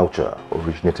a voucher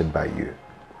originated by you.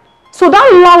 So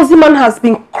that lousy man has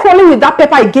been crawling with that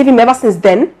paper I gave him ever since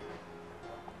then?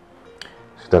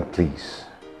 Sweetheart, please.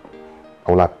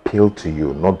 I will appeal to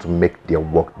you not to make their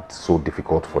work so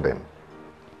difficult for them.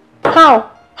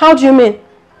 How? How do you mean?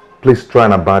 Please try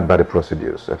and abide by the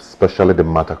procedures, especially the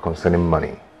matter concerning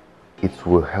money. It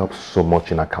will help so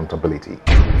much in accountability.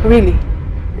 Really?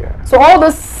 Yeah. So all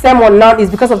this sermon now is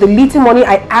because of the little money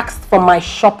I asked for my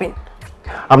shopping?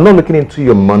 I'm not looking into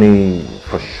your money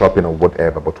for shopping or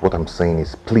whatever, but what I'm saying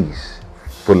is please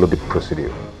follow the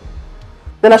procedure.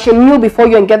 Then I should kneel before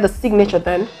you and get the signature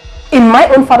then? In my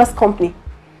own father's company?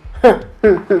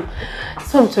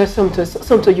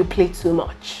 Somto, you play too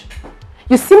much.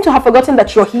 You seem to have forgotten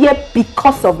that you're here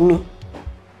because of me.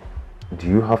 Do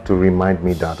you have to remind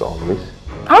me that always?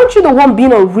 Aren't you the one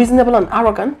being unreasonable and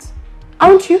arrogant?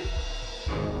 Aren't you?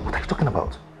 What are you talking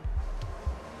about?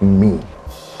 Me?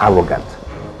 Arrogant?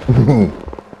 Me?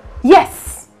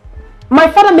 Yes. My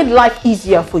father made life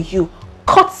easier for you,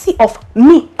 courtesy of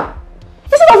me.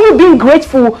 Instead of you being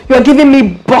grateful, you're giving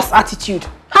me boss attitude.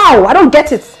 How? I don't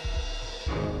get it.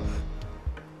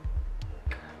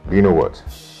 Do you know what?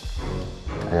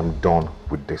 I am done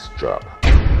with this job.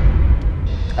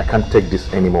 I can't take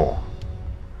this anymore.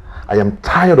 I am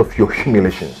tired of your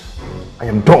humiliations. I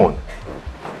am done.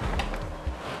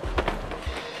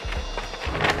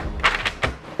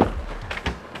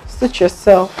 Suit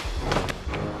yourself.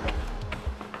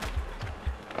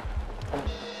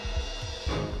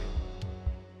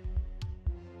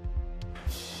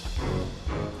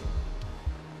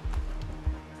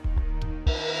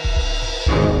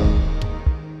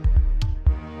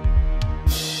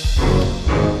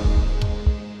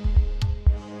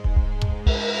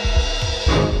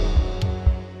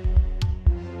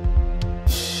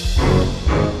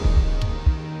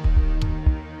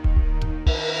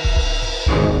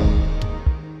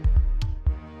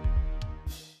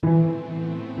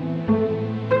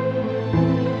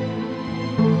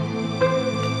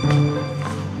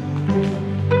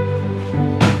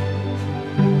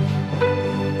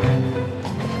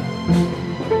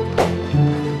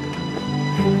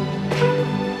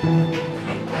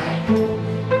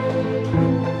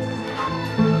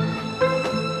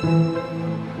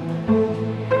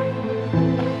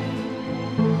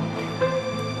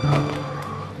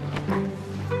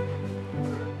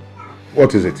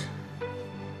 What is it?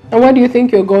 And where do you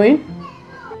think you're going?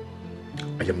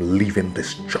 I am leaving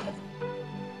this job.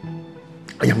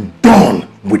 I am done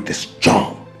with this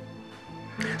job.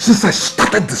 Since I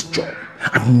started this job,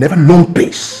 I've never known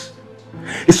peace.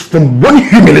 It's from one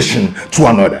humiliation to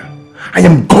another. I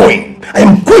am going. I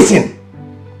am quitting.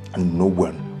 And no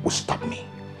one will stop me.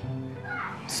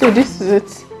 So this is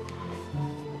it.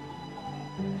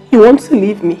 You want to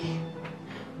leave me?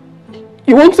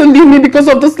 You want to leave me because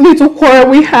of this little quarrel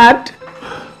we had?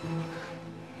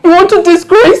 You want to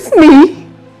disgrace me?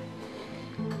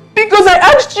 Because I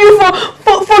asked you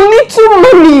for little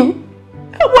money.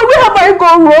 Where have I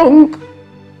gone wrong?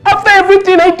 After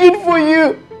everything I did for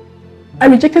you. I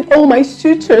rejected all my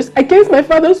suitors against my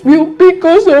father's will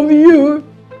because of you.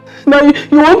 Now you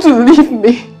want to leave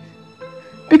me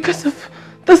because of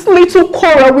this little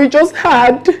quarrel we just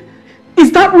had.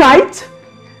 Is that right?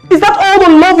 Is that all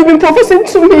the love you've been professing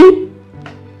to me?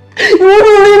 You want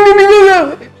to leave me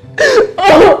because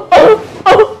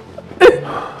of...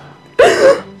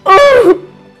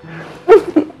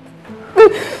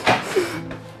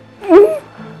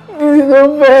 This is not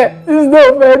fair. This is not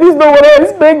fair. This is not what I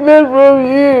expected from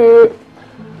you.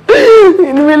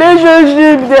 In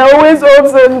relationships, there are always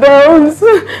ups and downs.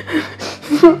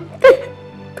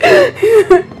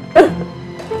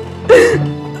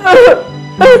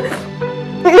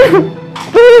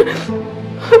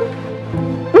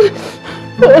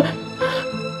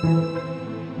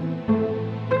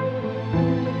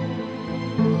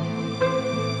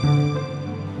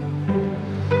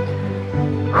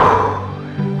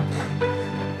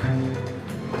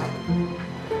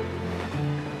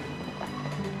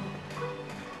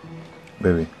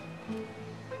 Baby,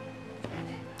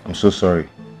 I'm so sorry.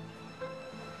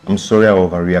 I'm sorry I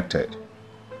overreacted.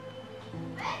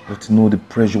 But you know, the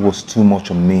pressure was too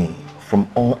much on me from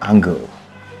all angles.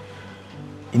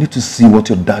 You need to see what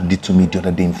your dad did to me the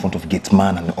other day in front of gate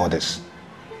man and others.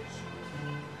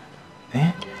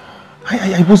 Eh?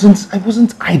 I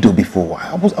wasn't idle before.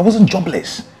 I wasn't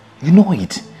jobless. You know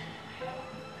it.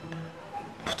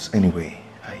 But anyway,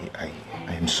 I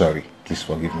am sorry. Please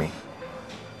forgive me.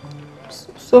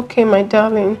 It's okay, my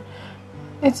darling.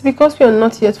 It's because we are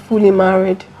not yet fully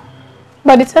married.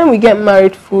 By the time we get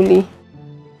married fully,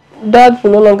 Dad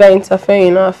will no longer interfere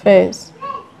in our affairs.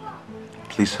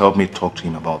 Please help me talk to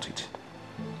him about it.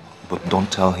 But don't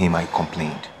tell him I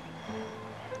complained.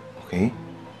 Okay?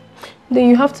 Then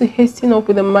you have to hasten up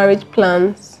with the marriage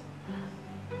plans.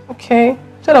 Okay?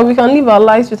 So that we can live our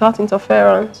lives without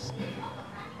interference.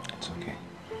 It's okay.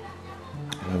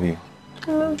 I love you.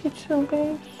 I love you too,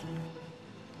 babe.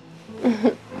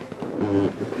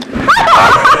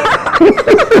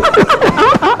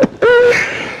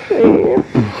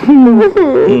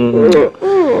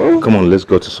 Come on, let's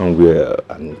go to somewhere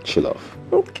and chill off.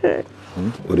 Okay.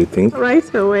 What do you think?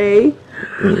 Right away.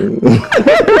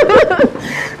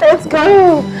 Let's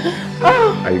go.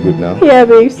 Oh. Are you good now? Yeah,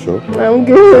 babe. Sure. I'm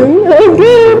good. I'm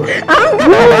good. I'm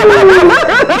good.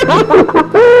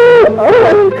 Come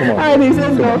on. Alright, babe,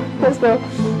 let's go. Let's go.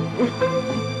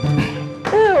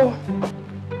 Ew.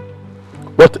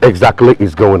 What exactly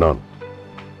is going on?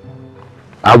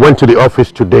 I went to the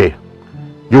office today.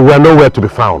 You were nowhere to be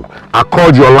found. I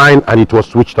called your line and it was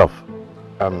switched off.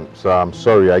 Sir, I'm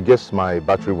sorry. I guess my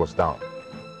battery was down.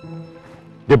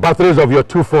 The batteries of your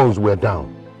two phones were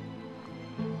down.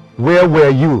 Where were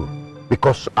you?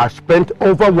 Because I spent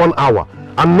over 1 hour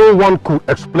and no one could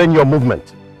explain your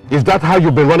movement. Is that how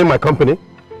you've been running my company?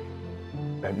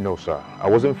 No, sir. I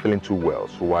wasn't feeling too well,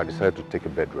 so I decided to take a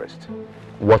bed rest.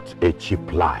 What a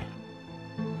cheap lie.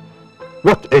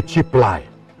 What a cheap lie.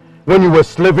 When you were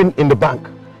slaving in the bank,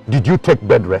 did you take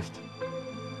bed rest?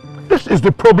 This is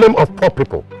the problem of poor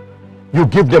people. You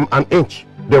give them an inch,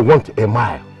 they want a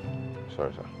mile.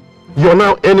 Sorry, sir. You're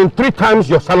now earning 3 times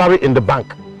your salary in the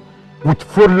bank with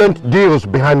fraudulent deals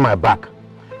behind my back.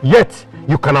 Yet,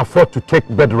 you can afford to take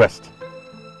bed rest.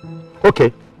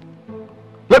 Okay,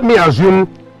 let me assume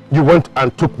you went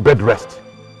and took bed rest.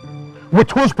 With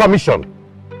whose permission?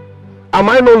 Am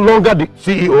I no longer the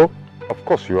CEO? Of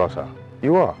course you are, sir.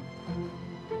 You are.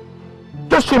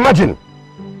 Just imagine.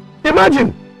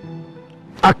 Imagine.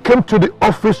 I came to the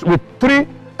office with 3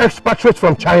 expatriates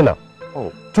from China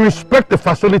to inspect the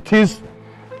facilities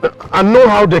and know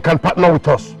how they can partner with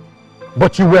us.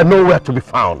 But you were nowhere to be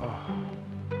found.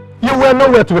 You were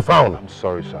nowhere to be found. I'm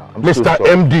sorry, sir. I'm Mr. so sorry.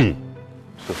 MD.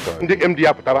 So sorry. The MD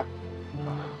Aputaba.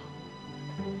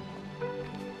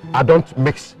 I don't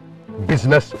mix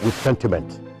business with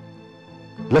sentiment.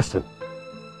 Listen,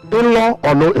 in-law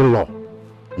or no in-law,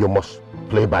 you must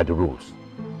play by the rules.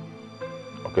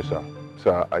 Okay, sir.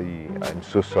 Sir, I'm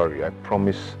so sorry. I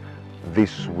promise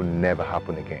this will never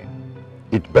happen again.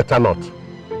 It better not.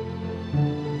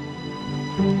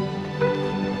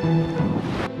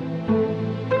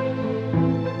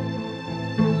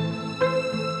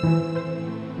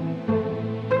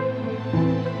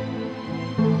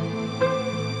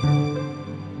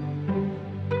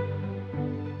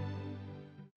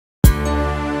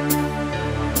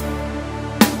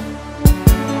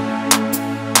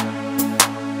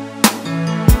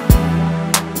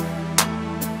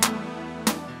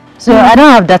 So I don't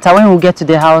have data. When we get to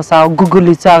the house, I'll Google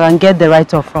it so I can get the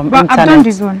write-off from internet. I've done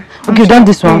this one. Okay, you've done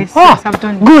this one? Yes, yes, I've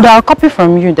done it. Good, I'll copy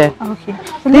from you then. Okay.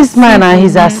 This man and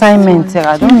his assignment,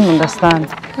 I don't understand.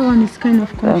 That one is kind of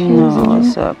confusing. No,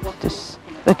 so this.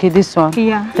 Okay, this one.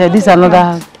 Yeah. This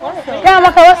another. Yeah,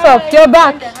 Maka, what's up? You're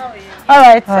back.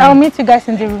 Alright, I'll meet you guys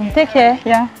in the room. Take care.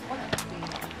 Yeah.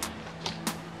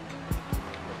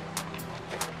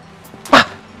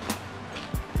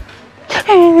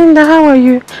 Hey, Linda, how are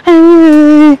you?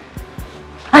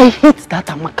 I hate that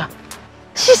Amaka.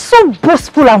 She's so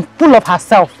boastful and full of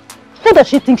herself. Who does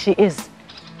she think she is?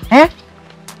 Eh?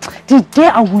 The day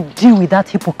I will deal with that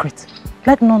hypocrite,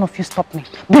 let none of you stop me.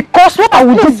 Because what I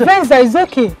will do to... Venza, it's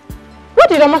okay. What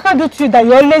did Amaka do to you that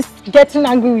you're always getting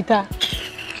angry with her?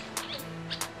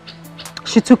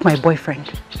 She took my boyfriend.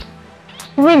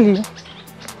 Really?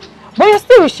 But you're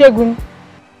still with Shegun.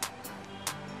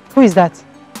 Who is that?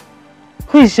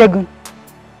 Who is Shegun?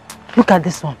 Look at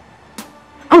this one.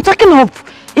 I'm talking of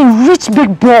a rich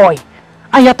big boy.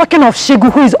 And you're talking of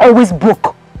Shegun who is always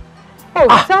broke.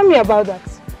 Oh, tell me about that.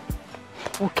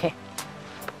 Okay.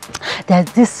 There's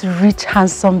this rich,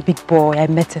 handsome big boy I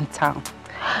met in town.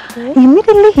 Okay.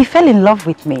 Immediately he fell in love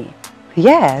with me.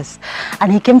 Yes.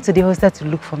 And he came to the hostel to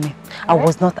look for me. I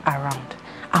was not around.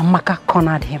 Amaka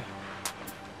cornered him.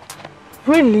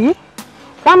 Really?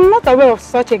 I'm not aware of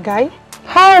such a guy.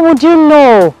 How would you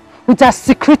know? With a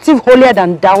secretive, holier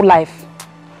than thou life.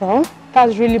 Well,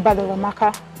 that's really bad of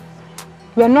Amaka.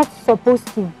 We are not supposed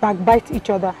to backbite each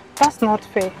other. That's not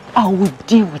fair. I will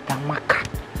deal with Amaka.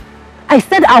 I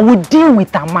said I will deal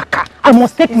with Amaka. I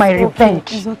must take my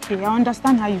revenge. It's okay. I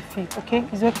understand how you feel, okay?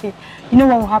 It's okay. You know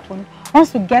what will happen?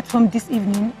 Once we get home this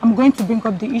evening, I'm going to bring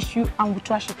up the issue and we'll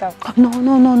trash it out.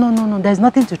 No. There's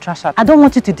nothing to trash out. I don't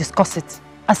want you to discuss it.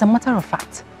 As a matter of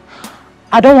fact,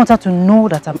 I don't want her to know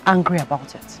that I'm angry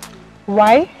about it.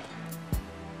 Why?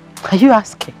 Are you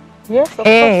asking? Yes, of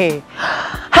course.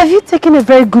 Have you taken a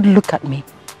very good look at me?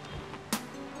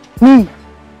 Me,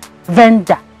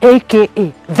 Venda,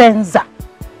 aka Venza.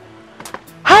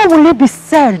 How will it be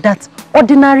said that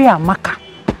ordinary Amaka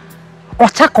or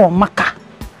Chako Amaka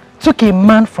took a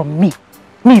man from me,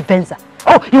 Venza?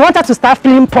 Oh, you want her to start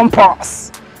feeling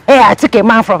pompous? Hey, I took a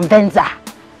man from Venza.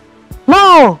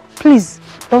 No, please,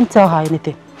 don't tell her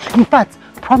anything. In fact,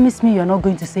 promise me you're not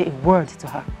going to say a word to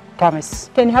her. Promise.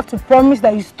 Then you have to promise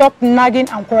that you stop nagging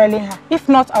and quarreling her. If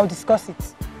not, I'll discuss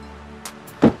it.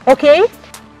 Okay?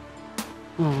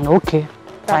 Okay,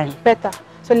 fine. Better.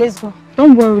 So let's go.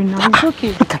 Don't worry now. It's okay.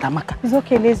 Look at Amaka. It's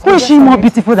okay. Let's go. Who is she more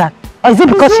beautiful than? Or is it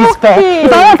because she's fair?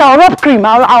 If I want, I'll rub cream.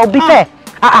 I'll be fair.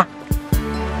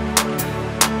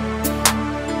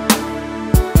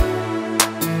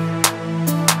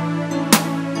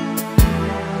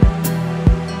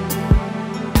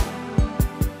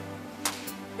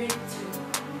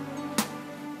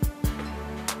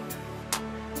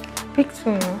 Pick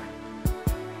two.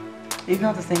 It's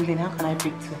not the same thing. How can I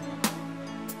pick two?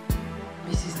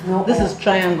 This is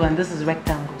triangle and this is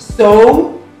rectangle.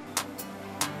 So?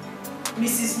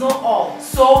 Mrs. Not all.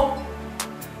 So?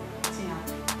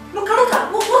 Look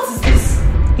at, what is this?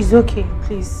 It's okay,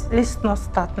 please. Let's not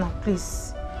start now,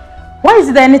 please. Why is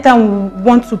it that anytime we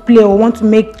want to play or want to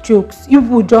make jokes, you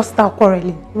will just start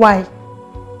quarreling? Why?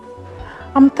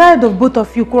 I'm tired of both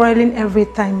of you quarreling every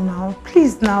time now.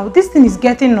 Please now, this thing is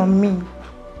getting on me.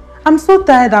 I'm so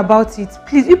tired about it.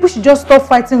 Please, people should just stop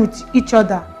fighting with each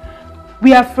other.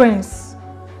 We are friends.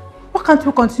 Why can't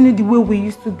we continue the way we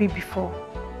used to be before?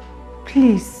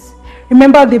 Please.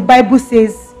 Remember the Bible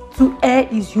says, to err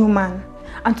is human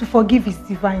and to forgive is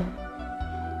divine.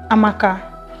 Amaka,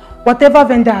 whatever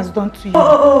Venda has done to you.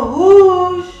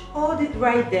 Whoosh! Hold it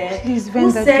right there. Please,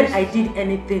 Who Venda, said I did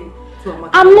anything to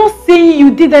Amaka? I'm not saying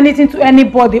you did anything to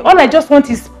anybody. All I just want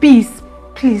is peace.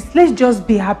 Please, let's just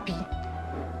be happy.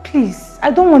 Please, I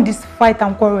don't want this fight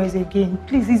and quarrels again.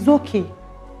 Please, it's okay.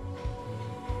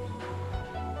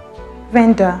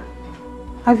 Venda,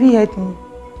 have you heard me?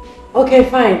 Okay,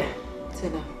 fine.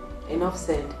 Tina, enough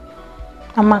said.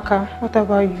 Amaka, what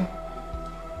about you?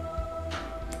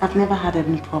 I've never had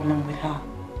any problem with her.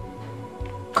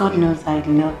 God knows I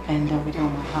love Venda with all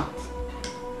my heart.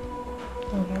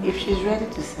 If she's ready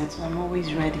to settle, I'm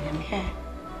always ready. I'm here.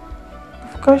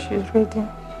 Of course she's ready.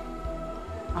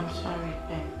 I'm sorry,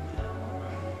 Ben.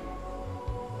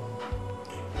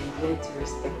 I'm ready to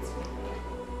respect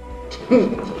me.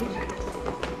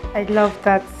 I love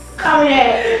that. Come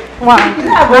here. Wow,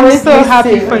 I'm so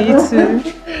happy for you too.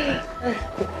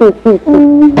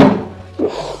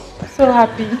 So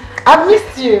happy. I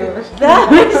missed you. I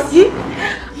missed you.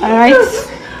 Alright.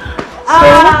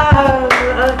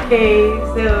 Okay,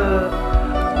 so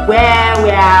where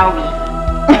are we?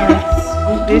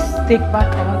 Let's take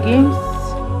back our games.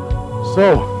 So,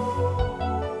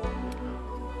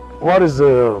 what is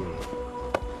the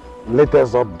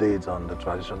latest update on the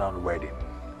traditional wedding?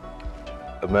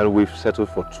 Well, we've settled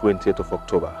for 20th of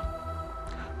October.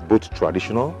 Both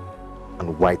traditional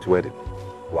and white wedding.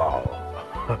 Wow.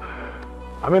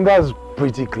 I mean, that's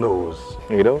pretty close.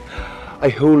 You know, a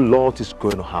whole lot is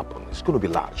going to happen. It's going to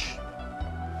be large.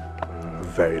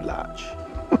 Very large.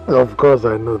 Of course,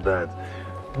 I know that.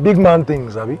 Big man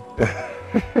things, Abby.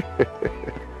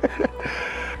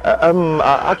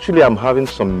 Actually, I'm having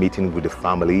some meeting with the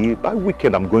family. By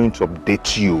weekend, I'm going to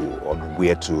update you on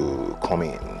where to come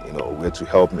in, you know, where to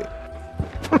help me.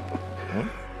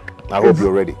 I hope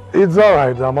you're ready. It's all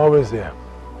right. I'm always here.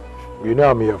 You know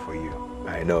I'm here for you.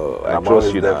 I know. I'm I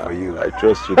trust you there that. for you. I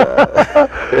trust you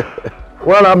that.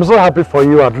 Well, I'm so happy for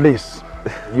you at least.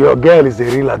 Your girl is a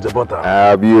real Ajabota.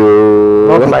 Have you?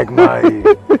 Not like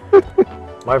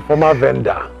my former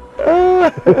vendor.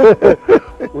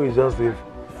 Who is just a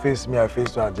face me, I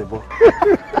face to Ajabo.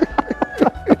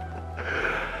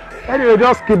 Anyway,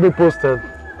 just keep me posted.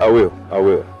 I will. I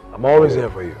will. I'm always here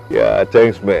for you. Yeah,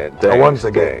 thanks, man. Thanks. And once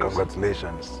again, thanks.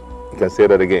 congratulations. You can say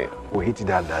that again. We hit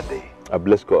that day. I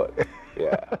bless God.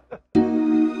 Yeah.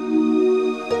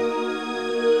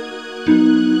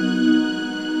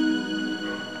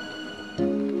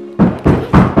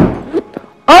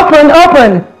 Open,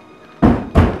 open.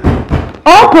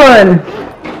 Open.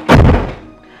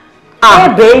 Hey,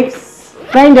 babes.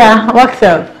 Brenda, what's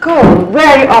up? Cool. Where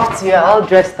are you off to? You're all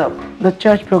dressed up. The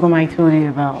church program I told you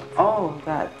about. Oh,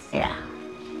 that. Yeah.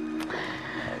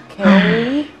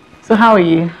 Okay. So how are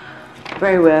you?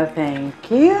 Very well, thank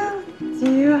you.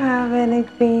 Do you have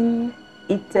anything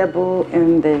eatable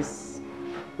in this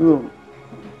room?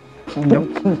 No.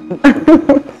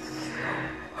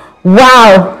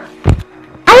 Wow.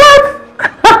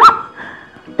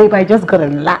 Babe, I just got a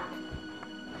laugh.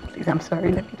 Please, I'm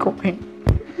sorry. Let me go in.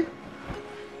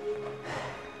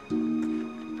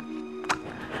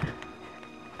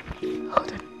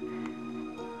 Hold on.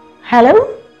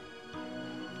 Hello?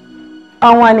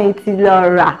 I want it,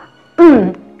 Laura.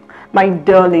 My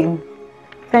darling.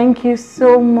 Thank you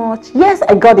so much. Yes,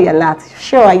 I got the alert.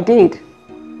 Sure, I did.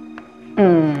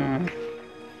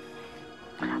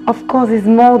 Of course, it's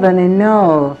more than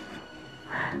enough.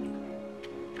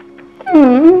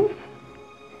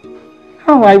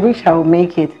 Oh, I wish I would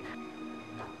make it.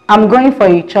 I'm going for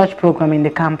a church program in the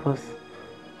campus.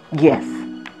 Yes.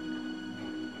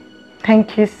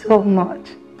 Thank you so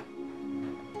much.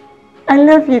 I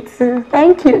love you too.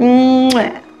 Thank you.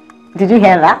 Did you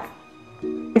hear that?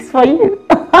 It's for you.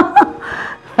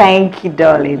 Thank you,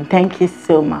 darling. Thank you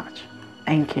so much.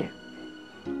 Thank you.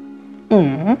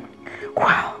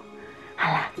 Wow.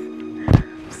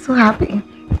 I'm so happy.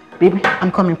 Baby,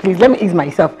 I'm coming, please. Let me ease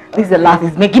myself. This is the last.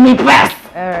 It's making me press.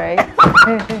 All right.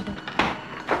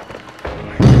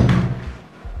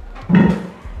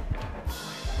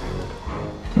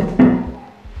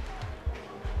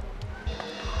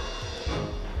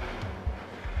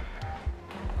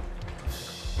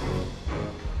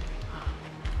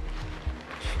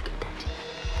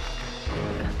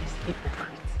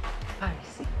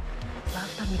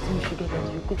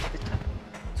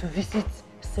 To visit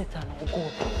Satan or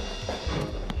God.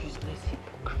 Useless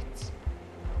hypocrites.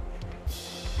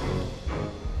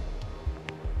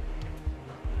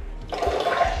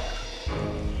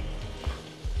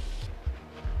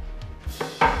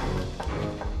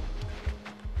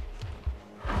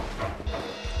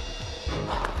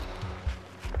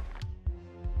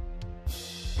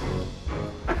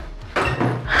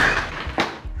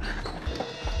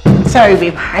 Sorry,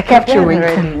 babe. I kept you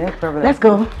waiting. No problem. Let's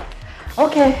go.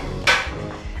 Okay.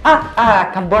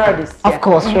 I can borrow this. Of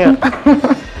course, sure.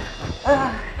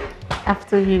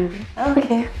 After you.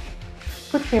 Okay.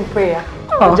 Put me in prayer.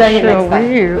 Oh, I'll join you sure, next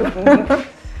time. will.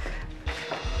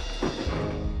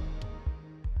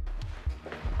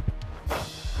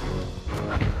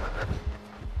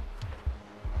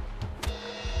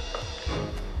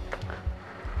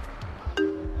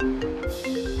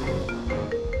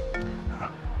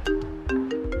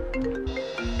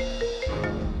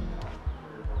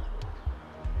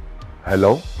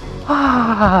 Hello?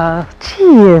 Ah,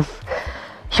 Chief.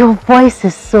 Your voice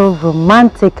is so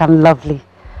romantic and lovely.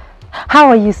 How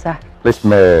are you, sir?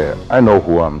 Listen, I know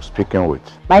who I'm speaking with.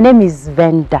 My name is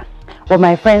Venda, but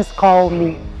my friends call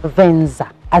me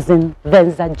Venza, as in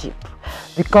Venza Jeep,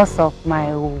 because of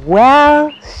my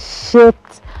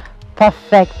well-shaped,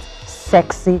 perfect,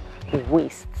 sexy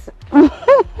waist.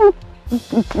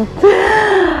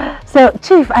 So,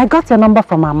 Chief, I got your number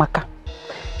from Amaka.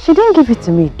 She didn't give it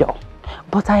to me though,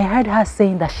 but I heard her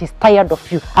saying that she's tired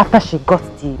of you after she got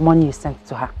the money you sent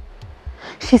to her.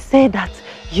 She said that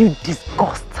you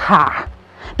disgust her,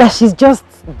 that she's just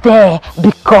there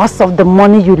because of the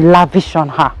money you lavish on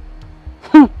her.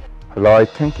 Hello, I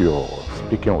think you're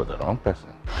speaking with the wrong person.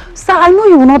 Sir, I know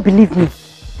you will not believe me.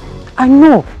 I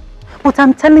know, but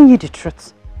I'm telling you the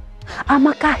truth.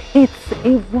 Amaka hates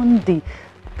even the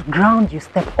ground you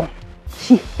step on.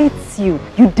 She hates you.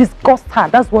 You disgust her.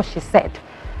 That's what she said.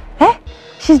 Eh?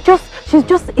 She's just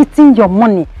eating your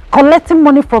money, collecting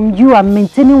money from you and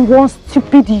maintaining one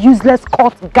stupid, useless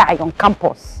cult guy on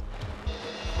campus.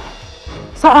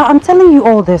 So I'm telling you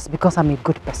all this because I'm a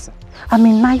good person. I'm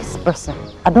a nice person.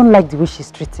 I don't like the way she's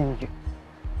treating you.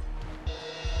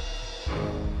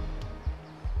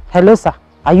 Hello, sir.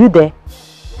 Are you there?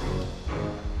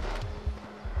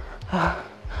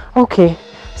 Okay.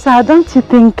 Sir, don't you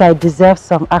think I deserve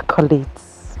some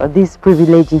accolades for this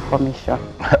privileged information?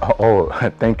 Oh,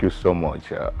 thank you so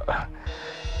much.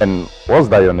 And what's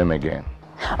that your name again?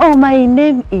 Oh, my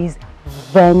name is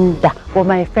Venda, but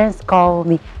my friends call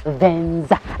me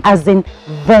Venza, as in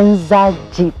Venza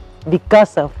Jeep,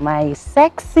 because of my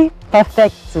sexy,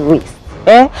 perfect waist.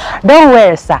 Eh? Don't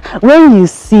worry, sir. When you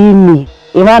see me,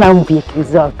 I'm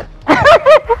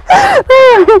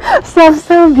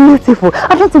so beautiful.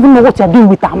 I don't even know what you're doing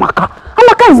with Amaka.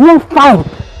 Amaka is not fine.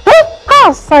 Eh?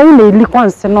 How sir, you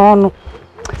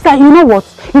know what?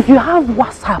 If you have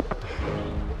WhatsApp,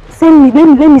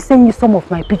 let me send you some of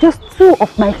my pictures, just 2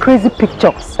 of my crazy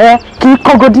pictures. Eh?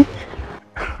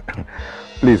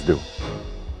 Please do.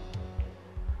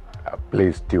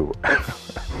 Please do.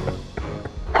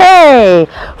 Hey,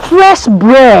 fresh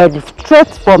bread straight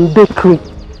from bakery.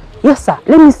 Yes, sir.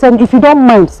 Let me send, if you don't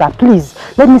mind, sir, please,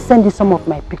 let me send you some of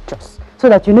my pictures so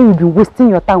that you know you'll be wasting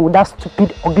your time with that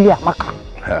stupid, ugly Amaka.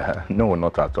 No,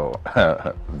 not at all.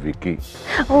 Vicky.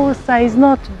 Oh, sir, it's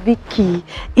not Vicky.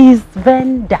 It's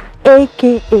Venda,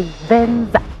 aka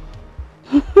Venza.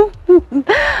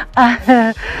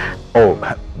 Oh,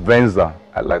 Venza,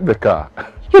 I like the car.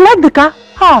 You like the car?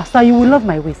 Ah, sir, you will love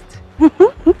my waist. You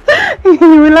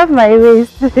will love my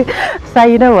waist. Sir,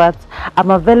 you know what? I'm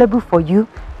available for you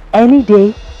any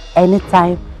day,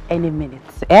 anytime, any minute.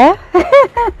 Eh?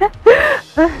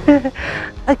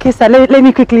 Okay, sir, let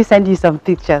me quickly send you some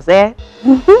pictures. Eh?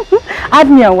 Add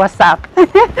me on WhatsApp.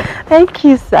 Thank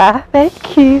you, sir.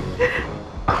 Thank you.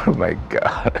 Oh my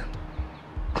God.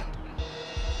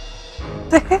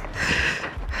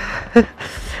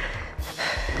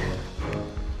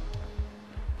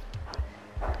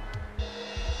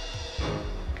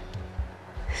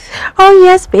 Oh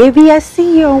yes, baby, I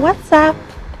see you on WhatsApp.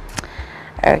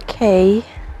 Okay.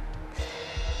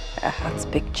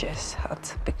 Hot pictures,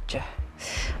 hot picture.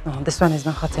 No, this one is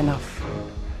not hot enough.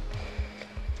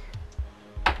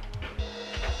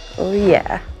 Oh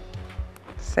yeah.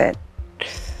 Set.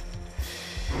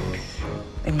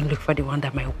 Let me look for the one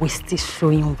that my waist is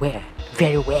showing well,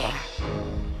 very well.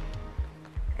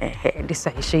 This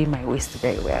one is showing my waist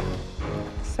very well.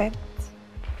 Set.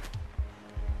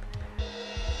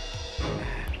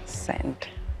 Send.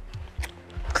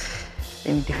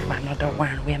 Let me do for another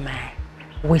one where my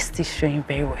waist is showing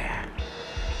very well.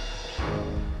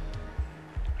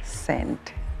 Send.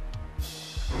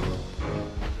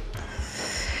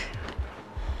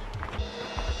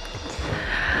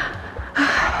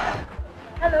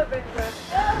 Hello, Victor.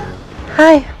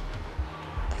 Hi.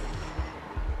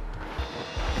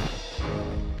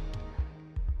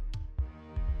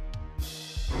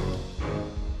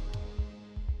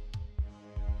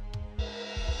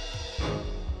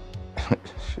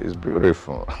 She's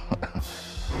beautiful.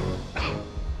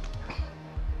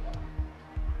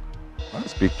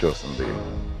 Nice pictures indeed.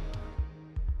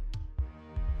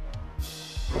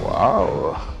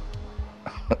 Wow.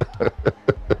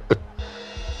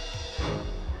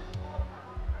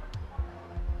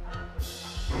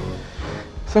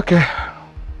 It's okay.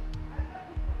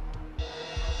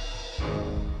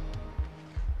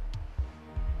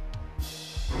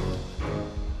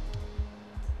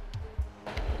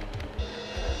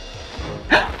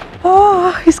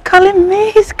 Oh, he's calling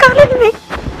me. He's calling me.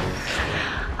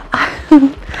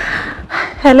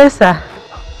 Hello, sir.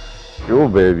 Yo,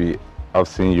 baby. I've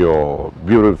seen your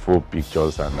beautiful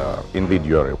pictures and indeed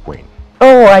you're a queen.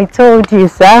 Oh, I told you,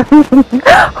 sir.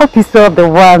 Hope you saw the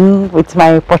one with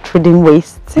my protruding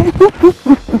waist.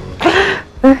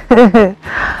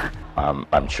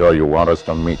 I'm sure you want us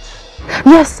to meet.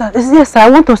 Yes, sir. Yes, sir. I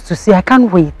want us to see. I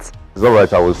can't wait. It's all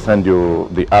right. I will send you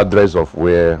the address of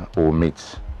where we'll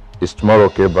meet. Is tomorrow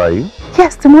okay by you?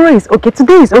 Yes, tomorrow is okay.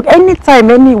 Today is okay.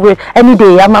 Anytime, anywhere, any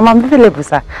day. I'm available,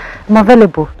 sir. I'm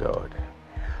available. Good.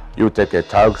 You take a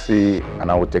taxi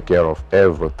and I will take care of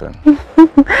everything.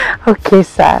 Okay,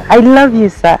 sir. I love you,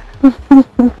 sir.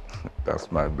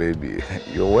 That's my baby.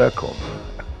 You're welcome.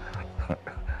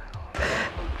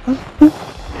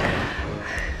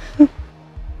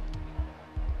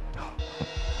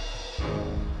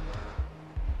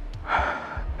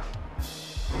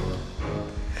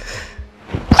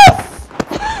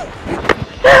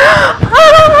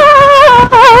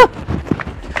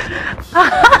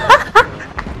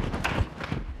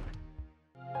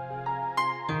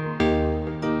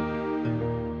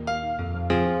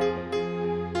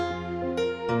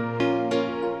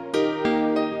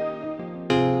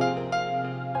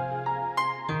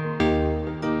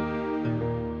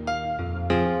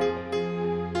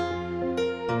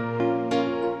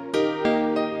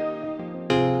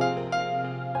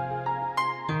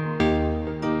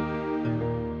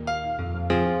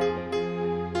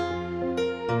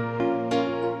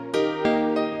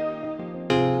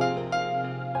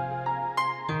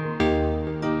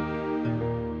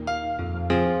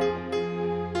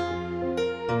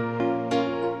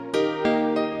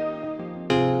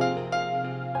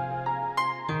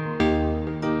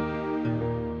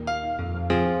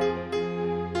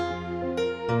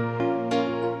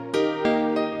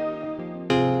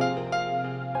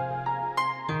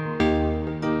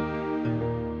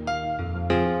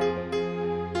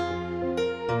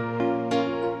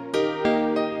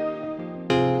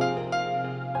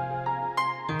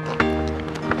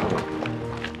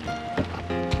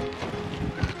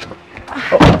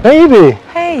 Baby.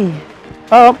 Hey.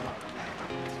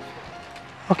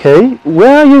 Okay,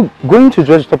 where are you going to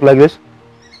dress up like this?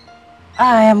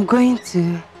 I am going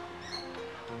to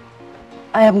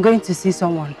see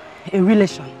someone, a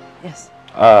relation. Yes.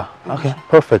 Okay,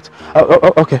 perfect.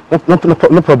 Okay,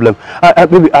 no problem.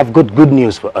 Baby, I've got good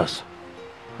news for us.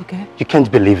 Okay. You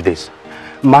can't believe this.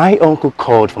 My uncle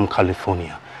called from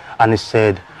California and he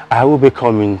said I will be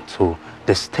coming to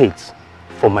the States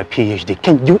for my PhD.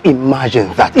 Can you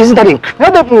imagine that? Isn't that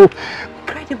incredible?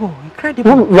 Incredible.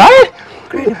 Right?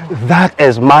 Incredible. That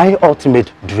is my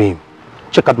ultimate dream.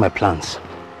 Check out my plans.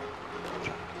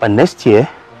 By next year,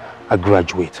 I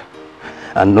graduate.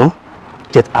 And no,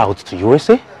 get out to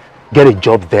USA, get a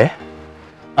job there.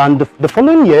 And the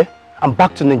following year, I'm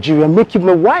back to Nigeria, make you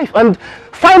my wife. And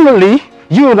finally,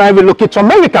 you and I will relocate to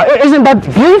America. Isn't that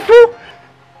beautiful?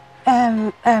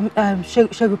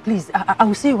 Shego, please, I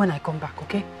will see you when I come back,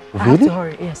 okay? Really? I have to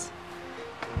hurry, yes.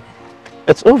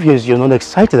 It's obvious you're not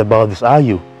excited about this, are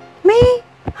you? Me?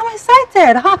 I'm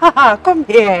excited. Come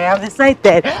here, I'm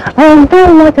excited. I'm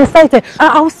very much excited.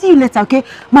 I will see you later, okay?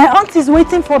 My aunt is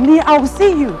waiting for me. I will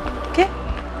see you, okay?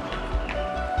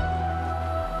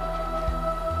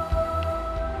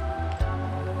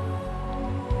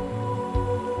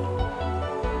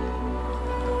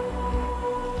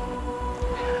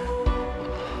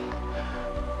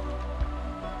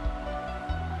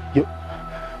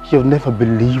 You've never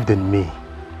believed in me.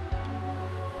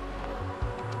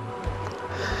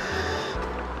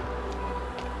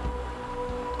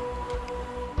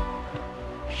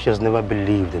 She has never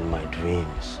believed in my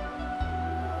dreams.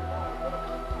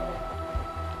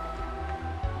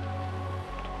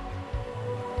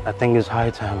 I think it's high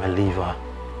time I leave her.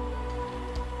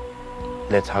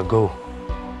 Let her go.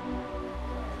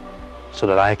 So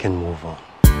that I can move on.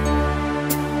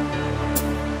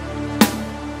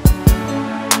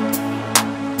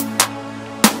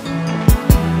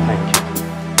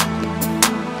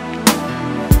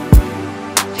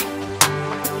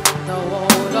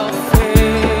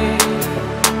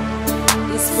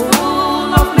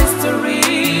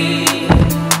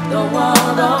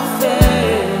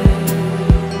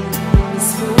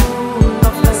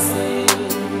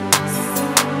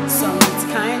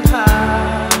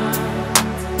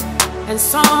 And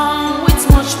some with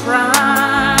much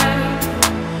pride,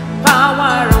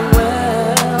 power and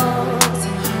wealth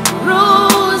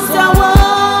rules the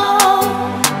world.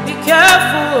 Be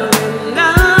careful in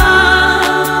love,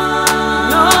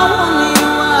 know who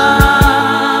you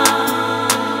are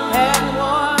and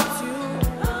what you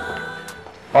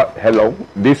are. Hello,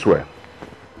 this way.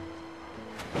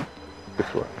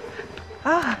 This way.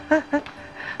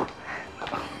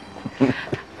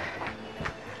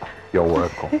 You're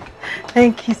welcome.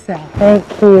 Thank you, sir.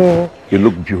 Thank you. You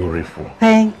look beautiful.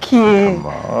 Thank you. Come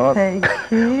on. Thank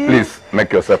you. Please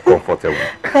make yourself comfortable.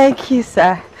 Thank you,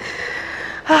 sir.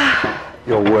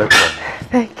 You're welcome.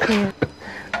 Thank you.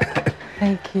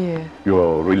 Thank you.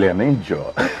 You're really an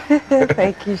angel.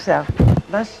 Thank you, sir.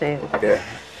 That's it. Yeah.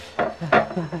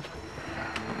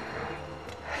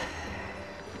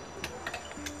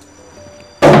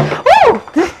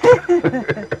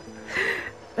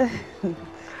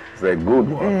 It's a good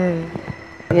one.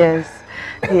 Yes.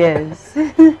 Yes.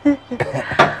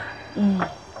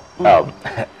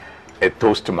 A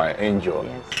toast to my angel.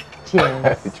 Yes.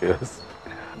 Cheers. Cheers.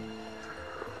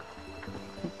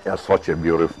 You're such a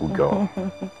beautiful girl.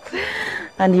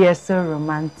 And you're so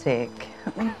romantic.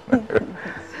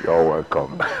 You're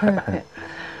welcome.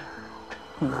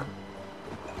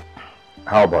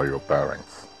 How about your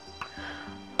parents?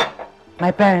 My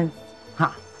parents?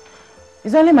 Huh.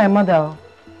 It's only my mother.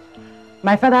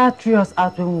 My father threw us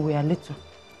out when we were little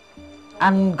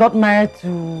and got married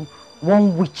to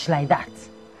one witch like that.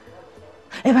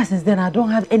 Ever since then, I don't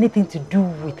have anything to do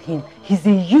with him. He's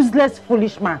a useless,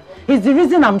 foolish man. He's the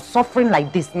reason I'm suffering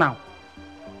like this now.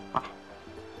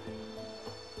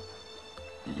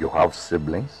 You have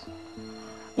siblings?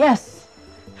 Yes.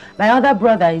 My other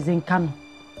brother is in Kano.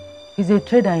 He's a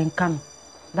trader in Kano.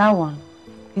 That one,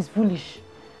 he's foolish.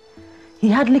 He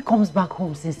hardly comes back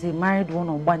home since he married one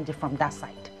of Banje from that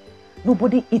side.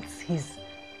 Nobody eats his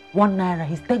 1 naira,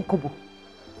 his 10 kobo.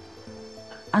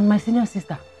 And my senior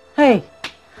sister, hey,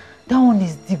 that one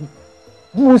is the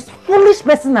most foolish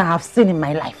person I have seen in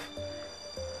my life.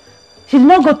 She did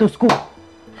not go to school.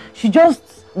 She just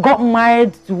got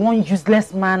married to one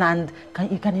useless man, and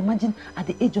you can imagine at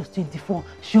the age of 24,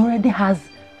 she already has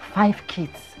 5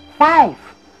 kids. 5!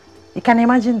 You can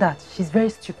imagine that. She's very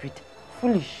stupid,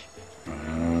 foolish.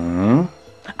 And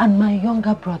my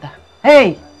younger brother,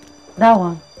 hey, that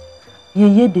one,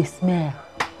 they smell.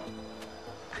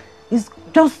 He's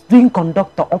just doing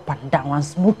conductor up and down and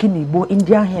smoking Igbo,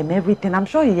 Indian hemp, everything. I'm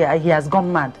sure he has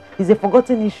gone mad. He's a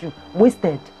forgotten issue,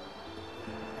 wasted.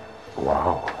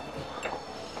 Wow.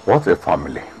 What a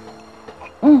family.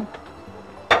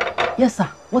 Yes, sir.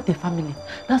 What a family.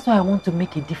 That's why I want to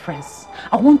make a difference.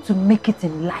 I want to make it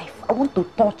in life. I want to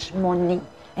touch money.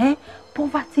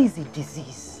 Poverty is a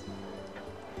disease.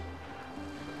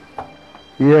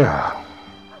 Yeah.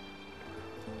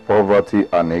 Poverty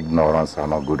and ignorance are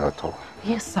not good at all.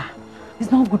 Yes, sir. It's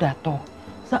not good at all.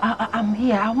 So I'm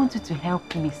here. I want you to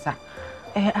help me, sir.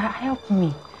 Help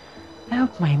me.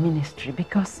 Help my ministry,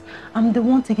 because I'm the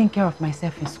one taking care of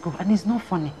myself in school, and it's not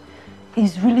funny.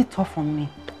 It's really tough on me.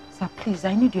 Sir, please,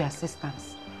 I need your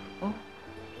assistance. Oh,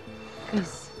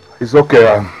 please. It's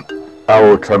okay. I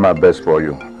will try my best for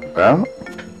you.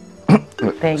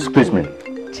 Thank Excuse you. me.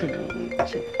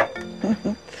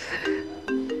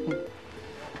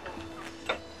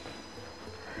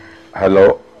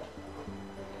 Hello.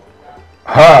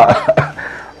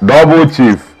 Ha! Double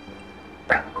chief.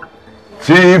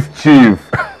 Chief.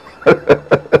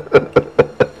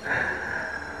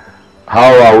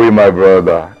 How are we, my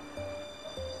brother?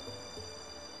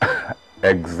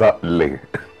 Exactly.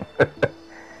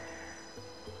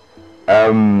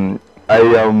 I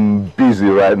am busy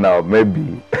right now,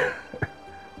 maybe.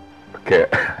 Okay.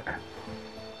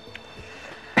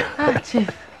 Chief.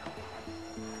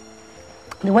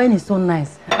 The wine is so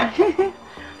nice.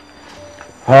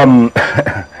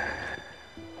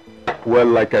 Well,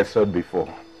 like I said before,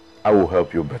 I will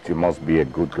help you, but you must be a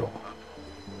good girl.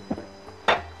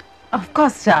 Of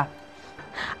course, sir.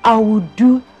 I will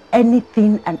do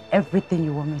anything and everything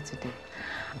you want me to do.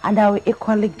 And I will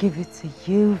equally give it to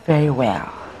you very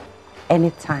well.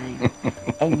 Anytime,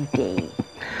 any day.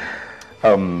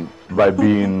 By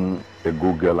being a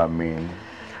good girl, I mean,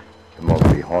 you must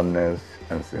be honest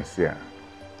and sincere.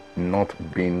 Not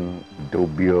being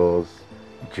dubious,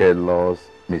 jealous,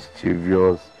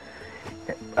 mischievous,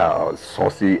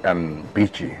 saucy and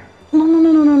bitchy.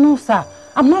 No, sir.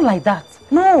 I'm not like that.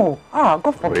 No.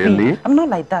 God forbid. Really? I'm not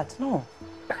like that. No.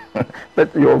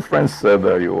 But your friends said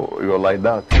that you're like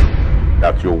that.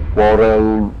 That you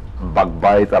quarrel,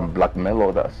 backbite and blackmail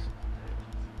others.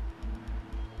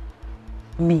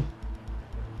 Me?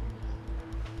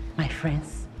 My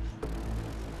friends?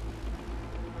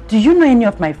 Do you know any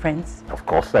of my friends? Of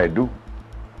course I do.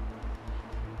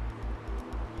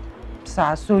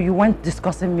 Sir, so you weren't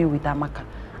discussing me with Amaka.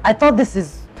 I thought this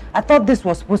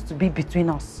was supposed to be between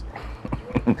us.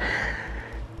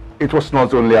 It was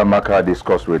not only Amaka I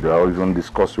discussed with her, I even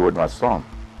discussed with my son.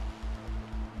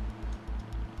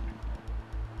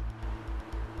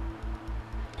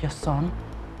 Your son?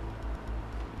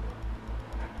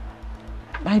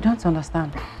 I don't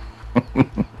understand.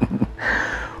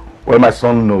 Well, my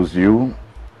son knows you.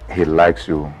 He likes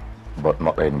you, but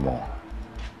not anymore.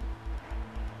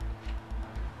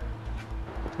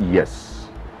 Yes.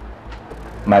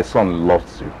 My son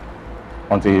loves you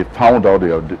until he found out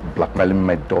you're blackmailing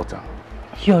my daughter.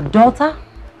 Your daughter?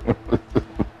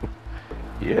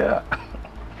 Yeah.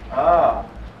 Ah,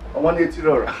 Onny.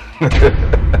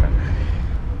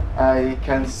 I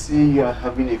can see you are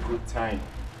having a good time.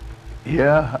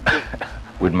 Yeah.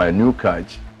 With my new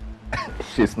catch.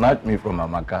 She snatched me from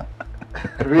Amaka.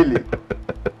 Really?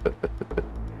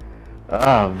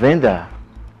 Ah, Venda,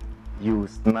 you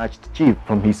snatched Chief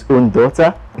from his own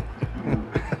daughter?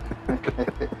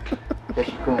 Here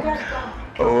she comes.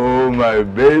 Oh, my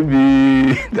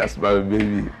baby. That's my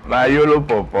baby. My yellow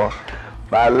papa.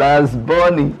 My last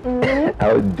bunny.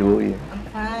 How do you?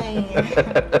 Fine.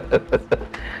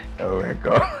 You're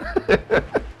welcome.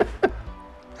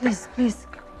 Please,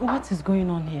 what is going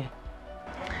on here?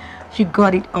 You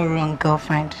got it all wrong,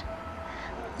 girlfriend.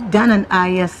 Dan and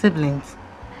I are siblings.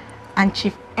 And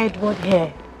Chief Edward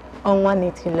here, on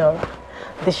 180 Laura,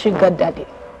 the sugar daddy,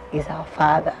 is our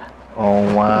father.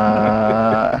 Oh,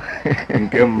 wow.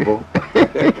 Nkembo.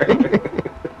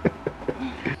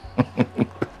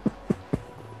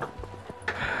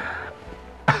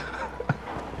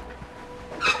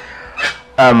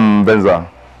 Benza,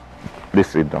 please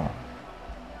sit down.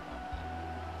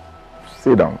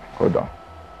 Sit down, hold on.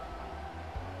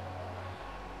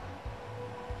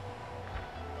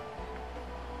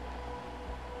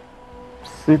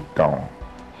 Sit down.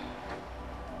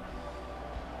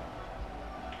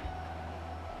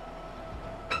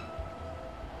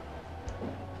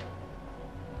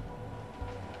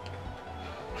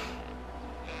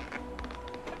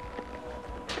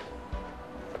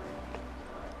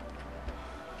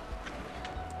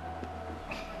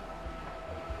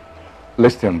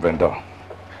 Listen, Venda,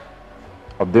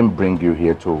 I didn't bring you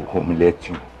here to humiliate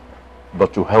you,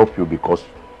 but to help you because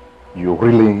you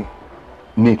really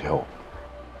need help.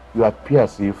 You appear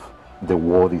as if the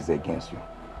world is against you,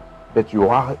 but you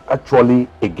are actually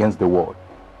against the world,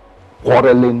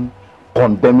 quarreling,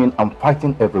 condemning, and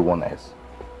fighting everyone else,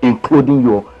 including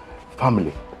your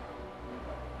family.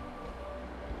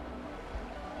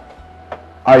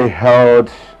 I heard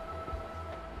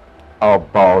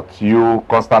about you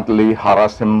constantly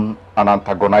harassing and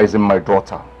antagonizing my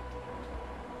daughter,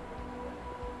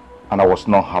 and I was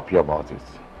not happy about it.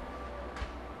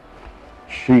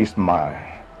 She is my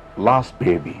last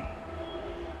baby.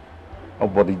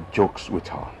 Nobody jokes with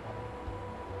her.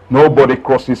 Nobody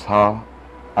crosses her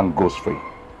and goes free.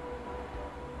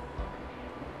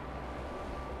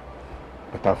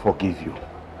 But I forgive you.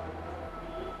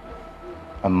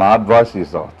 And my advice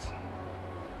is that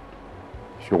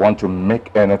if you want to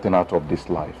make anything out of this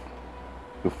life,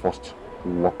 you first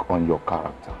work on your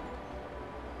character.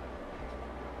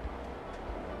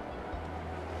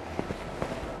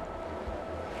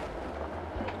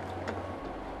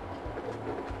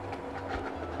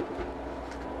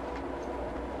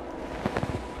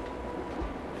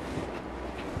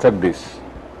 Take this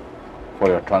for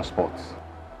your transport.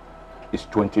 It's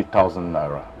 20,000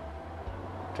 naira.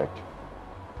 Take.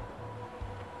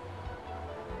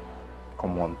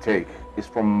 Come on, take. It's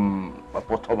from the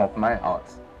bottom of my heart.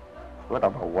 What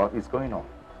about what is going on?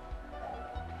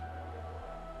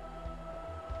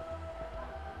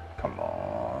 Come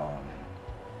on.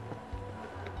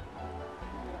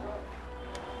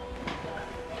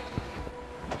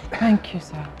 Thank you,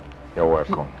 sir. You're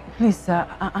welcome. Please, sir,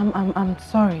 I'm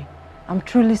sorry. I'm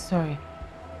truly sorry.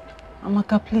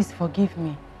 Amaka, please forgive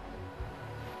me.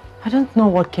 I don't know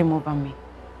what came over me.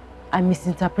 I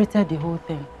misinterpreted the whole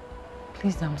thing.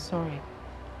 Please, I'm sorry.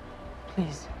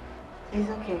 Please. It's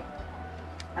okay.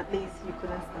 At least you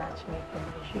couldn't snatch me from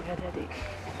my sugar daddy.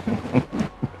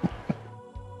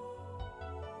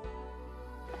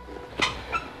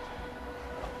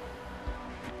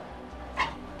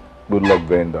 Good luck,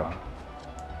 Venda.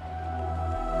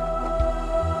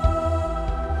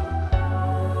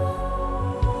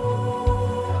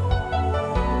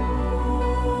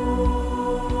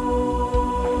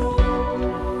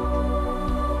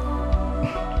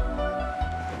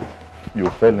 You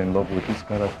fell in love with this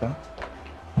character?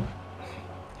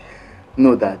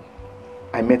 No, Dad.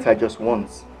 I met her just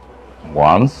once.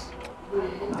 Once?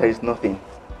 There is nothing.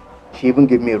 She even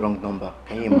gave me a wrong number.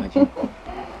 Can you imagine?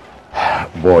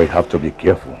 Boy, you have to be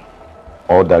careful.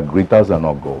 All that glitters are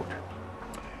not gold.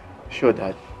 Sure,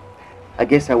 Dad. I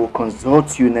guess I will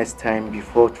consult you next time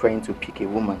before trying to pick a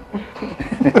woman.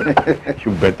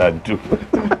 You better do.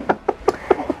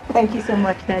 Thank you so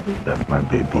much, Daddy. That's my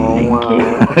baby.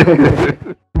 Oh, Thank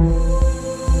you.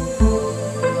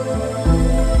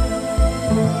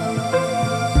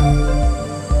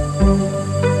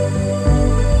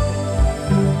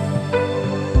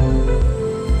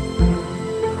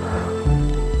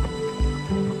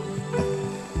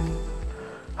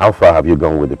 How far have you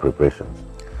gone with the preparations?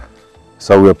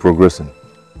 So we are progressing.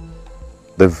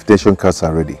 The invitation cards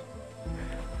are ready.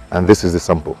 And this is the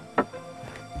sample. Okay.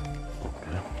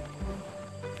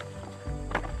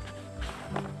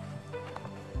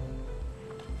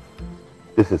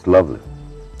 This is lovely.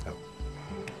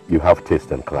 You have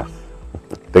taste and class.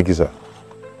 Thank you, sir.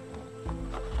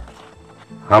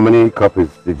 How many copies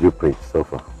did you print so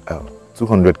far?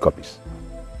 200 copies.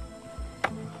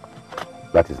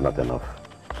 That is not enough.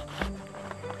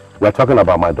 We're talking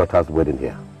about my daughter's wedding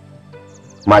here.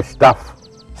 My staff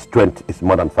strength is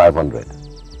more than 500.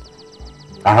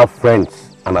 I have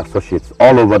friends and associates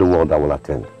all over the world that will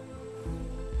attend.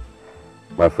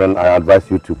 My friend, I advise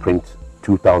you to print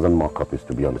 2,000 more copies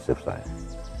to be on the safe side.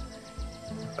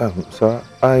 Sir,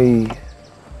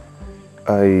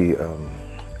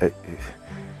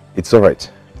 it's all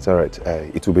right. It's all right.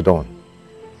 It will be done.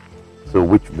 So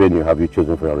which venue have you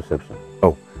chosen for your reception?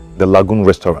 Oh, the Lagoon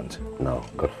Restaurant. No,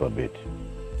 God forbid.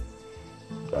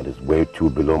 That is way too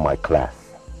below my class.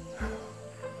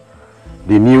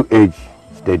 The New Age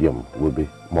Stadium will be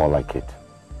more like it.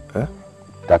 Huh?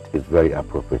 That is very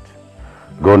appropriate.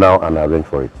 Go now and arrange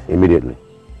for it immediately.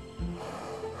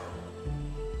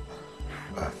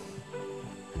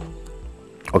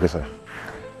 Okay, sir.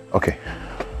 Okay.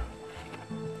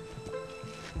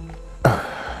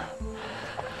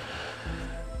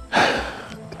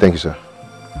 Thank you, sir.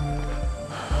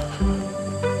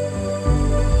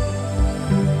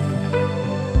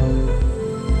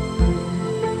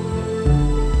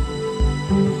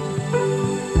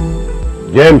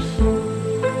 James!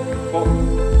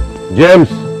 James!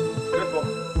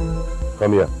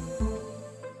 Come here.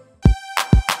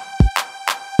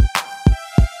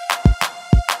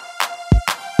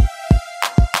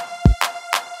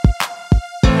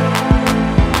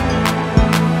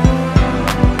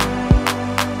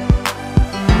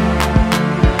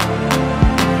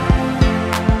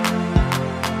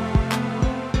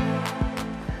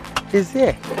 He's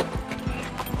here.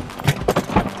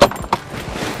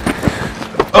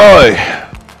 Oi!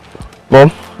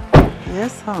 Mom?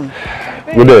 Yes, son.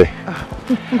 Good day.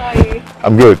 How are you?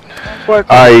 I'm good.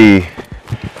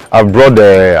 I've brought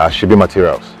the Ashebi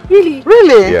materials. Really?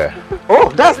 Really? Yeah. Oh,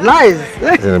 that's nice.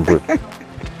 Isn't it good?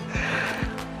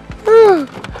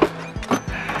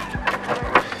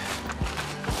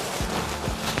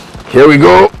 Here we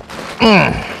go.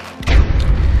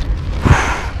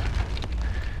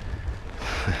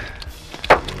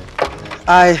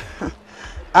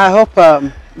 I hope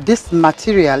this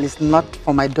material is not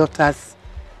for my daughter's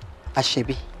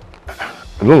Ashebi.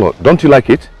 No, don't you like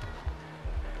it?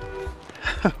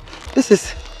 This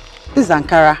is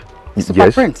Ankara. Super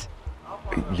Yes. print.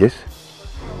 Yes.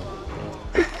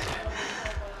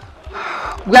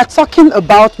 We are talking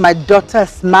about my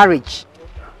daughter's marriage.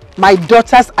 My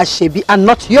daughter's Ashebi and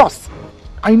not yours.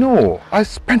 I know. I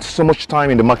spent so much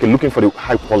time in the market looking for the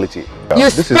high quality. You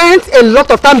spent a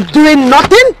lot of time doing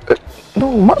nothing?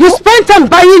 No. You spent time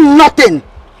buying nothing.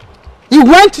 You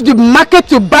went to the market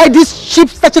to buy this cheap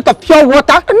sachet of pure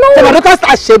water for my daughter's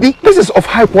Ashebi. This is of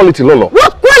high quality, Lolo.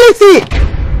 What quality?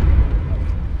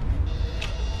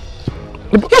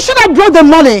 You should have brought the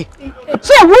money.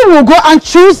 So we will go and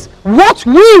choose what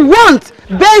we want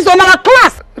based on our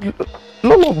class.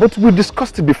 No, but we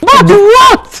discussed it before. But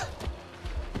what?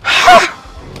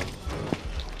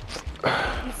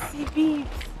 You see, babes,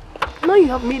 now you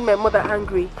have made my mother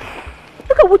angry.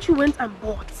 Look at what you went and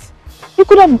bought. You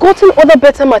could have gotten other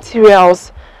better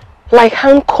materials, like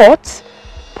hand cut,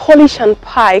 polish and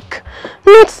pike,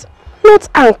 not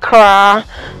Ankara.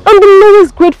 And the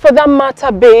lowest grade for that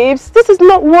matter, babes. This is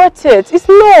not worth it. It's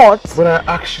not. But I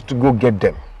asked you to go get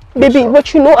them. Baby,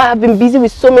 but you know I have been busy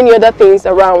with so many other things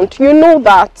around. You know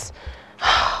that.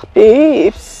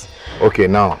 Babes. Okay,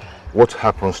 now, what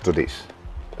happens to this?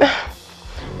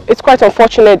 It's quite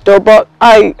unfortunate though, but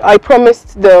I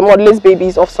promised the modelers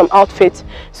babies of some outfits.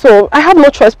 So I have no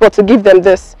choice but to give them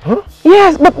this. Huh?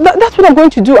 Yes, but that's what I'm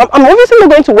going to do. I'm obviously not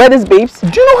going to wear this, babes. Do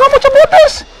you know how much I bought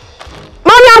this?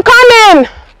 Mommy, I'm coming!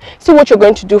 See what you're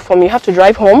going to do for me. You have to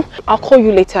drive home. I'll call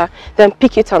you later. Then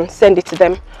pick it and send it to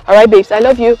them. Alright, babes. I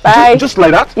love you. Bye. Just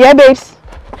like that? Yeah, babes.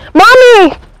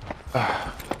 Mommy!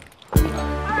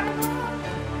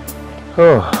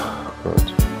 Oh, God.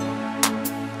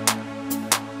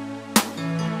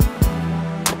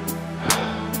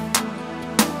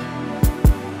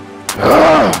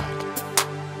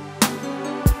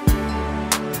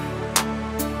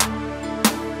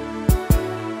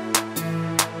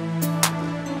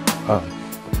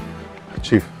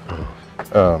 Chief,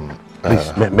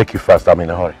 please make you fast. I'm in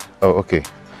a hurry. Oh, okay.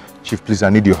 Chief, please, I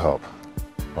need your help.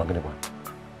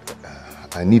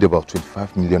 I need about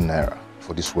 25 million naira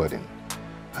for this wedding.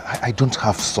 I don't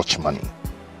have such money.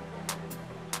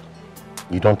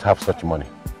 You don't have such money?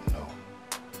 No.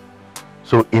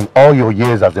 So in all your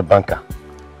years as a banker,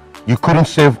 you couldn't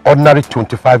save ordinary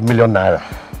 25 million naira?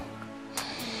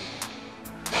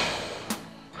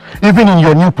 Even in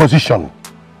your new position,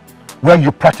 where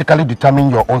you practically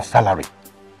determine your own salary,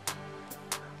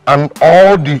 and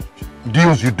all the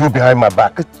deals you do behind my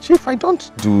back. Chief, I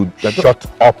don't do that. Shut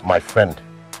up, my friend.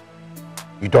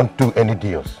 You don't do any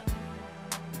deals.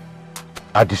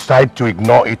 I decide to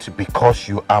ignore it because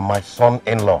you are my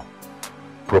son-in-law.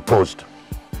 Proposed.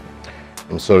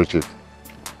 I'm sorry, Chief.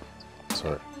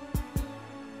 Sorry.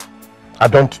 I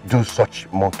don't do such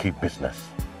monkey business.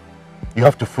 You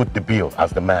have to foot the bill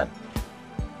as the man.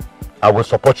 I will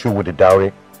support you with the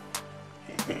dowry.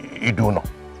 You do know.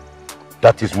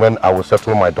 That is when I will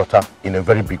settle my daughter in a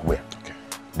very big way. Okay.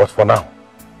 But for now,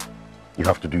 you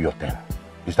have to do your thing.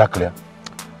 Is that clear?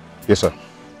 Yes, sir.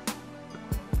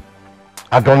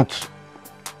 I don't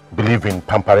believe in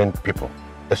pampering people,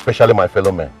 especially my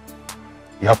fellow men.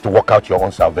 You have to work out your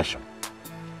own salvation.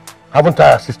 Haven't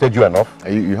I assisted you enough?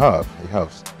 You have.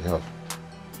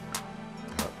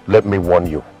 Let me warn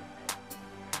you.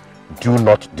 Do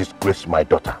not disgrace my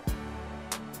daughter.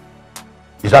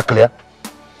 Is that clear?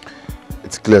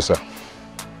 It's clear, sir.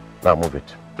 Now move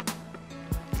it.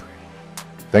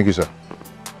 Thank you, sir.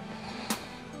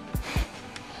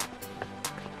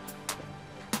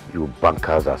 You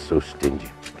bankers are so stingy.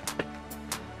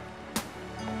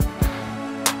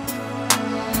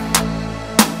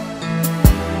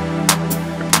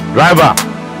 Driver!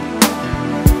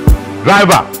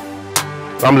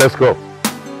 Come, let's go.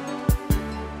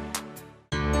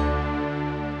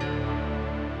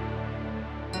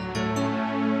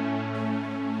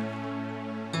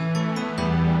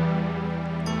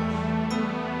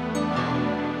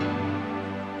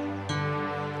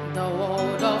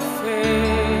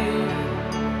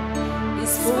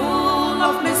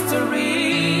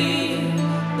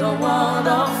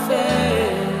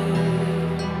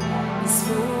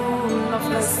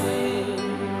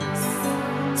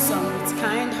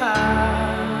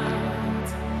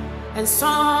 And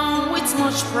some with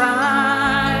much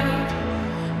pride,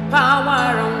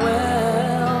 power and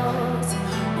wealth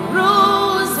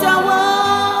rules the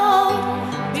world.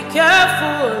 Be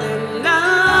careful in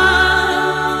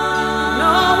life,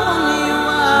 know who you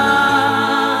are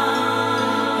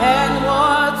and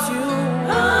what you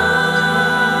are.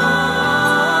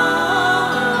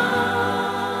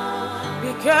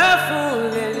 Be careful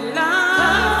in life,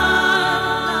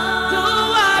 do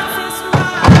what is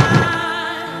right.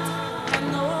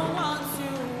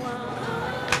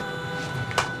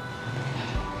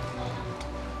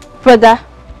 Brother,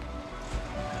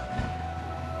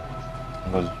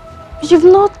 you've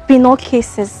not been okay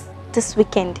since this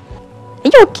weekend.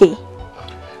 Are you okay?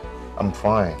 I'm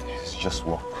fine. It's just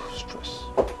work stress.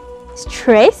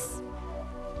 Stress?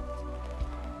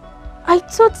 I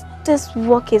thought this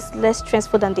work is less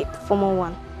stressful than the former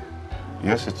one.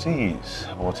 Yes, it is.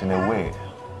 But in a way,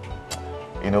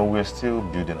 you know, we're still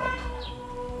building up.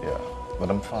 Yeah, but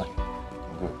I'm fine.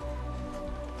 I'm good.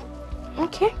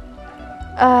 Okay.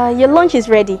 Your lunch is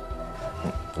ready.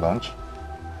 Lunch?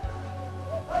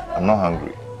 I'm not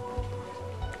hungry.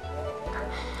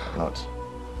 I'm not.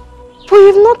 But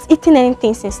you've not eaten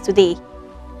anything since today.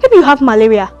 Maybe you have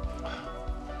malaria.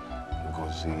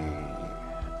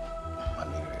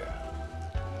 Malaria.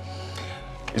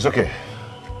 It's okay.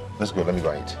 Let's go. Let me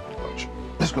go eat lunch.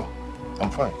 Let's go.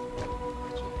 I'm fine.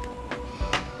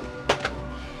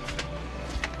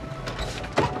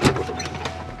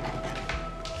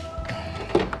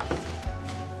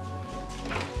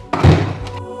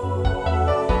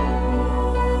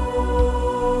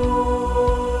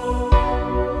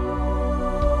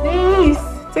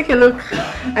 Take a look.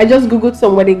 I just googled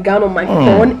some wedding gown on my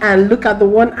phone and look at the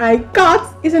one I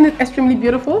got. Isn't it extremely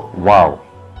beautiful? Wow,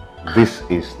 this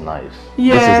is nice.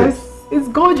 Yes, it's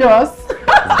gorgeous.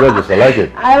 It's gorgeous. I like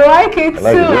it. I like it too.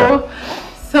 Yeah.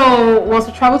 So once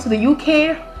we travel to the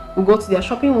UK, we'll go to their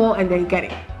shopping mall and then get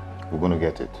it. We're gonna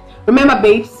get it. Remember,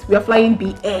 babes, we are flying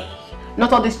BA,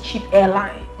 not all this cheap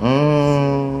airline.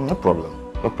 No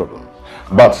problem. No problem.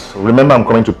 But remember, I'm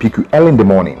coming to pick you early in the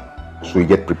morning, so you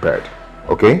get prepared.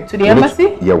 Okay? To the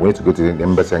embassy? Yeah, we need to go to the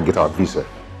embassy and get our visa.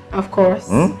 Of course.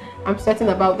 I'm certain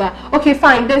about that. Okay,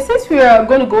 fine. Then since we are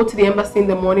going to go to the embassy in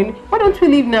the morning, why don't we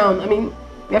leave now? I mean,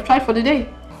 we have tried for the day.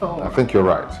 So I think you're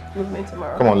right. Movement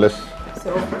tomorrow. Come on, let's...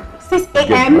 So, 6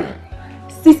 a.m.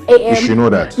 6 a.m. You should know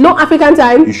that. No African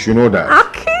time. You should know that.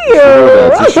 Okay.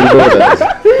 You should know that.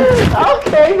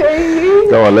 Okay, thank you.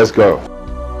 Come on, let's go.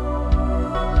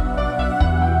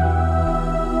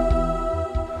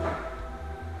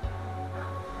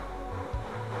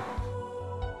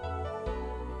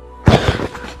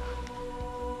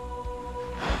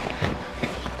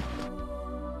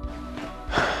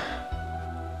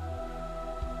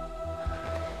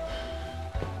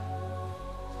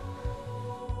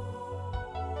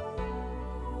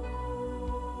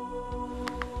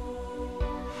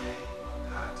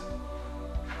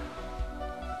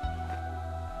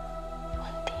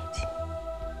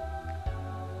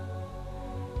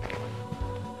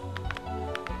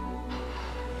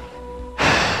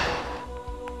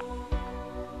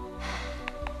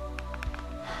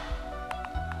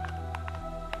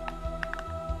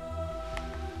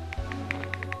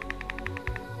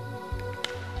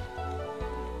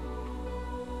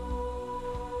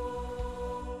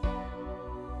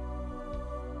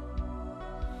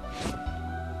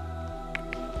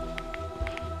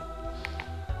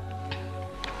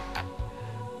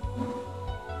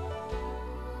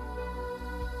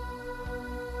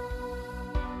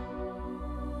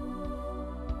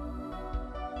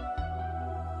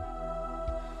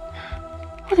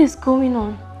 What is going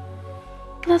on?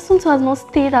 Lasunto has not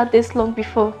stayed out this long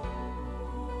before.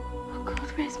 Oh God,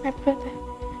 where is my brother?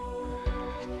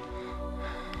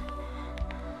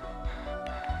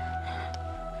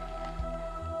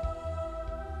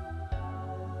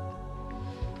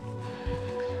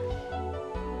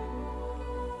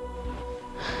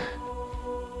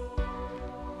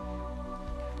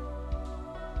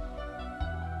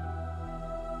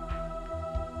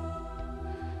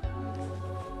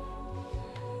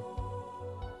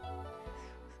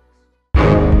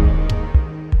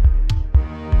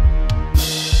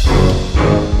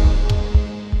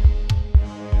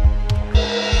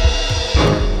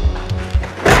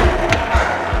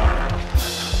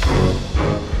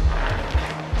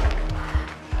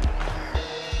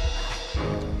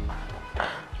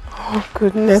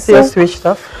 Goodness. So you're switched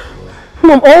off?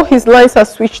 Mom, all his lines are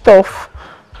switched off.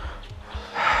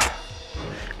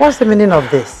 What's the meaning of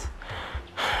this?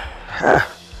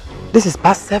 This is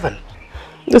past 7.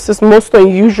 This is most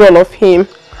unusual of him.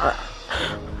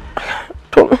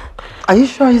 Are you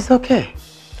sure he's okay?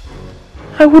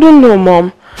 I wouldn't know,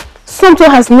 Mom. Somto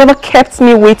has never kept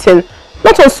me waiting.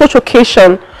 Not on such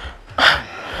occasion.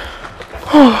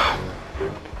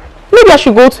 Maybe I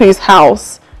should go to his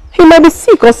house. He might be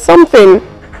sick or something.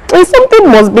 And something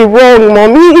must be wrong,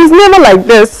 Mom. He's never like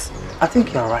this. I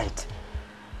think you're right.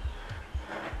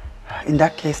 In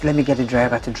that case, let me get the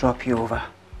driver to drop you over.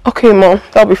 Okay, Mom.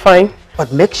 That'll be fine.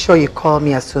 But make sure you call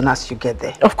me as soon as you get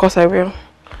there. Of course I will.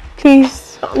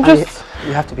 Please, just...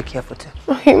 You have to be careful too.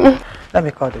 Okay, Mom. Let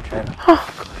me call the driver. Oh,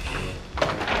 gosh.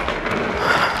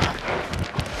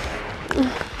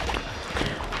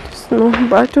 No,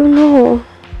 but I don't know.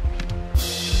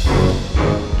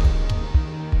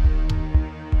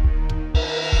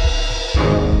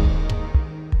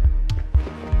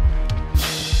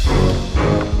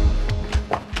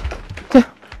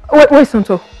 Where's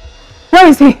Santo? Where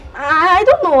is he? I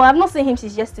don't know. I've not seen him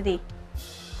since yesterday.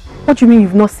 What do you mean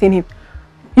you've not seen him?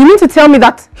 You mean to tell me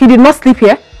that he did not sleep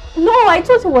here? No, I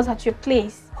thought he was at your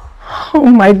place. Oh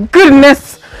my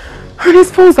goodness! And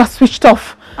his phones are switched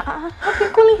off. I've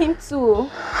been calling him too.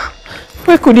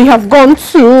 Where could he have gone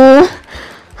to?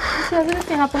 Has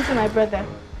anything happened to my brother?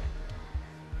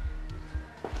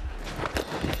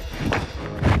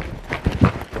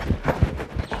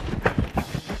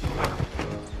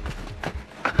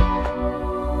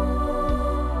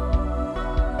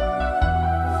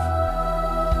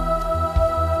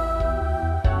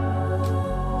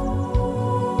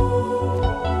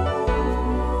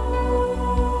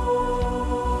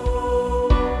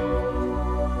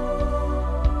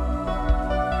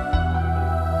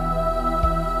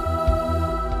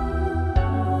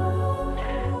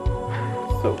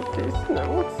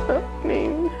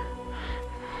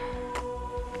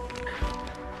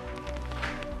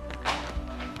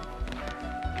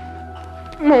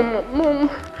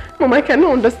 Mom, I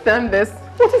cannot understand this.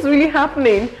 What is really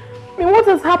happening? I mean, what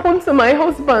has happened to my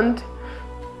husband?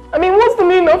 I mean, what's the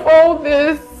meaning of all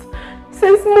this?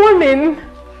 Since morning.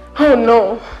 Oh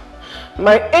no.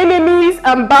 My enemies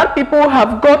and bad people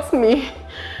have got me.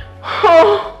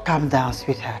 Oh. Calm down,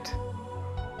 sweetheart.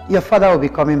 Your father will be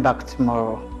coming back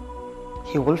tomorrow.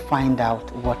 He will find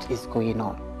out what is going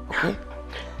on, okay?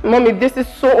 Mommy, this is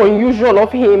so unusual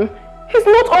of him. He's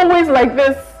not always like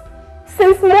this.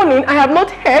 Since morning, I have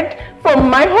not heard from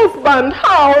my husband.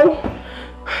 How?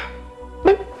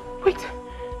 Wait.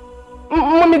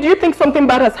 Mommy, do you think something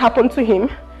bad has happened to him?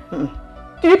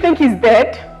 Do you think he's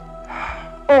dead?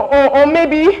 Or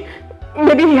maybe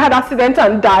he had an accident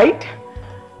and died?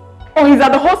 Or he's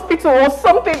at the hospital or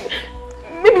something?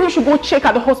 Maybe we should go check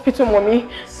at the hospital, Mommy.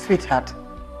 Sweetheart,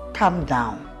 calm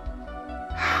down.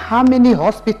 How many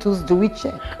hospitals do we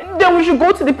check? Then we should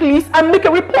go to the police and make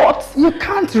a report. You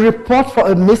can't report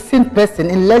for a missing person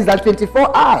in less than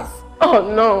 24 hours. Oh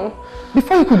no.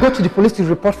 Before you could go to the police to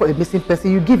report for a missing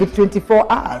person, you give it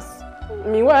 24 hours.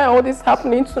 Me, why are all this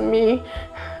happening to me?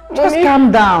 Just Mommy,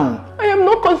 calm down. I am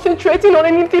not concentrating on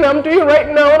anything I'm doing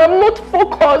right now and I'm not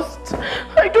focused.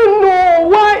 I don't know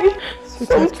why.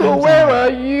 Santo, where are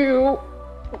you?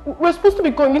 We're supposed to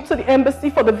be going into the embassy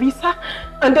for the visa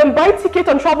and then buy ticket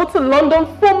and travel to London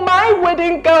for my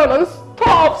wedding gown and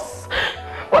stuffs.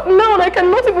 But now I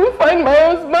cannot even find my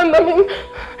husband. I mean,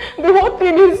 the whole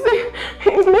thing is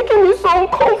making me so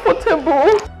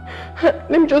uncomfortable. Let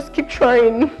me just keep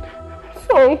trying.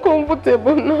 So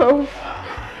uncomfortable now.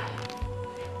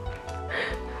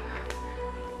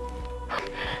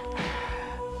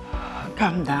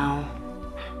 Calm down.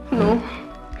 No.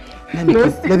 Let me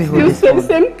hold this phone.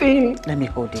 Same thing. Let me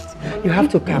hold it. You have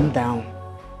to calm down.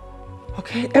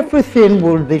 Okay, everything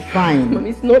will be fine. Mom,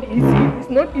 it's not easy. It's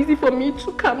not easy for me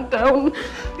to calm down.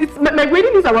 My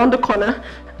wedding is around the corner.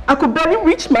 I could barely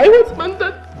reach my husband.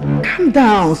 Calm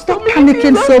down. Stop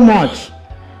panicking so much.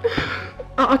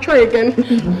 I'll try again.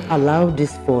 Allow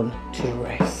this phone to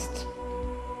rest.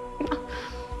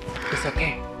 It's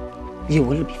okay. You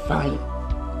will be fine.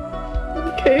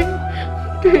 Okay.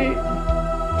 Okay.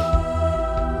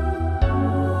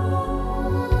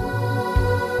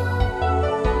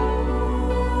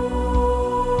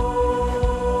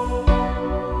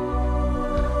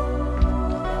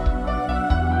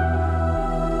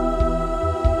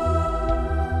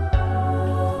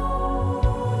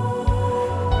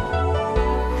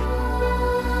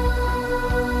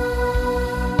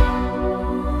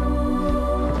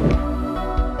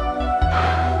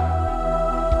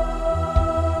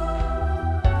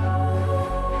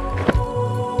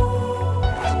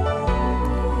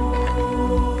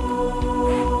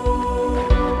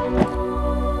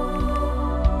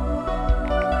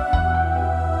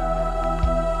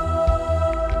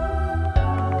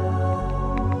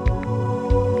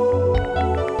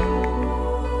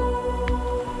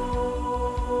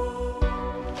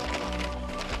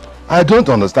 I don't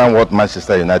understand what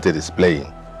Manchester United is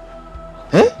playing.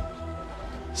 Eh?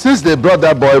 Since they brought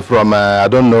that boy from I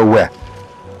don't know where,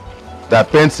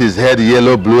 that paints his head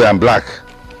yellow, blue and black.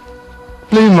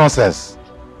 Playing nonsense.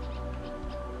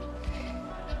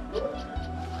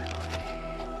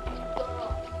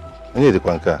 I need the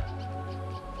Kwanka.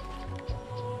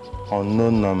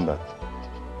 Unknown number.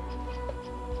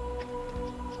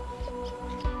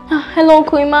 Hello,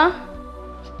 Uncle Ima.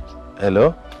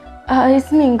 Hello?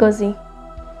 It's me, Ngozi.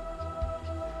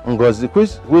 Ngozi?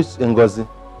 Which Ngozi?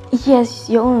 Yes,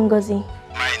 your own Ngozi.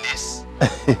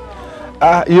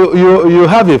 You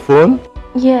have a phone?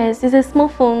 Yes, it's a small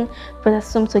phone Brother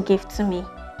Sumto gave to me,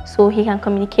 so he can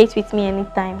communicate with me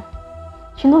anytime.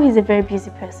 You know he's a very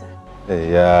busy person.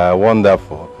 Yeah,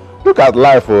 wonderful. Look at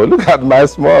life, oh. Look at my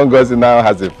small Ngozi now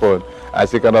has a phone, and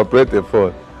she can operate a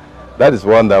phone. That is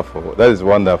wonderful. That is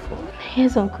wonderful.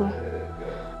 Yes, Uncle.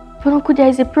 But Uncle, there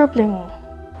is a problem.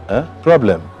 Huh?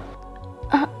 Problem?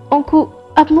 Uncle,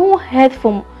 I've not heard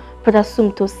from Brother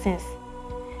Sumto since.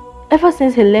 Ever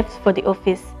since he left for the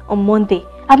office on Monday,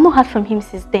 I've not heard from him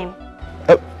since then.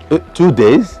 2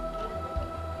 days?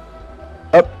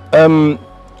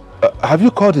 Have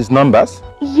you called his numbers?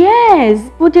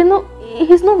 Yes, but they're not.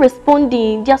 He's not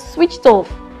responding. They are switched off.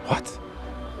 What?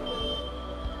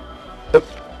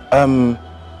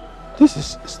 This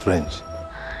is strange.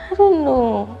 I don't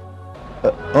know.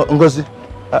 Ngozi,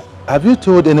 have you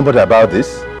told anybody about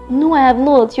this? No, I have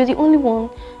not. You're the only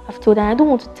one I've told, and I don't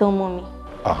want to tell Mommy.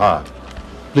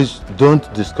 Please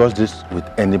don't discuss this with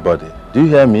anybody. Do you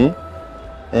hear me?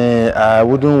 I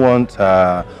wouldn't want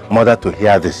mother to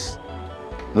hear this.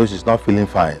 No, she's not feeling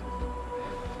fine.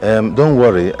 Don't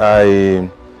worry. I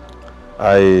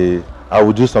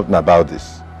will do something about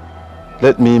this.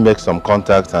 Let me make some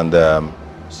contacts and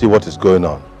see what is going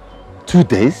on. 2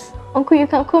 days? Uncle, you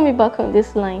can call me back on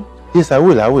this line. Yes, I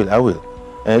will.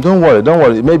 Don't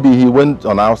worry. Maybe he went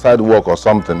on outside work or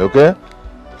something, okay?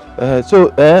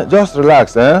 Just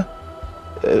relax,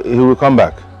 he will come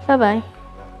back. Bye-bye.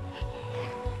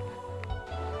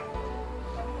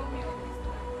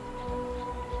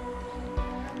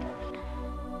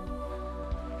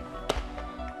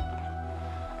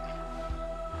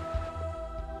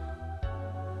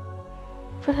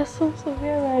 Brother Sumto,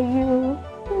 where are you?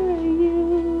 Where are you?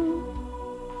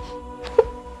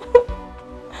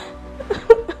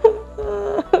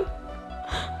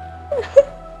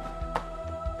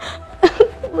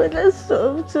 Brother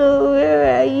Sumto,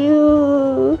 where are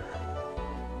you?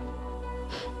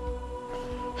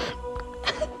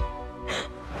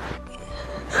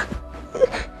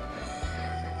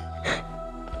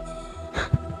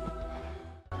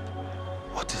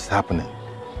 What is happening?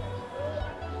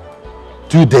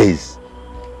 2 days.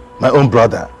 My own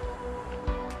brother.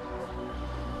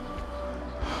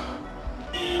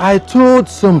 I told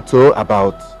Sumto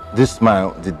about this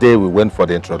man the day we went for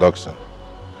the introduction.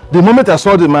 The moment I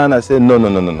saw the man, I said, no.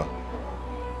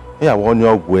 Here, I want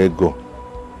your way go.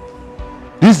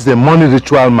 This is a money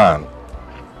ritual man.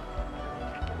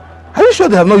 Are you sure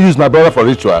they have not used my brother for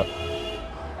ritual?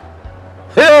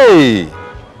 Hey!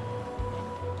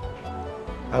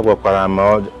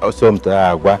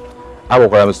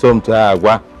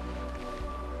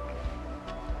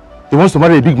 He wants to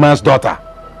marry a big man's daughter.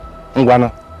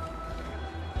 Ngwano,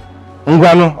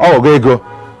 go.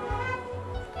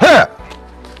 Hey!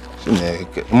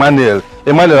 Emmanuel,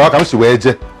 how come she wear it?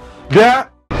 There.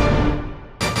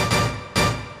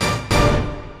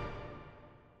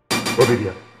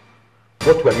 Obidia,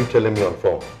 What were you telling me on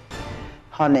phone?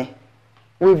 Honey,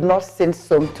 we've not seen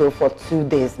Somto for 2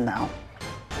 days now.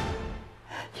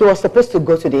 He was supposed to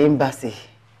go to the embassy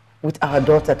with our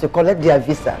daughter to collect their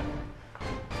visa.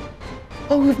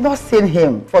 But we've not seen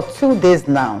him for 2 days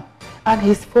now, and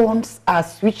his phones are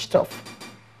switched off.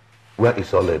 Where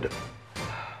is Oledo?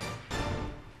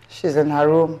 She's in her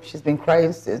room. She's been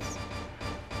crying since.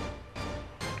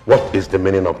 What is the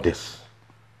meaning of this?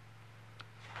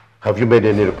 Have you made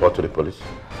any report to the police?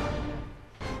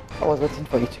 I was waiting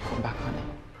for you to come back, honey.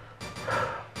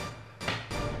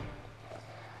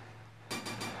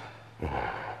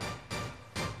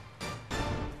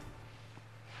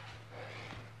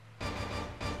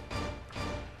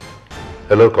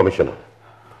 Hello, Commissioner.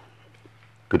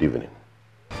 Good evening.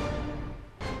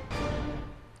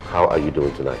 How are you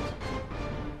doing tonight?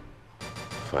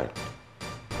 Fine.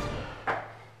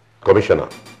 Commissioner,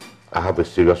 I have a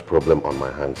serious problem on my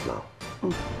hands now.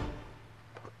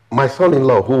 My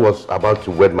son-in-law, who was about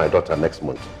to wed my daughter next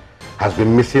month, has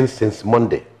been missing since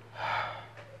Monday.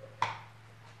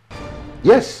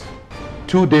 Yes,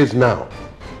 2 days now.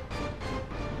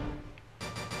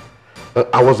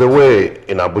 I was away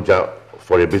in Abuja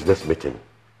for a business meeting.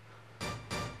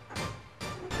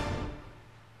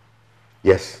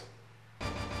 Yes.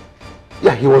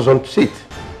 Yeah, he was on seat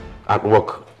at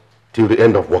work till the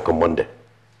end of work on Monday.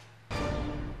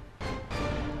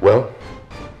 Well,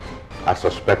 I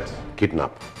suspect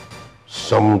kidnap.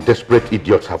 Some desperate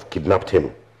idiots have kidnapped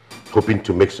him, hoping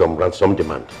to make some ransom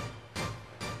demand.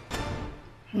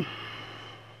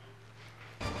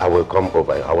 I will come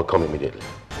over. I will come immediately.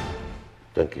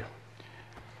 Thank you.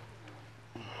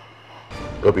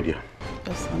 Obidia.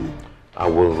 Yes, honey. I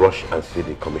will rush and see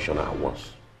the commissioner at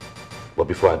once. But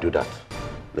before I do that,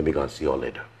 let me go and see you all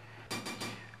later.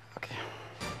 Okay.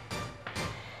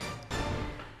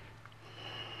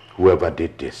 Whoever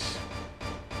did this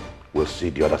will see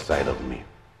the other side of me.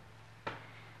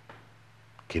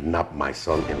 Kidnap my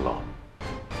son-in-law.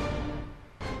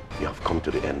 You have come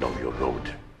to the end of your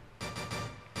road.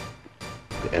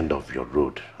 The end of your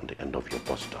road and the end of your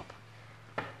bus stop.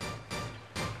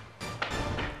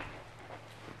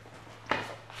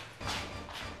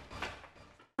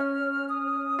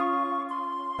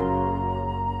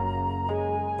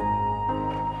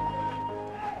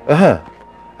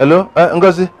 Hello,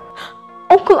 Ngozi?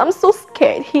 Uncle, I'm so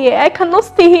scared here. I cannot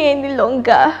stay here any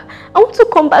longer. I want to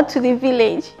come back to the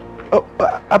village. Oh,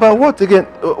 about what again?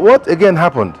 What again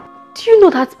happened? Do you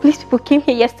know that police people came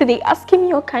here yesterday asking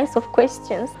me all kinds of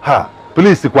questions? Ha!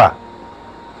 Police,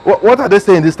 what are they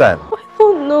saying this time? I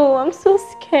don't know. I'm so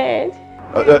scared.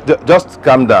 Just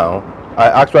calm down. I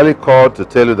actually called to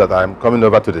tell you that I'm coming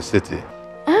over to the city.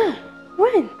 Ah,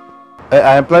 when?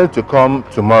 I am planning to come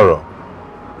tomorrow.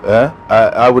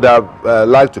 I would have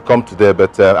liked to come today,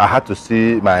 but I had to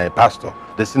see my pastor,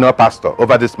 the senior pastor,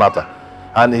 over this matter.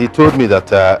 And he told me that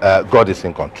God is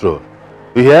in control.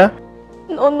 You hear?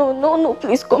 No,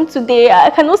 please come today.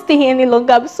 I cannot stay here any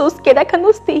longer. I'm so scared. I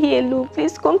cannot stay here alone.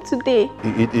 Please come today.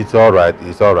 It's all right.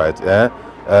 It's all right.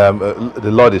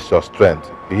 The Lord is your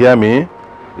strength. You hear me?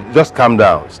 Just calm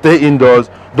down. Stay indoors.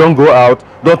 Don't go out.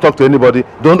 Don't talk to anybody.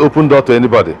 Don't open door to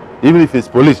anybody. Even if it's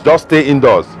police, just stay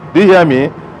indoors. Do you hear me?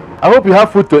 I hope you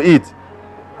have food to eat.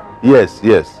 Yes.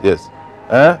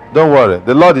 Don't worry.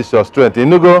 The Lord is your strength.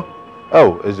 Inugo?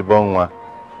 Oh, Ezibonwa.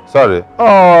 Sorry.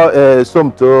 Oh,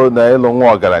 Somto na elo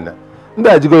nwa ogaranya. Ndị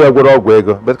ajigo ya gworo ọgwụ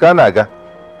ego. But ka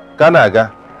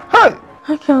na-aga. Hi.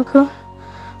 Okay, uncle.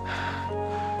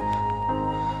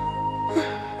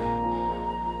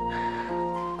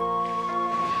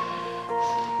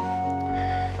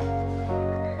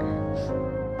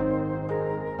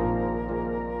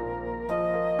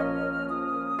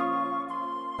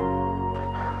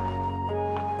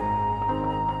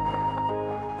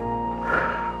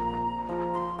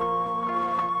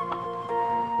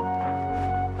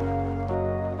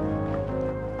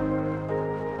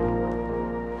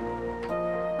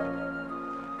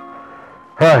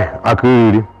 Hey,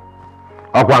 Akiri.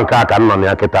 Ọkwa nke aka nọ na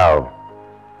ya kịta ahụ.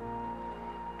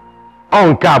 Ọ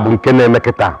nke a bụ nke na-eme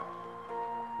kịta.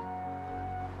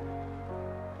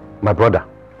 My brother,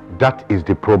 that is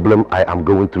the problem I am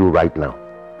going through right now.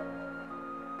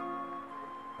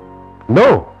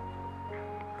 No,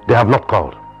 they have not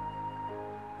called.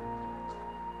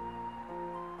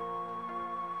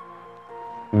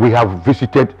 We have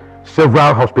visited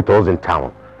several hospitals in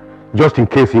town, just in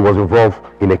case he was involved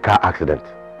in a car accident.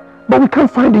 But we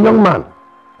can't find the young man.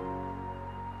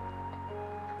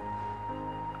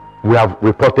 We have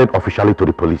reported officially to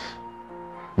the police.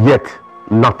 Yet,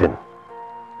 nothing.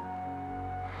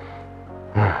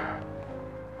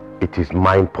 It is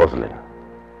mind-puzzling.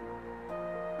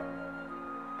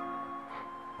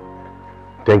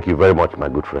 Thank you very much, my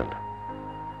good friend.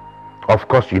 Of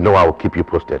course, you know I will keep you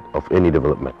posted of any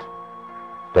development.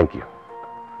 Thank you.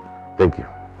 Thank you.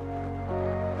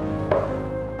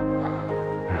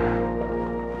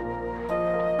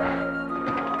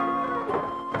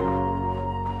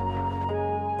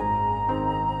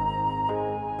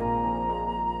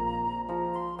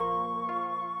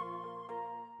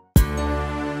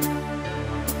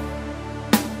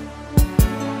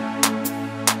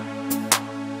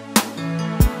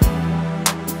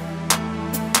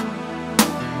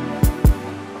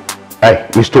 Hey,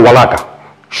 Mr. Walaka,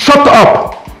 shut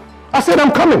up! I said I'm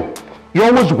coming. You're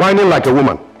always whining like a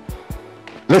woman.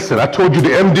 Listen, I told you the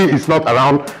MD is not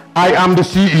around. I am the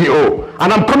CEO,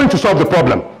 and I'm coming to solve the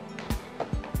problem.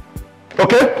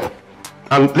 Okay?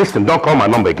 And listen, don't call my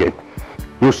number again.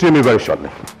 You'll see me very shortly.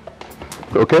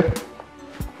 Okay?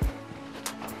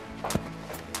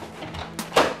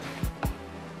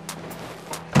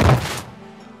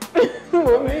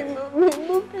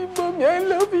 Mommy, I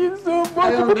love you so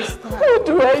much. What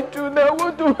do I do now?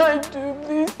 What do I do,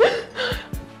 please?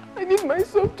 I need my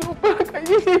son to back. I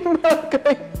need him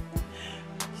back.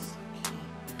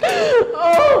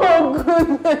 Oh,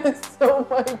 goodness. Oh,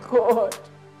 my God.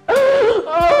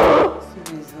 Oh,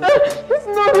 it's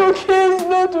not okay. It's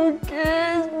not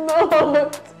okay. It's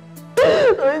not.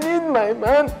 I need my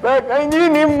man back. I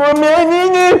need him, Mommy. I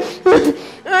need him.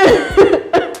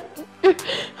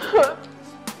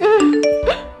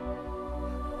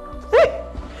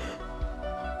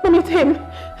 Mommy, it's him.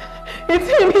 It's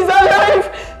him. He's alive.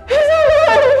 He's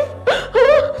alive.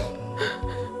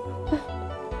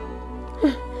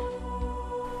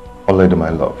 Olede, my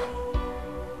love,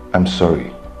 I'm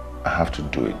sorry. I have to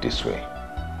do it this way.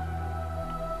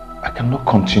 I cannot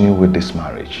continue with this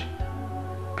marriage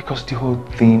because the whole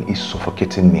thing is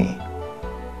suffocating me.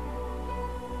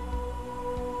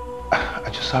 I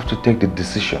just have to take the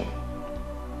decision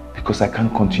because I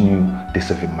can't continue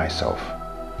deceiving myself.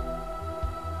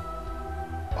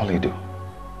 Olede,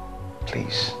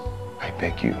 please, I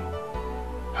beg you,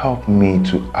 help me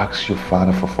to ask your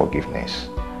father for forgiveness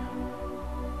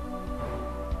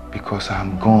because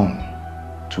I'm gone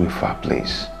to a far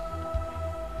place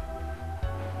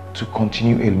to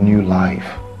continue a new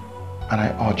life, and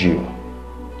I urge you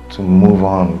to move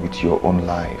on with your own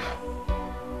life.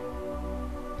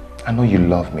 I know you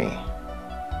love me,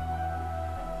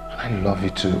 and I love you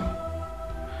too,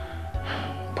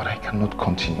 but I cannot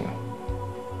continue.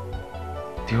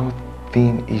 The whole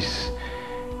thing is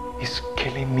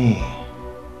killing me.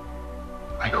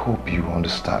 I hope you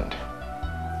understand.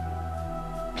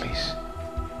 Please,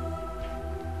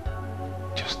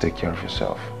 just take care of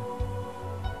yourself.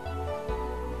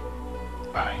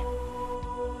 Bye.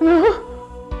 No!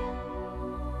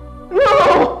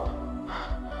 No!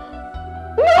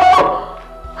 No!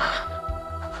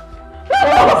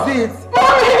 What is it?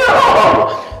 Mommy, no!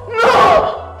 No!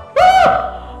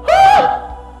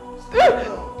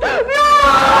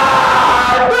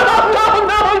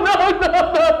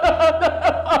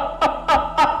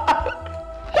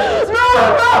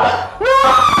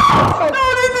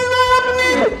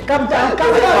 Calm down,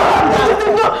 calm down.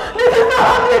 This is not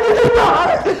happening. This is not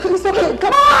happening. It's okay.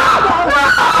 Come on.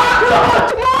 No.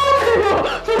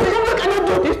 You cannot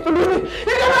do this to me.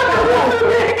 You cannot do this to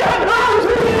me. You cannot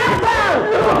do this.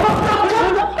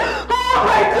 Oh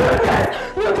my goodness.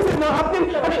 No, this is not happening.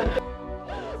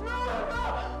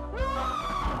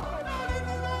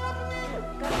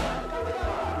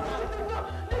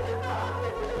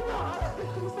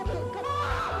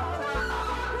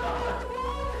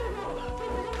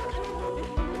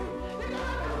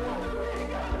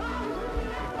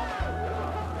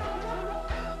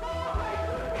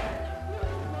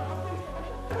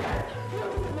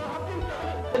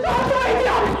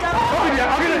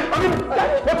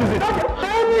 What is it?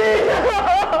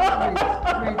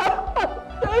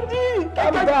 Daddy!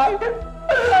 Calm down. I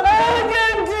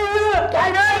can't do it. I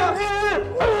can't do it.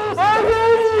 I can't do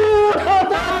it.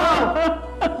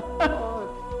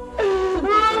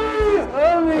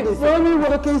 Mommy,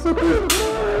 what okay? It's okay.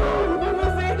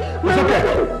 It's okay.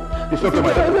 It's okay,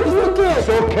 my dear. It's okay. It's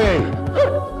okay.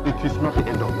 It is not the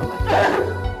end of your life.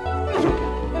 It's okay.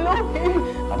 I love him.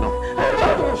 I know.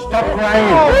 Stop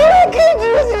crying. I can't do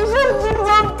this. You should do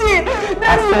something. I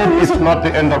said it's not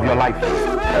the end of your life.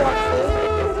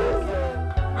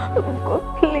 God,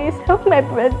 please help my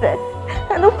brother.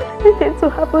 I don't want anything to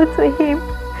happen to him.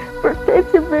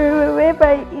 Protect him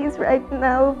wherever he is right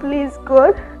now, please,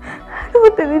 God. I don't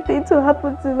want anything to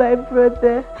happen to my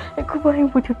brother. I cover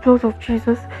him with the blood of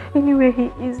Jesus. Anywhere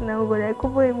he is now, but I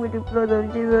cover him with the blood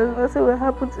of Jesus. Nothing will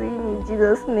happen to him in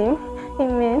Jesus' name.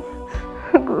 Amen.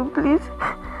 God, please.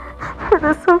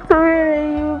 Brother Sumpto, where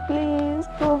are you? Please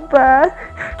go back.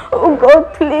 Oh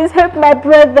God, please help my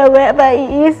brother wherever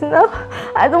he is now.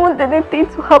 I don't want anything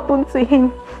to happen to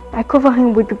him. I cover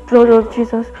him with the blood of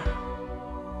Jesus.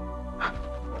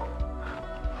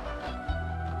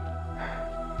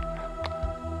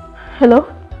 Hello?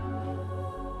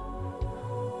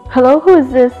 Hello, who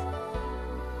is this?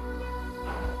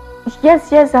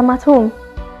 Yes, I'm at home.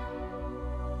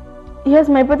 Here's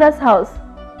my brother's house.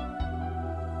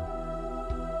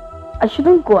 I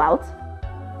shouldn't go out.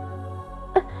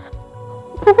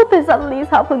 What exactly is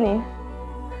happening?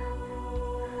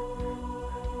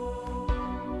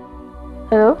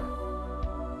 Hello?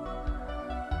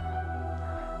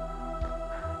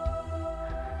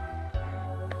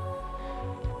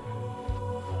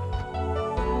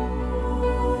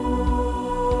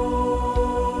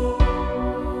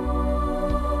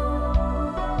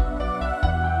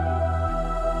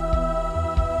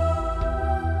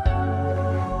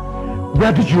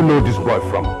 Where did you know this boy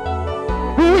from?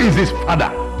 Who is his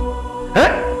father?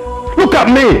 Eh? Look at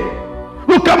me.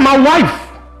 Look at my wife.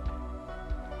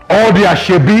 All the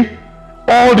ashebi,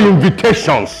 all the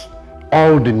invitations,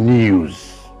 all the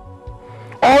news.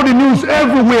 All the news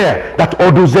everywhere that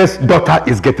Oduze's daughter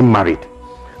is getting married.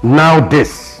 Now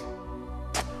this.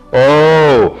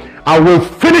 Oh, I will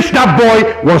finish that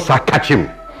boy once I catch him.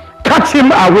 Catch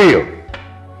him, I will.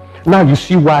 Now you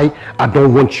see why I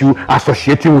don't want you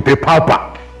associating with a pauper.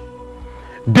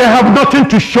 They have nothing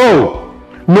to show,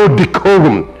 no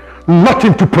decorum,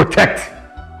 nothing to protect.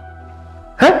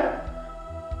 Huh?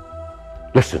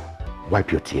 Listen,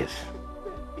 wipe your tears.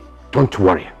 Don't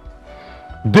worry.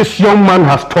 This young man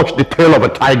has touched the tail of a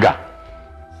tiger,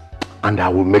 and I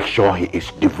will make sure he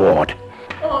is devoured.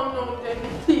 Oh no, Daddy,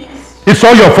 please. It's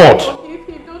all your fault. If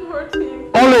you don't hurt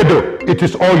him. Oledo, it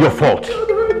is all your fault.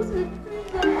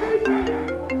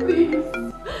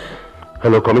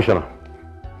 Hello, Commissioner.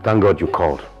 Thank God you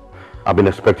called. I've been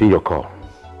expecting your call.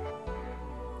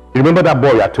 You remember that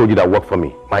boy I told you that worked for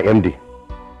me, my MD?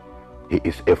 He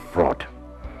is a fraud.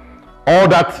 All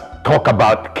that talk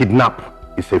about kidnap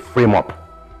is a frame-up.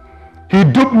 He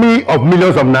duped me of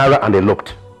millions of naira and they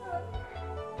looked.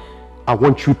 I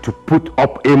want you to put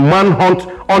up a manhunt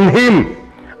on him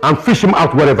and fish him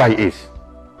out wherever he is.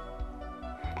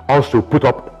 Also put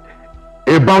up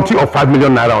a bounty of 5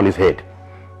 million naira on his head.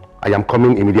 I am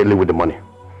coming immediately with the money.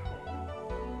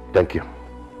 Thank you.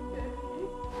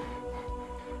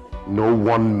 No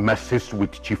one messes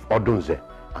with Chief Odunze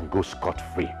and goes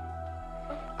scot-free.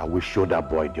 I will show that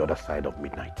boy the other side of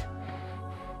midnight.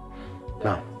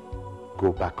 Now,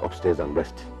 go back upstairs and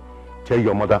rest. Tell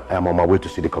your mother I am on my way to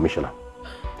see the commissioner.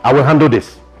 I will handle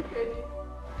this.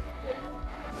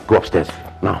 Go upstairs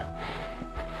now.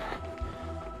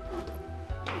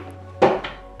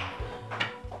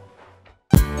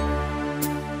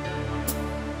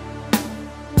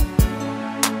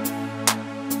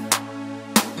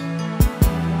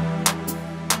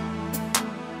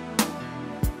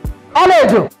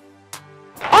 Oledo!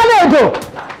 Oledo!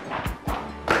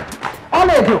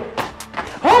 Oledo!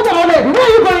 Hold on, Oledo! Where are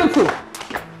you going to?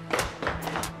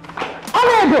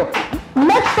 Oledo!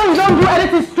 Make sure you don't do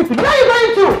anything stupid. Where are you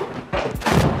going to?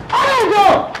 Oledo!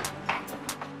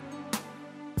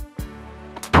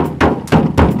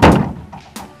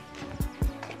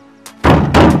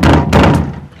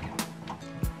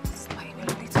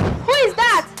 Who is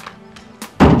that?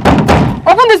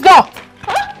 Open this door!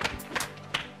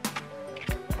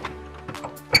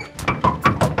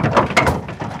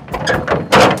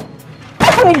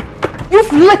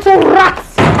 Little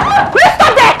rats! Will you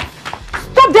stop there?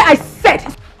 Stop there, I said!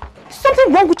 Is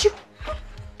something wrong with you?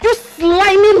 You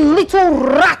slimy little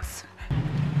rats!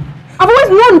 I've always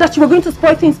known that you were going to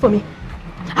spoil things for me.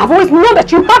 I've always known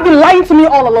that you have been lying to me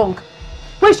all along.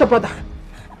 Where's your brother?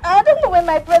 I don't know where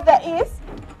my brother is.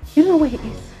 You don't know where he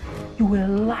is? You a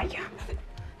liar.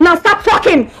 Now stop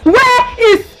talking!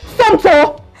 Where is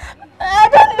Sumpto? I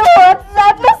don't know.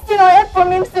 I've not seen or heard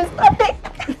from him since Monday.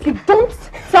 If you don't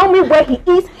tell me where he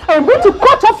is, I'm going to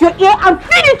cut off your ear and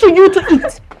feed it to you to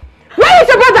eat. Where is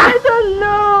your brother? I don't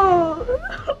know.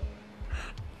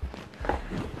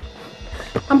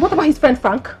 And what about his friend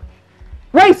Frank?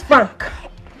 Where is Frank?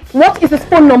 What is his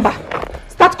phone number?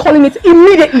 Start calling it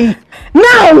immediately.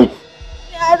 Now!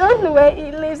 I don't know where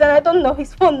he lives and I don't know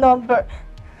his phone number.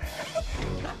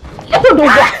 You don't know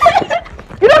what?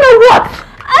 You don't know what?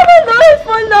 I don't know his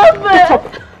phone number. Get up.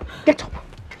 Get up.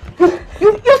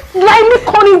 You slimy,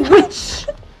 cunning witch!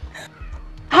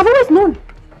 I've always known.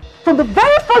 From the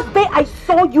very first day I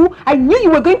saw you, I knew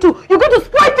you were going to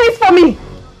spoil things for me.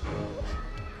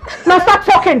 Now start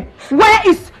talking. Where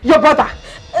is your brother?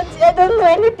 Auntie, I I don't know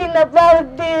anything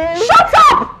about this. Shut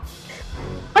up!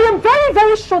 I am very,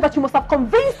 very sure that you must have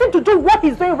convinced him to do what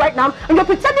he's doing right now, and you're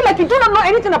pretending like you do not know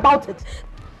anything about it.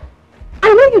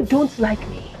 I know you don't like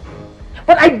me,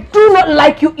 but I do not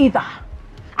like you either.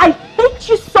 I hate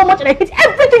you so much and I hate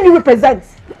everything you represent.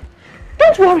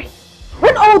 Don't worry.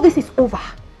 When all this is over,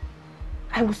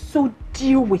 I will so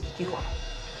deal with you.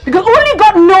 Because only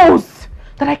God knows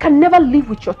that I can never live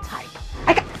with your type.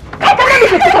 I cannot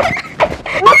live with your type.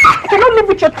 I cannot live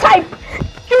with your type.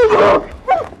 You.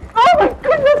 Oh my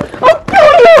goodness. I'll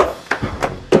kill you.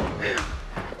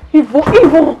 Evil,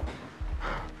 evil.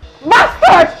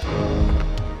 Bastard.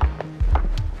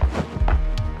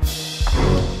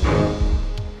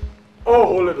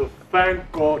 Oh, little,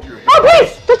 thank God you're here. Oh,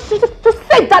 please! Just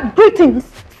say that greetings.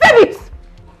 Say it!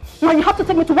 Now you have to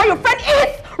take me to where your friend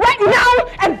is right now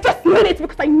and this minute,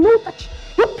 because I know that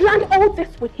you planned all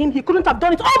this with him. He couldn't have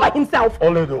done it all by himself.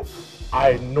 Oledo,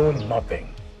 I know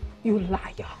nothing. You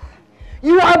liar.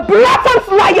 You are a blatant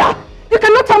liar. You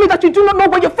cannot tell me that you do not know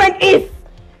where your friend is.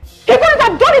 He couldn't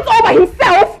have done it all by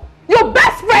himself. Your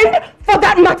best friend, for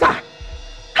that matter.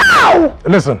 How?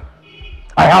 Listen,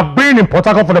 I have been in Port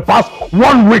Harcourt for the past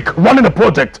 1 week running the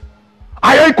project.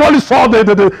 I equally saw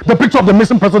the picture of the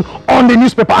missing person on the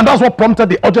newspaper, and that's what prompted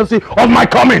the urgency of my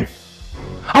coming.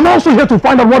 I'm also here to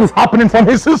find out what is happening from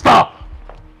his sister.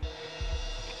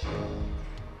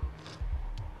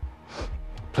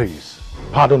 Please,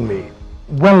 pardon me.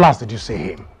 When last did you see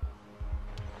him?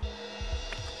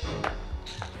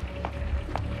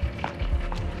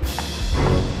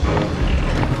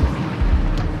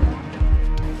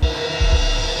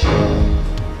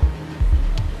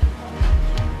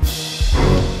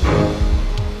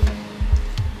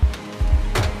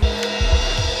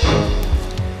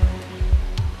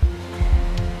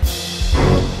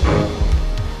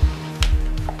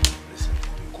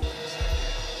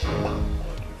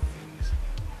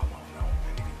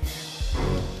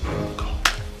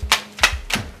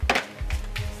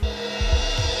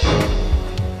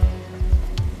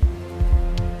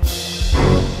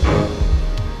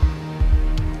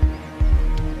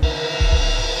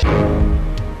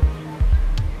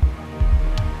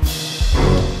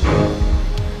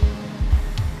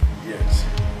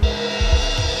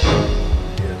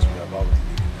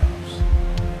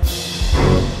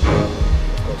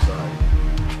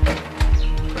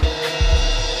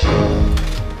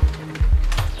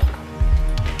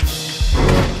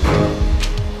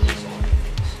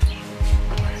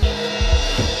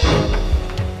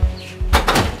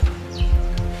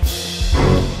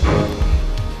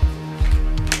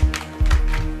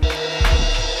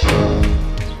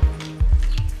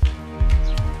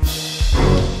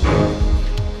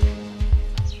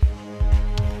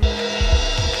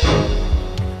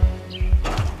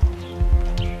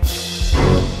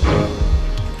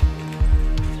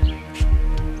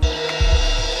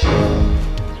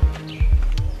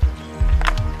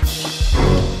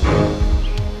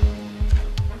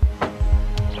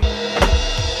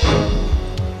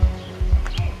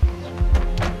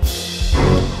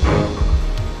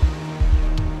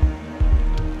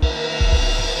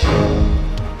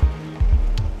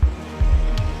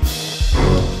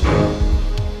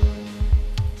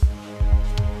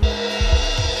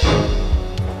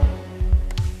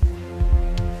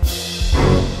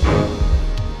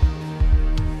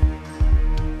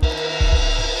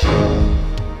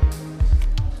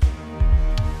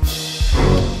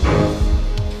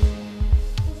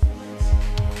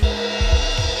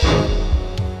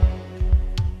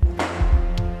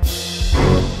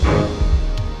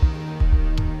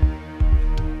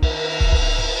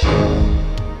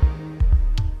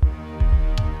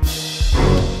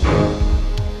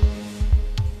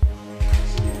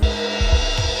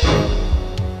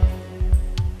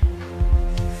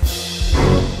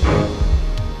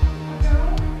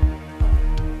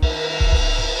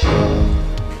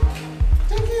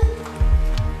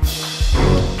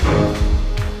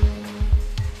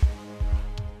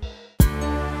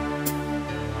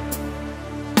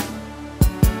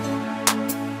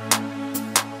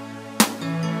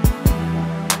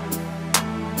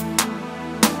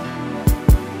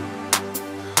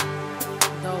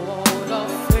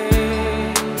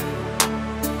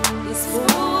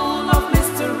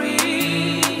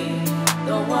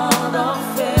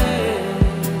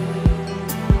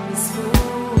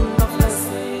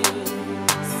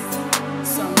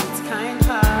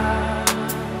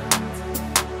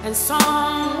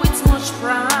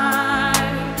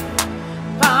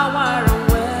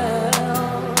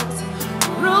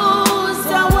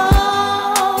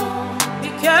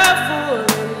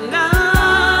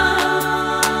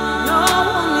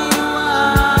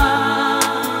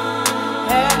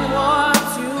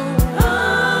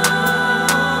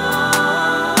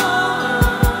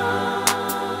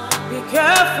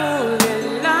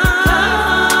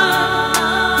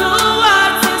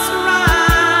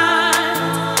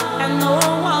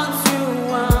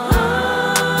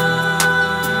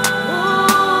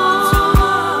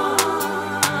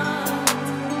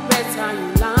 better you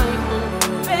lie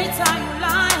hungry. Better you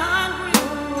lie hungry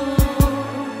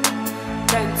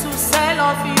than to sell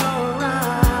off your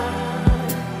right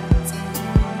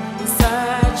in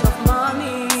search of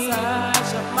money.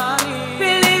 Search of money.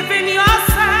 Believe in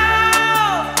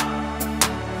yourself.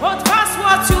 Hold fast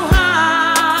what you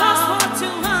have. Fast what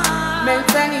you have.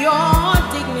 Maintain your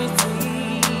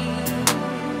dignity.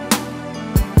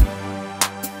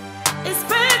 It's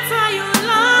better you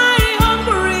lie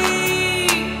hungry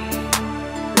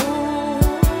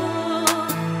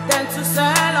than to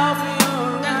sell off your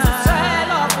right. Sell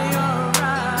off your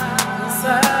right in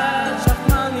search of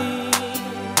money.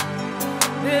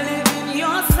 Believe in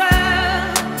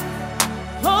yourself.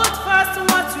 Hold fast to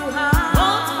what you have.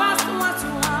 Hold fast to what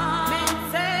you have.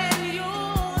 Maintain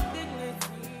your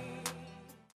dignity.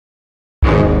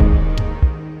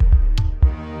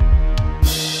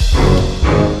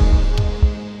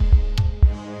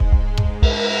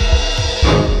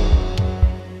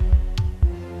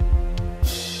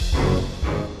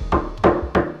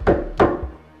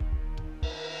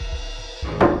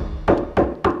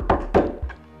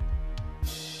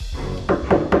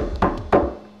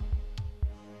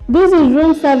 This is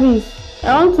room service. I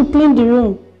want to clean the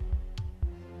room.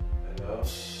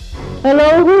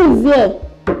 Hello, who is there?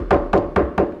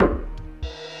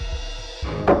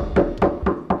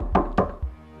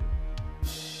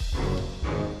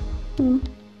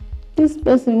 This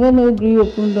person will not agree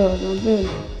open door.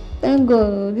 Thank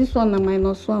God, this one is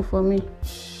 -1 for me.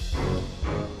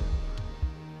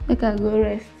 I can go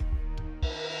rest.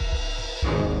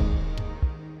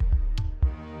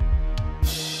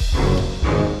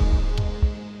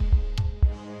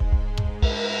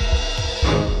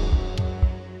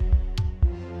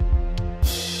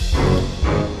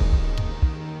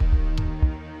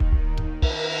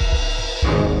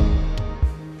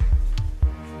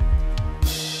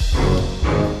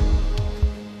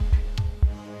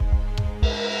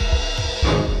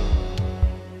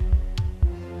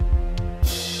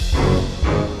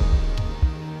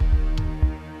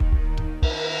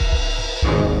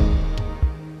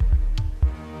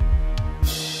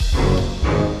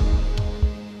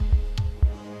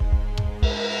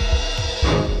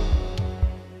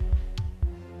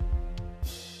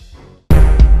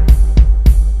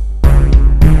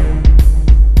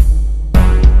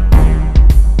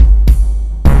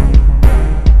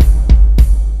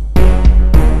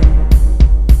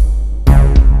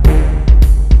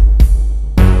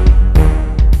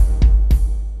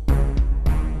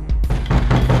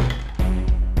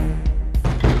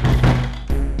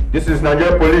 This is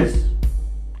Nigerian police.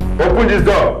 Open this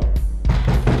door.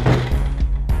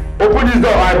 Open this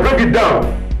door. I break it down.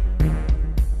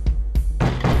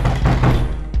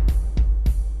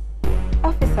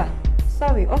 Officer,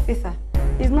 sorry, officer.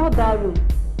 It's not that room.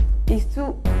 It's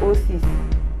 2 OCs.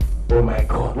 Oh my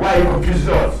God. Why are you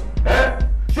confusing us? Eh?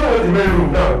 Show us the main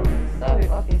room now. Sorry,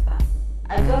 officer.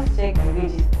 I just checked the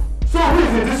register. So who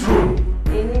is in this room? A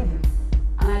lady.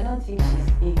 And I don't think she's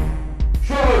in.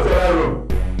 Show us the other room.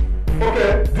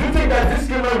 Okay, do you think that this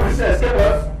criminal will escape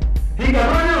us? He can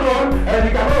only run and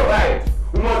he cannot ride.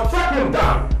 We must track him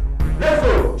down. Let's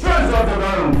go. Show us the other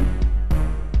room.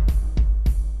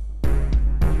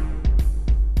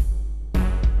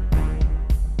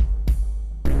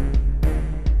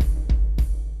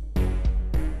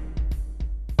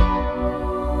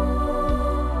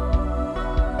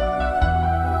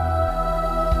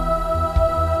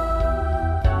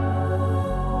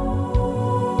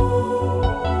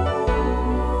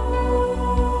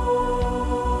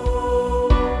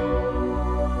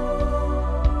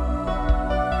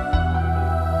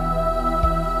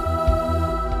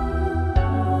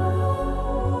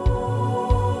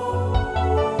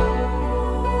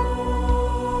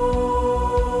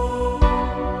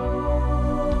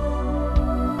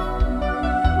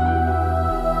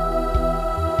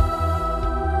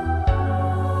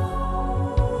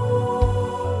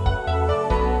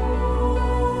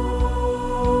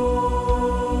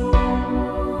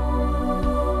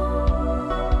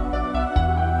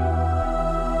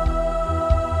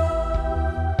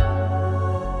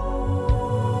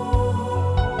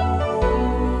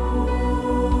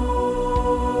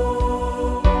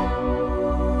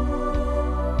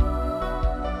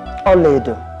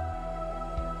 Oledo,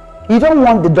 you don't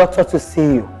want the doctor to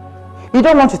see you. You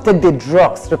don't want to take the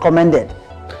drugs recommended.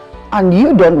 And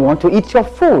you don't want to eat your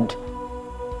food.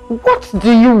 What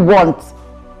do you want?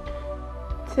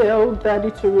 Tell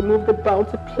Daddy to remove the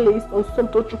bounty placed on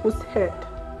Somtochukwu's head.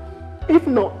 If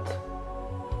not,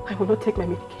 I will not take my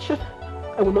medication.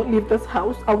 I will not leave this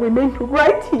house. I'll remain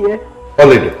right here.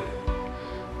 Oledo,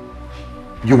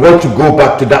 you want to go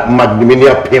back to that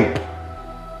magnanimous pimp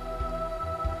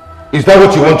Is that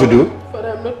what you want to do?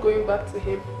 Father, I'm not going back to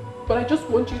him. But I just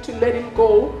want you to let him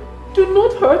go. Do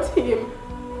not hurt him.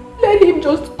 Let him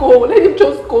just go. Let him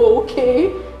just go,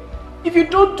 okay? If you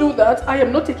don't do that, I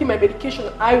am not taking my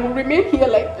medication. I will remain here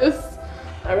like this.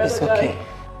 I'd rather It's okay. die.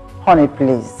 Honey,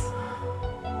 please.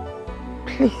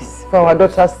 Please, for our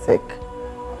daughter's sake.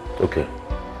 Okay.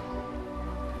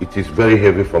 It is very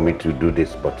heavy for me to do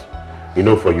this, but you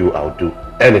know, for you, I'll do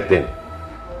anything.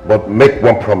 But make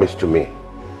one promise to me,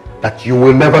 that you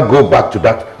will never go back to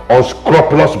that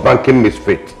unscrupulous banking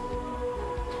misfit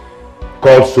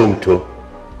called Sumto.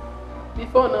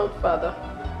 Before now, Father,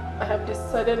 I have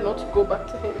decided not to go back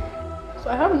to him. So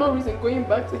I have no reason going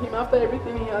back to him after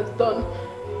everything he has done.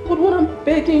 But what I'm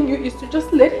begging you is to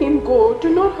just let him go. Do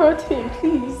not hurt him,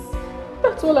 please.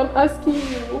 That's all I'm asking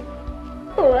you.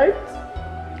 Alright?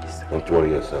 Don't worry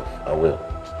yourself. I will.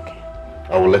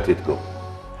 I will let it go.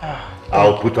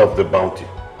 I'll put off the bounty.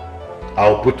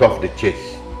 I'll put off the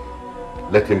chase.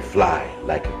 Let him fly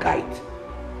like a kite.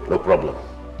 No problem.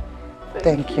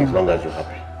 Thank you. As long as you're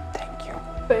happy.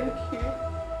 Thank you.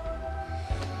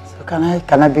 So can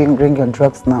I bring your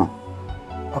drugs now?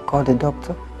 Or call the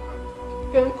doctor?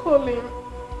 You can call him.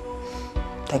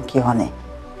 Thank you, honey.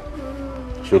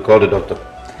 She'll call the doctor.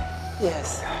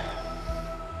 Yes.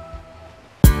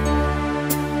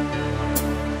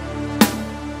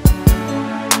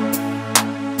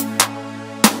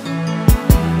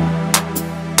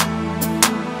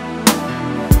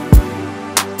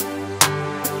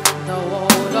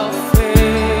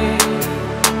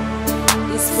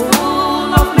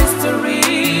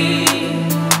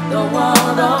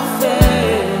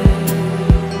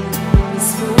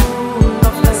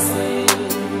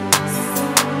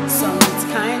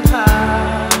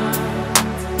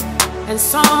 And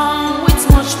some with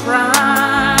much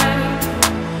pride,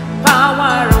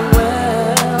 power and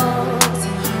wealth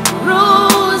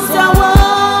rules the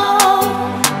world.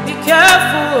 Be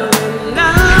careful in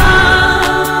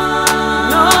life,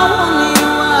 know who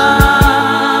you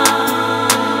are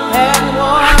and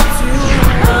what you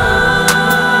are.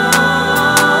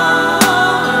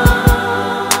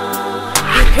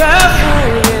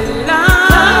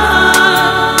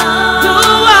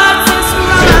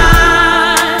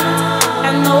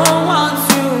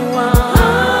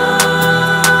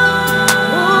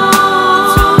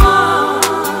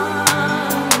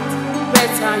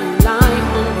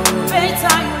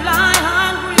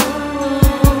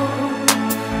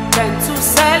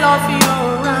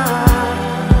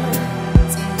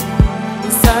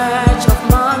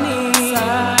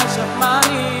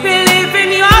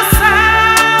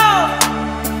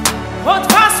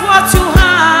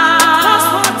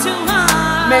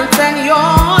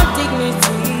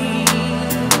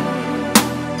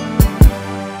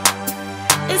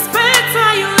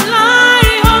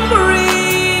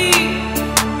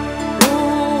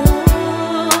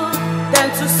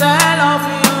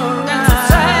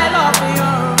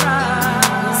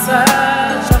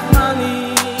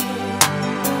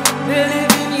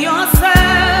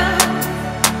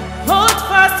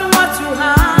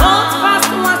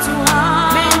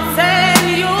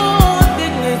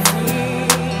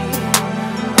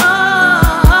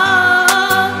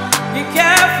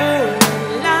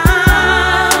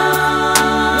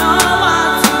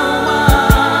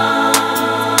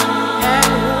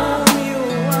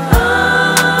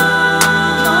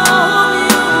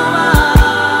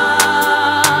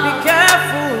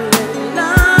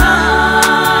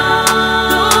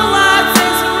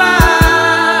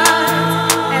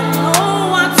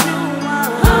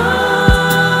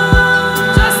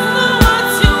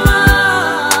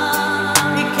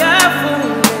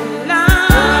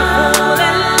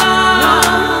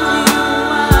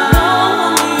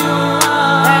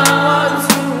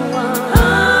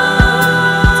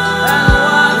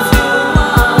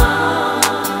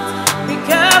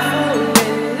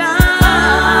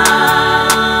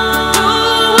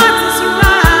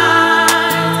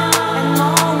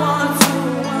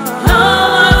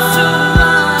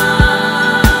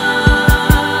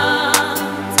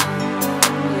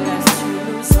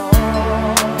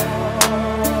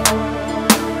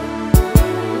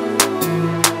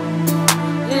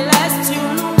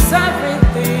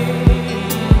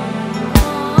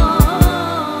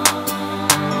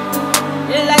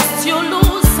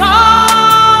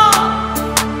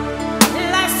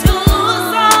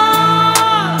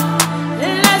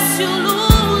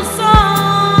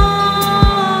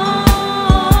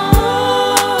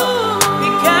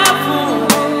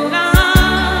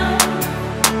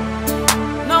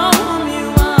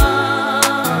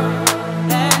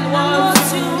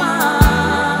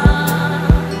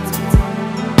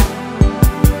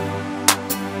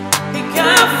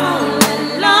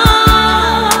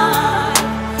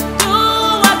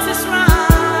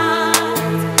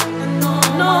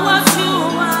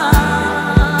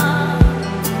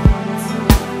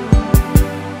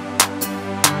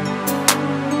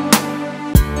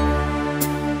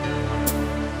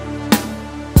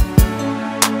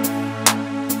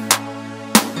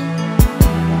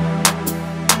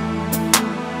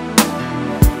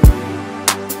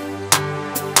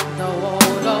 The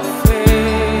world of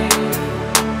faith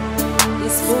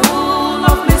is full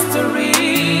of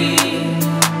mystery.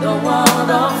 The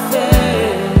world of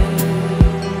faith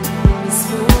is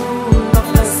full of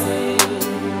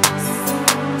lessons.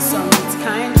 Some with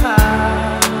kind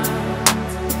heart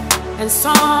and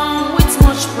some with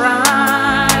much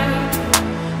pride,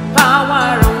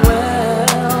 power and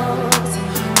wealth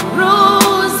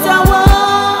rules the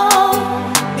world.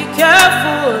 Be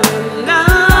careful in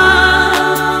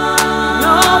life,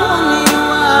 know who you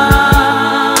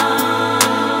are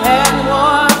and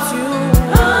what you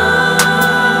want.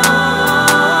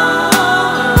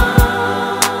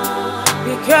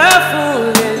 Be careful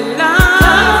in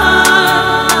life,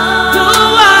 do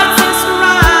what is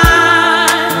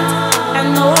right and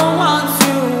know what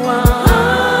you want.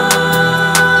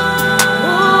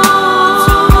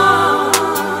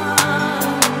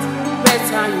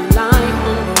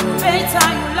 Better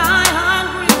you lie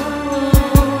hungry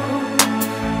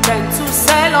than to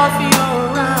sell off your